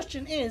 The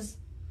question is,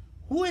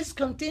 who is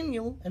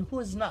continue and who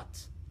is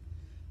not?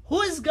 who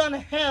is going to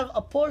have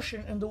a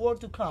portion in the world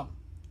to come.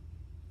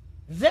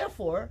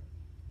 Therefore,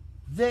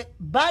 the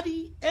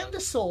body and the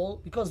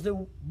soul, because they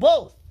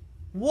both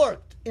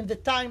worked in the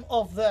time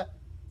of the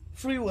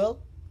free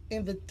will,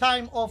 in the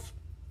time of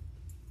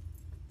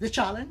the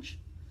challenge,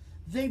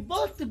 they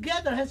both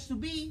together has to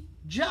be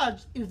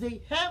judged if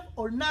they have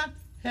or not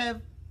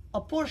have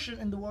a portion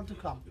in the world to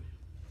come.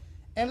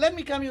 And let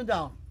me calm you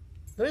down.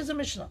 There is a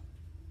Mishnah,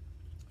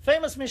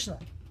 famous Mishnah,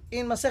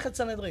 in Masechet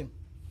Sanhedrin.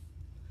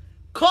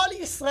 Kol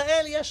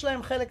Yisrael yesh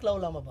lahem chelek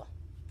la'olam haba.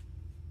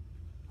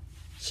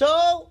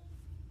 So,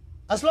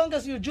 as long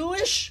as you're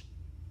Jewish,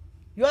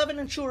 you have an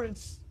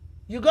insurance.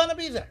 You're going to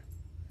be there.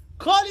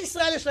 Kol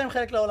Yisrael yesh lahem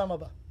chelek la'olam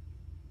haba.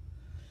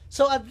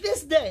 So at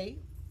this day,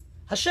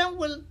 Hashem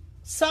will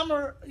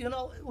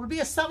it will be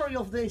a summary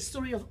of the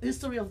history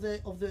of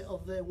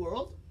the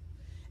world,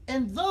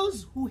 and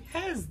those who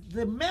has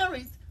the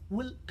merit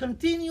will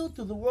continue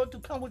to the world to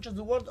come, which is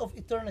the world of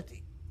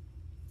eternity.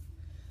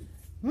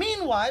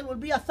 Meanwhile, will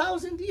be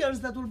 1,000 years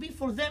that will be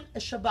for them a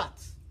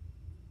Shabbat.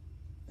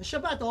 A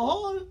Shabbat, a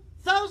whole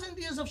 1,000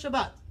 years of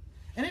Shabbat.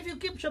 And if you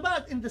keep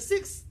Shabbat in the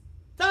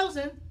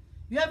 6,000,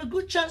 you have a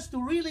good chance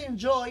to really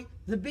enjoy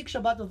the big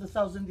Shabbat of the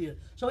 1,000 years.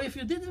 So if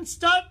you didn't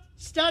start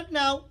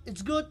now.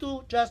 It's good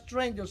to just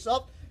train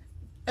yourself.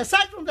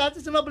 Aside from that,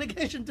 it's an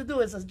obligation to do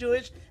it as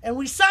Jewish, and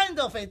we signed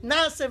off it,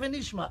 Naaseh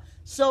v'nishma.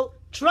 So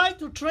try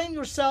to train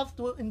yourself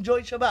to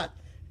enjoy Shabbat,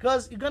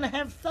 because you're going to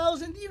have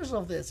 1,000 years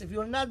of this. If you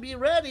will not be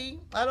ready,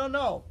 I don't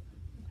know.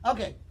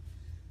 Okay.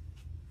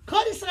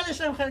 Kol Yisrael yesh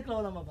lahem chelek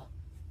la'olam haba.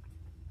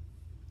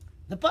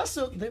 The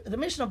pasuk, the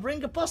Mishnah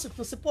bring a pasuk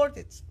to support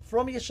it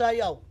from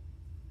Yeshayahu.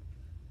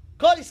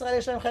 Kol Yisrael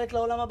yesh lahem chelek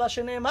la'olam haba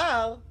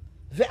shene'emar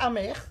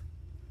ve'amech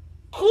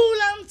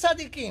kulam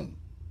tzadikim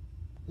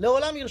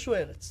le'olam yirshu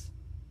eretz.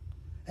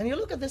 And you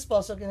look at this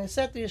pasuk and he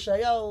said to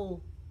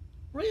Yeshayahu,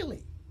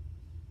 really?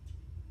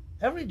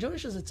 Every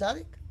Jewish is a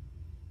tzaddik?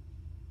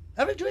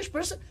 Every Jewish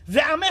person?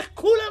 Ve'amech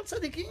kulam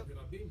tzadikim?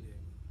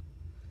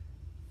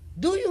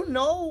 Do you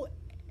know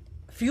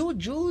few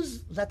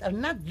Jews that are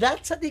not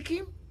that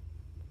tzaddikim?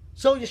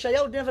 So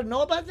Yeshayahu never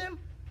know about them?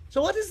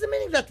 So what is the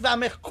meaning that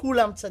ve'amech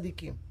kulam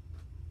tzadikim?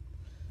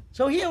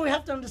 So here we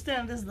have to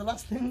understand, this is the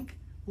last thing,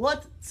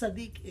 what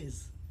tzaddik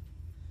is.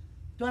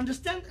 To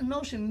understand a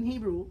notion in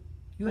Hebrew,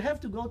 you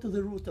have to go to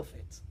the root of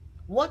it.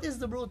 What is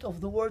the root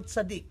of the word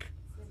tzaddik?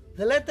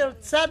 The letter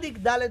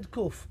tzadik daled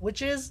kuf,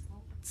 which is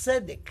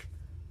tzedek.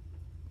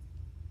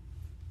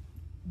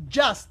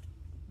 Just,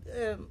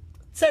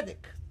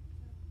 tzedek.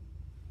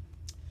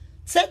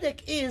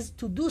 Tzedek is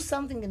to do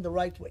something in the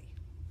right way.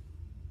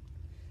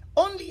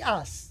 Only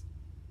us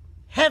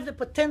have the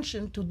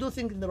potential to do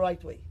things in the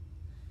right way.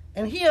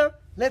 And here,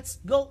 let's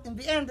go in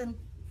the end and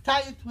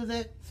tie it with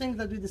the thing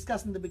that we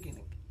discussed in the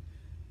beginning.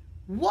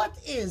 What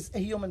is a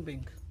human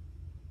being?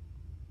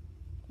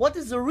 What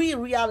is the real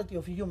reality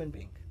of a human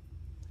being?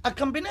 A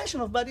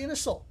combination of body and a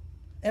soul.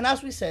 And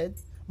as we said,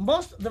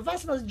 the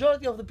vast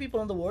majority of the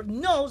people in the world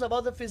knows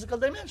about the physical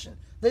dimension.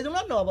 They do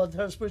not know about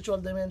her spiritual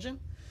dimension.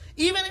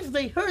 Even if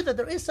they heard that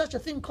there is such a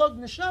thing called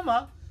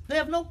neshama, they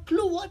have no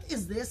clue what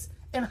is this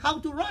and how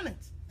to run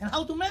it and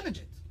how to manage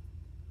it.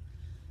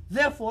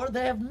 Therefore,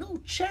 they have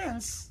no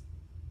chance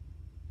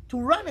to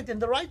run it in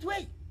the right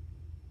way.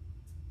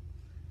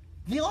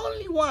 The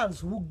only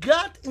ones who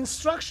got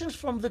instructions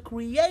from the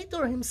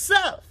Creator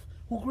himself,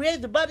 who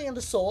created the body and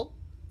the soul,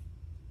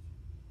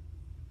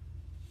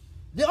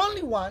 the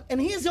only one,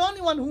 and he is the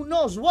only one who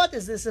knows what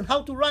is this and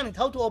how to run it,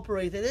 how to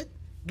operate it,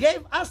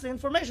 gave us the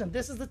information.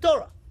 This is the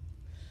Torah.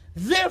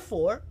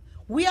 Therefore,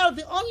 we are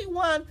the only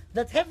one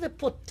that have the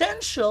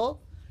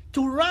potential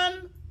to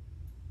run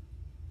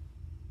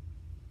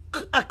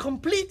a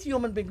complete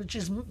human being, which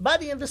is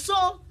body and the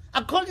soul,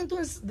 according to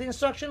the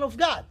instruction of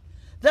God.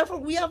 Therefore,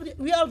 we are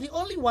the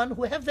only one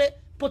who have the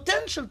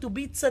potential to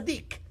be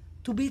tzaddik,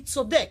 to be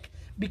tzodek.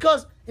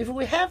 Because if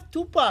we have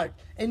two parts,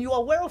 and you are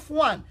aware of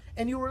one,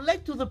 and you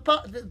relate to the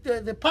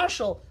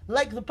partial,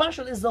 like the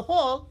partial is the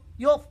whole,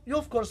 you're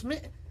of course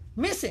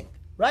missing,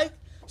 right?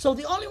 So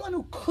the only one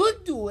who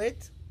could do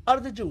it are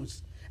the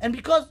Jews. And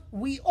because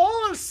we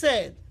all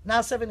said,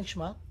 Naaseh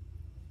v'nishma,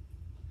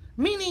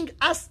 meaning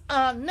as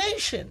a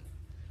nation,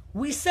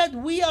 we said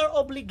we are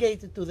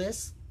obligated to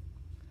this,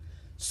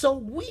 so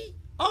we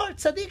are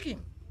tzaddikim.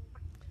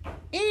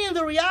 In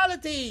the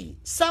reality,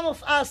 some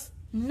of us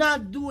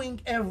not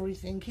doing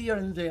everything here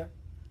and there,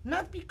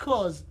 not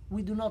because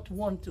we do not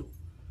want to.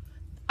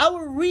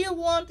 Our real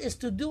want is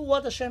to do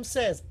what Hashem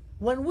says.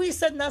 When we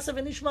said Naaseh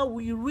v'nishma,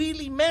 we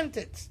really meant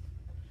it.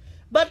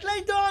 But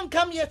later on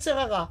come Yetzer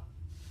Hara.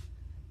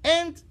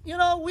 And,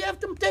 we have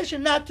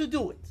temptation not to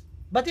do it.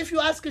 But if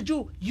you ask a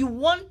Jew, you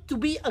want to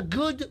be a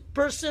good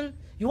person?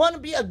 You want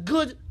to be a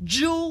good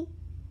Jew?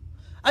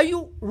 Are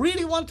you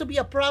really want to be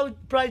a proud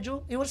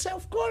Jew? He will say,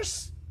 of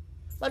course.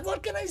 But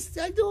what can I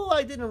do?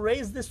 I didn't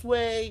raise this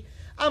way.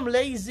 I'm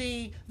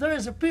lazy. There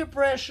is a peer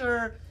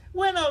pressure.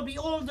 When I'll be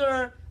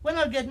older, when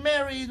I'll get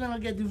married, when I'll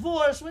get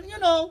divorced,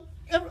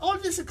 all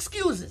these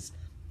excuses.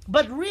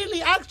 But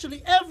really,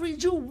 actually, every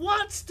Jew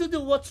wants to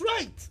do what's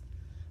right.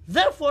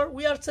 Therefore,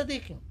 we are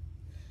tzaddikim.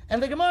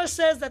 And the Gemara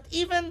says that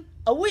even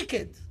a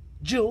wicked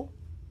Jew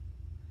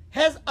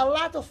has a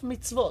lot of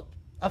mitzvot.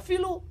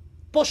 Afilu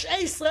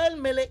posh'ei Israel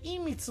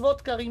mele'im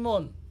mitzvot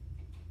karimon.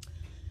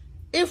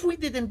 If we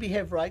didn't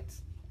behave right,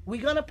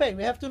 we're going to pay.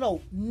 We have to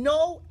know,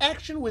 no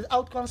action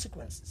without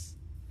consequences.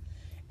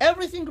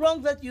 Everything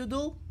wrong that you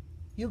do,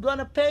 you're going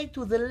to pay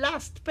to the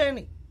last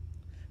penny.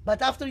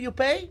 But after you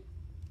pay,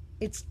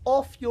 it's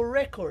off your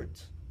record.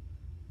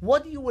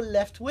 What you were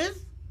left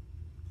with?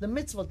 The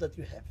mitzvot that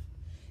you have.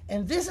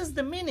 And this is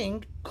the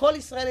meaning, Kol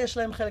Yisrael yesh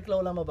lahem chelek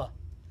la'olam haba.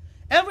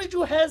 Every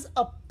Jew has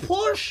a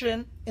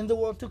portion in the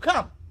world to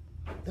come.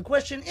 The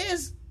question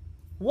is,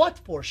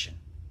 what portion?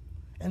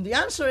 And the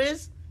answer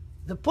is,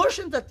 the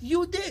portion that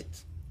you did.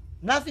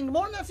 Nothing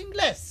more, nothing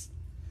less.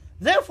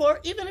 Therefore,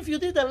 even if you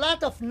did a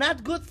lot of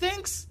not good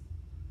things,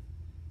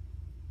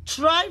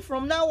 try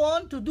from now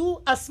on to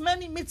do as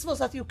many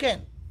mitzvahs as you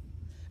can.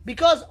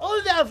 Because all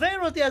the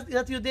averot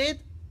that you did,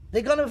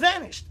 they're going to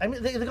vanish. I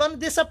mean, they're going to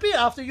disappear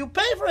after you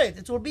pay for it.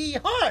 It will be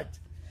hard.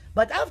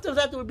 But after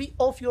that, it will be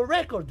off your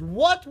record.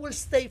 What will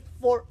stay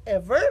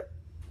forever?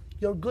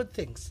 Your good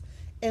things.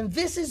 And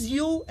this is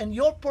you and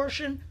your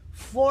portion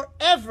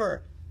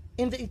forever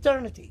in the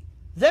eternity.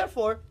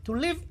 Therefore, to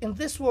live in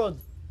this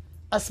world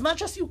as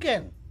much as you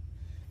can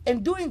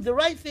and doing the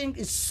right thing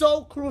is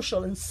so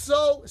crucial and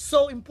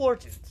so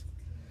important.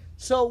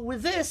 So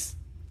with this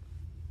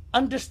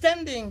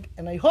understanding,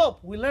 and I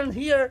hope we learned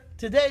here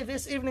today,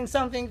 this evening,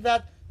 something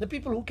that the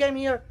people who came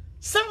here,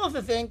 some of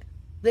the thing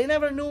they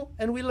never knew,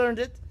 and we learned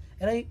it.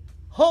 And I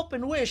hope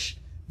and wish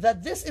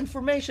that this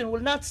information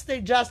will not stay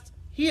just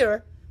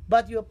here,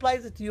 but you apply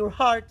it to your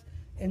heart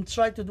and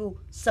try to do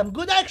some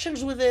good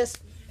actions with this,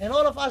 and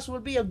all of us will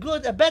be a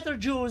better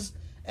Jews,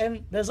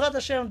 and Bezrat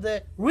Hashem,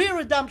 the real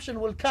redemption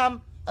will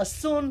come as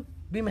soon,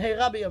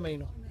 b'mheira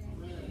b'yameinu.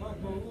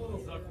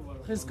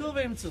 Chizku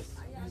v'imtzu.